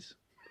cojones.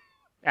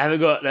 I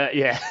haven't got that,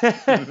 yeah.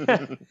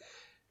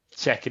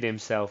 Checking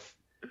himself.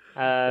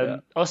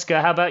 Oscar,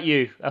 how about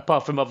you?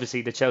 Apart from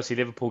obviously the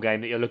Chelsea-Liverpool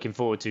game that you're looking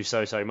forward to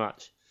so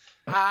much.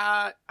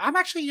 I'm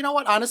actually, you know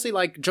what? Honestly,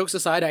 jokes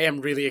aside, I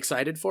am really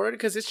excited for it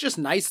because it's just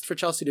nice for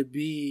Chelsea to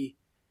be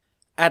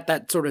at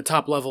that sort of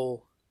top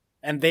level,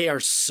 and they are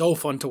so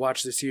fun to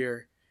watch this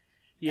year.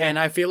 Yeah. And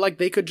I feel like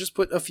they could just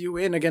put a few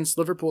in against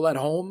Liverpool at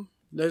home.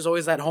 There's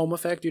always that home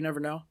effect. You never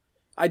know.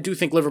 I do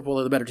think Liverpool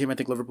are the better team. I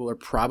think Liverpool are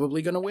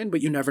probably going to win,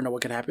 but you never know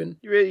what could happen.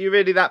 You're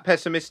really that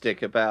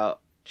pessimistic about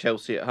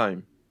Chelsea at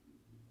home?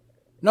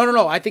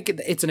 No. I think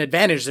it's an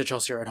advantage that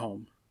Chelsea are at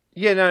home.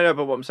 Yeah, no.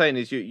 But what I'm saying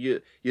is,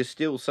 you're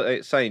still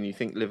saying you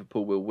think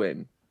Liverpool will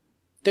win.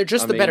 They're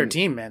just the better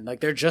team, man.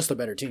 They're just the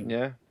better team.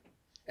 Yeah.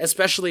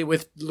 Especially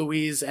with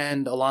Luiz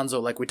and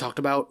Alonso, like we talked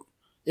about.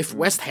 If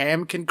West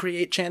Ham can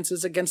create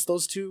chances against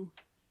those two,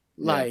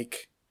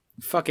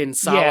 fucking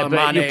Salah,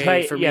 Mane,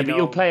 Firmino. But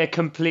you'll play a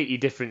completely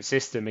different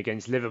system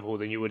against Liverpool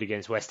than you would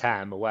against West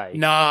Ham away.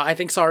 Nah, I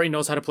think Sarri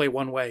knows how to play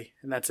one way,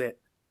 and that's it.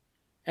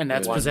 And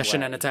that's One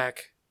possession way. and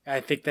attack. I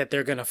think that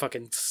they're gonna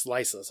fucking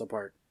slice us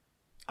apart.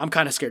 I'm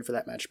kind of scared for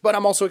that match, but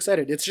I'm also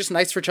excited. It's just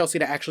nice for Chelsea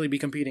to actually be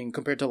competing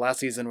compared to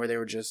last season where they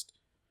were just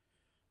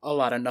a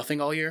lot of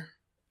nothing all year.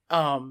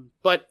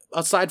 But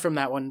aside from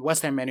that one,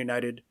 West Ham Man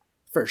United,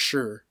 for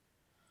sure,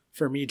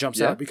 for me jumps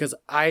out because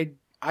I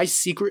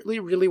secretly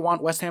really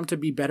want West Ham to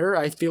be better.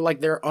 I feel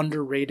like they're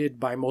underrated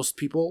by most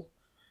people.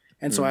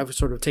 And so I've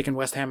sort of taken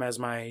West Ham as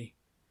my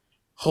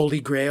holy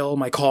grail,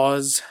 my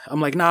cause.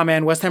 I'm like, nah,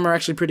 man, West Ham are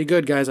actually pretty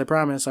good, guys. I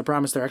promise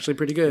they're actually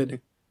pretty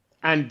good.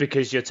 And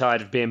because you're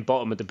tired of being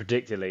bottom of the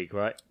Predictor League,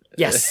 right?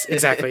 Yes,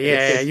 exactly.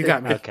 Yeah, you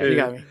got me. Okay. You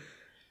got me.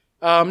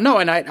 No,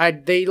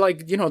 and they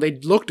they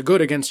looked good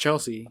against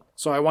Chelsea.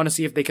 So I want to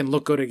see if they can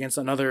look good against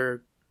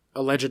another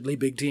allegedly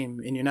big team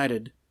in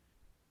United.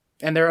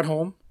 And they're at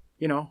home,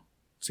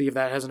 see if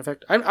that has an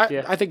effect.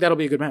 I think that'll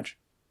be a good match.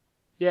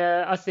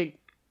 Yeah, I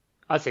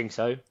think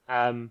so.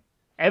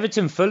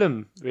 Everton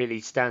Fulham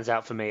really stands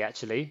out for me,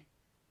 actually.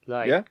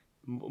 Like, Yeah?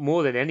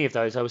 more than any of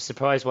those. I was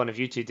surprised one of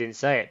you two didn't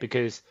say it,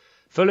 because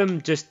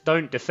Fulham just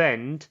don't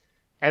defend.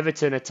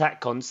 Everton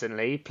attack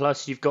constantly.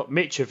 Plus, you've got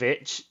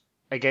Mitrovic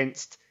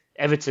against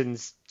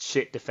Everton's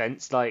shit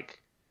defence.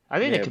 Like, I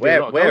think there could be a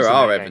lot of goals Where in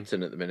are that game.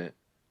 Everton at the minute?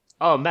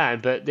 Oh man,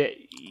 but you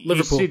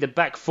Liverpool. see the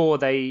back four.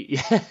 They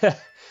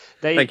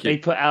Thank you. they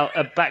put out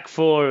a back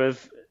four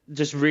of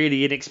just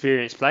really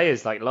inexperienced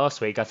players. Like last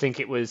week, I think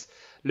it was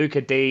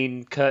Luca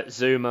Dean, Kurt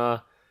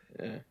Zuma,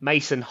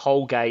 Mason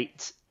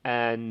Holgate,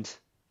 and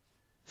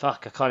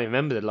fuck, I can't even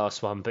remember the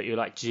last one. But you're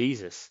like,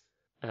 Jesus.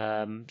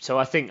 So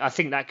I think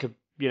that could,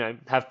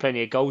 have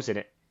plenty of goals in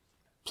it.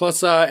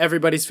 Plus,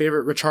 everybody's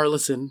favorite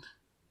Richarlison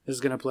is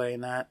going to play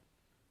in that,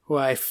 who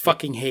I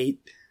fucking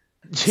hate.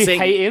 Do you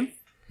hate him?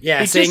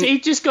 Yeah, He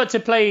just got to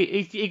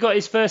play. He got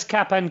his first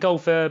cap and goal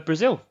for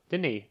Brazil,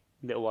 didn't he?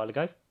 A little while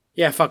ago.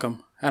 yeah, fuck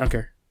him. I don't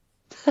care.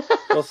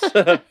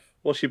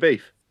 What's your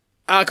beef?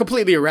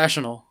 Completely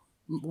irrational.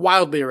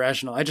 Wildly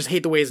irrational. I just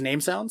hate the way his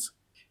name sounds.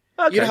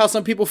 Okay. You know how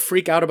some people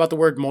freak out about the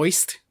word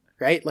moist?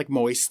 Right? Like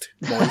moist.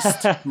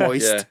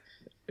 Moist.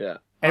 Yeah.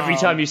 Every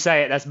time you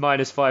say it, that's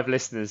 -5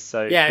 listeners.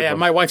 So Yeah.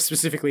 My wife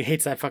specifically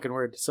hates that fucking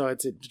word, so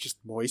it's just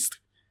moist.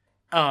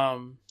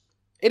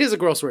 It is a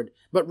gross word,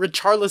 but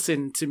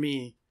Richarlison, to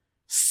me,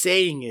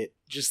 saying it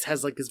just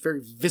has like this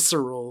very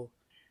visceral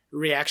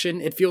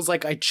reaction. It feels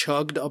like I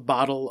chugged a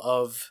bottle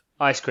of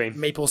ice cream.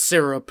 maple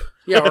syrup,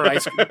 or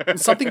ice cream,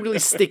 something really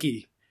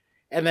sticky,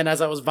 and then as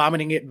I was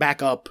vomiting it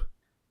back up,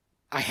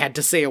 I had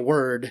to say a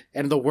word,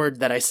 and the word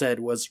that I said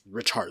was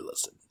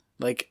Richarlison.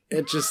 Like,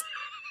 it just,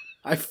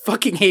 I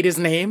fucking hate his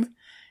name,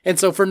 and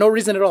so for no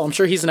reason at all. I'm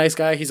sure he's a nice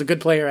guy, he's a good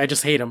player, I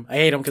just hate him. I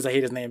hate him because I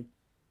hate his name.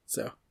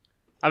 So,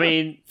 I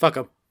mean, fuck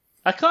him.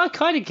 I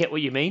kind of get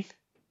what you mean.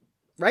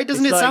 Right?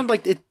 Doesn't It's it like, sound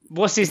like it?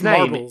 What's his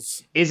name?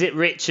 Marbles. Is it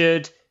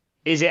Richard?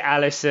 Is it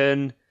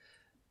Allison?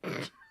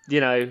 Make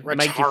your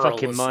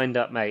fucking Richarlison. mind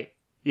up, mate.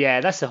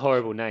 Yeah, that's a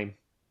horrible name.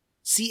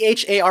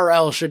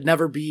 CHARL should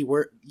never be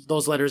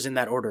those letters in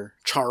that order.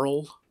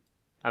 Charl.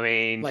 I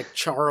mean, Like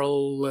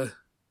Charl.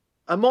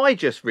 Am I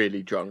just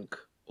really drunk,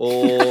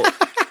 or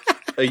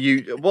are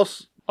you?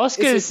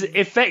 Oscar's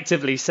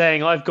effectively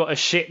saying I've got a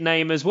shit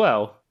name as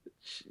well.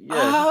 Yeah.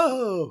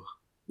 Oh.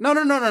 No.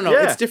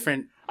 Yeah. It's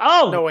different.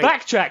 Oh, No, wait.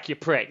 backtrack, you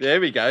prick.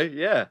 There we go.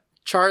 Yeah.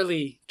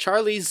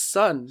 Charlie's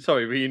son.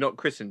 Sorry, were you not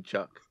christened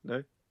Chuck?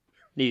 No.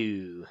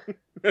 No.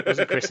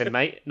 Wasn't christened,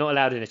 mate. Not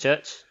allowed in a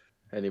church.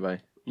 Anyway,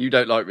 you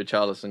don't like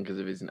Richarlison because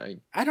of his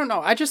name. I don't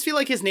know. I just feel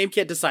like his name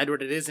can't decide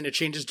what it is and it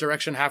changes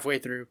direction halfway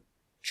through.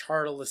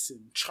 Charlison.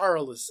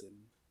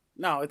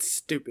 No, it's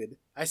stupid.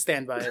 I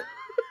stand by it.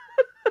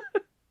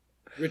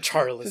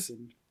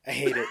 Richarlison. I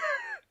hate it.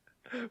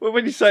 Well,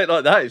 when you say it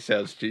like that, it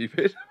sounds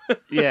stupid.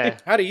 Yeah.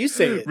 How do you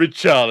say it?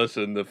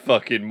 Richarlison, the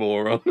fucking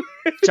moron.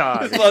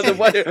 Charlie. It's like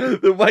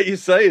the way you're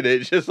saying it,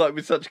 it's just like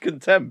with such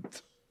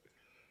contempt.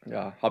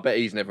 Yeah, I bet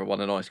he's never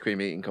won an ice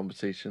cream eating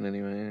competition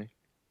anyway.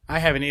 I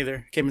haven't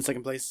either. Came in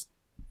second place.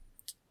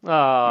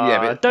 Yeah,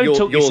 but don't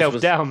talk yours yourself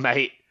was- down,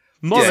 mate.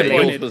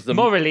 Yours was the-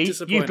 Morally, you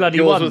Disappointed. bloody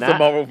Yours won was that. the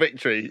moral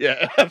victory.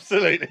 Yeah,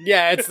 absolutely.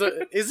 Yeah,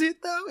 is it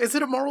though? Is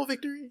it a moral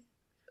victory?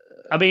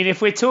 I mean,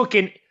 if we're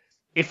talking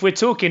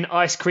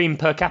ice cream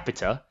per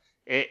capita,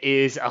 it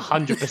is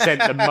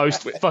 100% the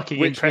most fucking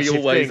Which we impressive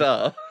always thing.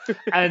 are.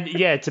 And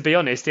yeah, to be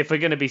honest, if we're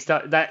going to be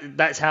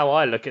that's how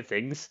I look at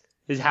things.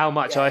 Is how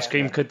much ice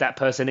cream could that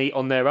person eat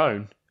on their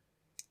own?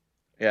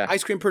 Yeah.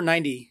 Ice cream per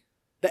 90.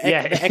 The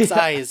Yeah.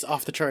 XI is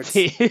off the charts.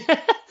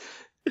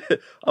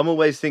 I'm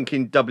always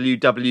thinking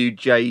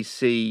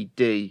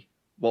WWJCD.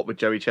 What would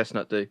Joey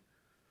Chestnut do?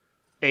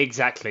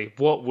 Exactly.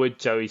 What would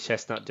Joey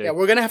Chestnut do? Yeah,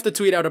 we're gonna have to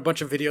tweet out a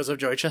bunch of videos of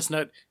Joey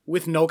Chestnut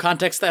with no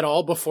context at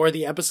all before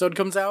the episode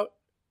comes out.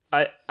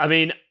 I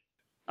mean,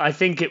 I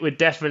think it would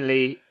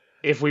definitely,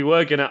 if we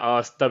were going to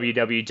ask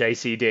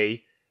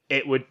WWJCD,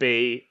 it would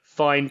be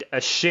find a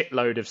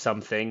shitload of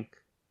something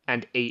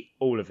and eat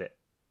all of it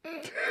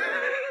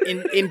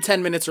In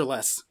 10 minutes or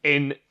less.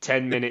 in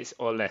 10 minutes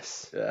or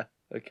less. Yeah,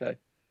 okay.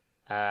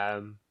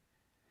 And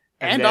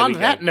there on we go.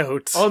 that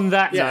note... On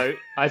that Yeah. note,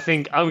 I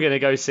think I'm going to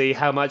go see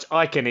how much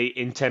I can eat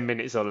in 10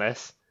 minutes or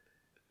less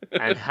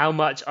and how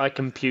much I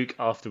can puke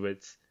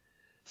afterwards.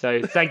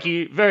 So thank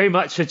you very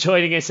much for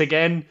joining us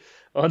again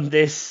on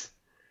this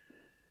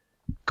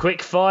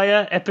quick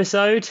fire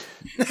episode.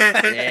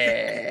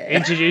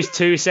 Introduce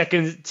two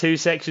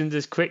sections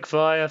as quick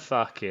fire.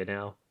 Fucking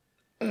hell.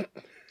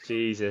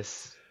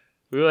 Jesus.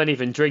 We weren't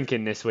even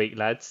drinking this week,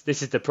 lads.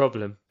 This is the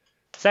problem.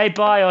 Say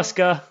bye,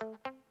 Oscar.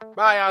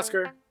 Bye,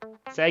 Oscar.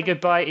 Say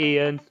goodbye,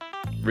 Ian.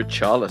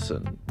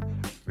 Richarlison.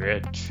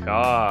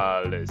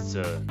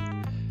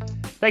 Richarlison.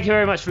 Thank you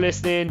very much for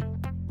listening.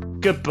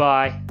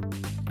 Goodbye.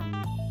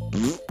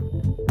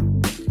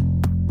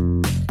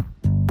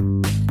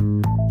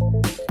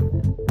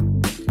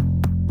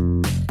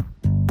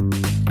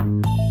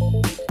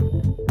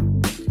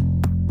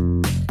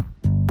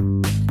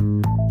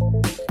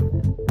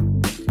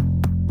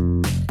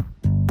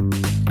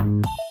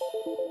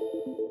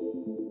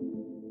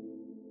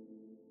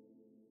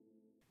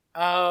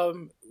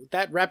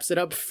 that wraps it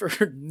up for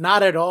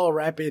not at all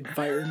rapid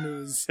fire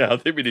news. Yeah, I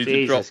think we need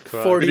Jesus to drop.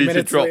 Christ. 40 We need to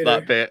minutes drop later.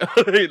 that bit.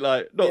 I think,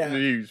 like, not Yeah.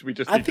 news. We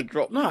just I need think to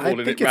drop. no, I calling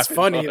think it it's rapid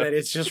funny fire. that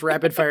it's just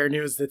rapid fire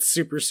news that's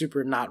super,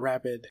 super not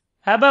rapid.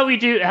 How about we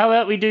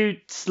do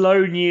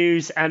slow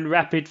news and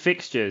rapid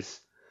fixtures?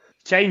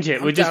 Change it.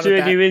 I'm We'll just down do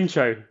with a that. new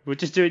intro. We'll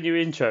just do a new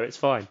intro. It's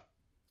fine.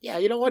 Yeah,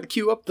 you know what?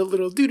 Cue up the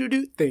little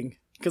doo-doo-doo thing.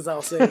 Because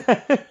I'll say,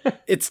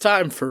 it's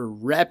time for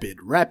rapid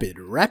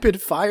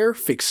fire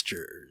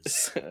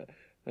fixtures.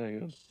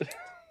 Hang on.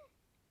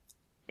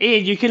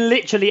 Ian, you can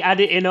literally add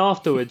it in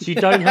afterwards. You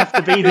don't have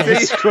to be there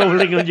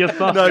scrolling on your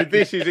phone. No,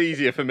 this is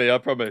easier for me. I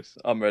promise.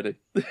 I'm ready.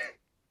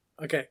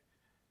 Okay.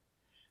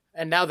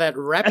 And now that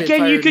rapid Again,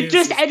 fire you could news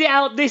just is- edit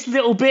out this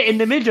little bit in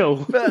the middle.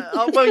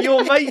 But, well,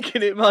 you're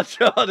making it much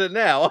harder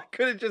now. I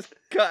could have just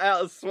cut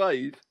out a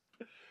swathe.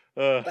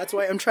 That's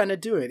why I'm trying to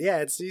do it. Yeah,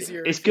 it's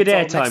easier. It's if good all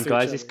next airtime, to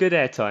guys. each It's other. good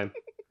airtime.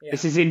 Yeah.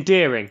 This is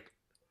endearing.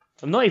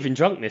 I'm not even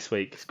drunk this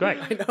week. It's great.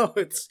 I know,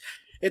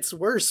 it's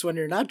worse when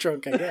you're not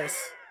drunk, I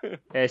guess. Yeah,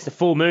 it's the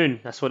full moon.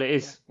 That's what it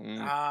is. You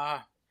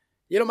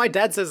know, my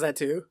dad says that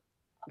too.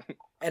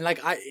 And like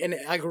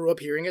I grew up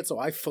hearing it, so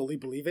I fully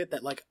believe it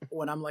that like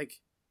when I'm like,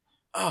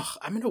 oh,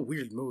 I'm in a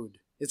weird mood.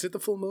 Is it the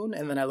full moon?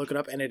 And then I look it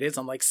up and it is.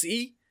 I'm like,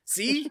 see?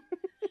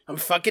 I'm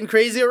fucking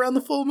crazy around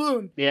the full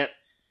moon. Yeah.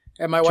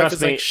 And my wife Trust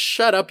is me. like,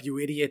 shut up, you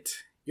idiot.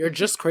 You're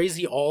just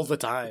crazy all the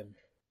time.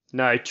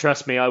 No,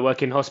 trust me. I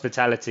work in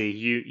hospitality.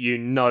 You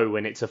know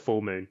when it's a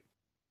full moon.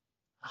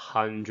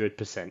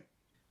 100%.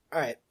 All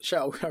right,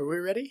 are we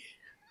ready?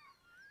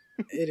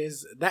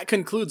 That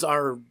concludes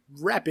our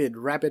rapid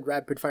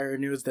fire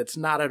news that's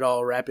not at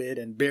all rapid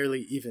and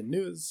barely even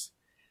news.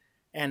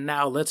 And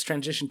now let's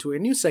transition to a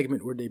new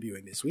segment we're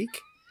debuting this week.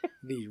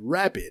 The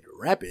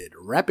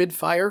rapid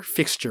fire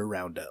fixture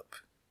roundup.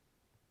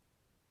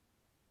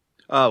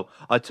 Oh,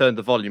 I turned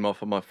the volume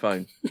off on my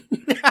phone.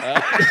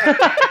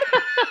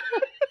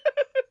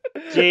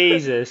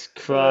 Jesus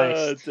Oh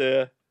Christ.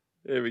 dear.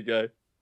 Here we go.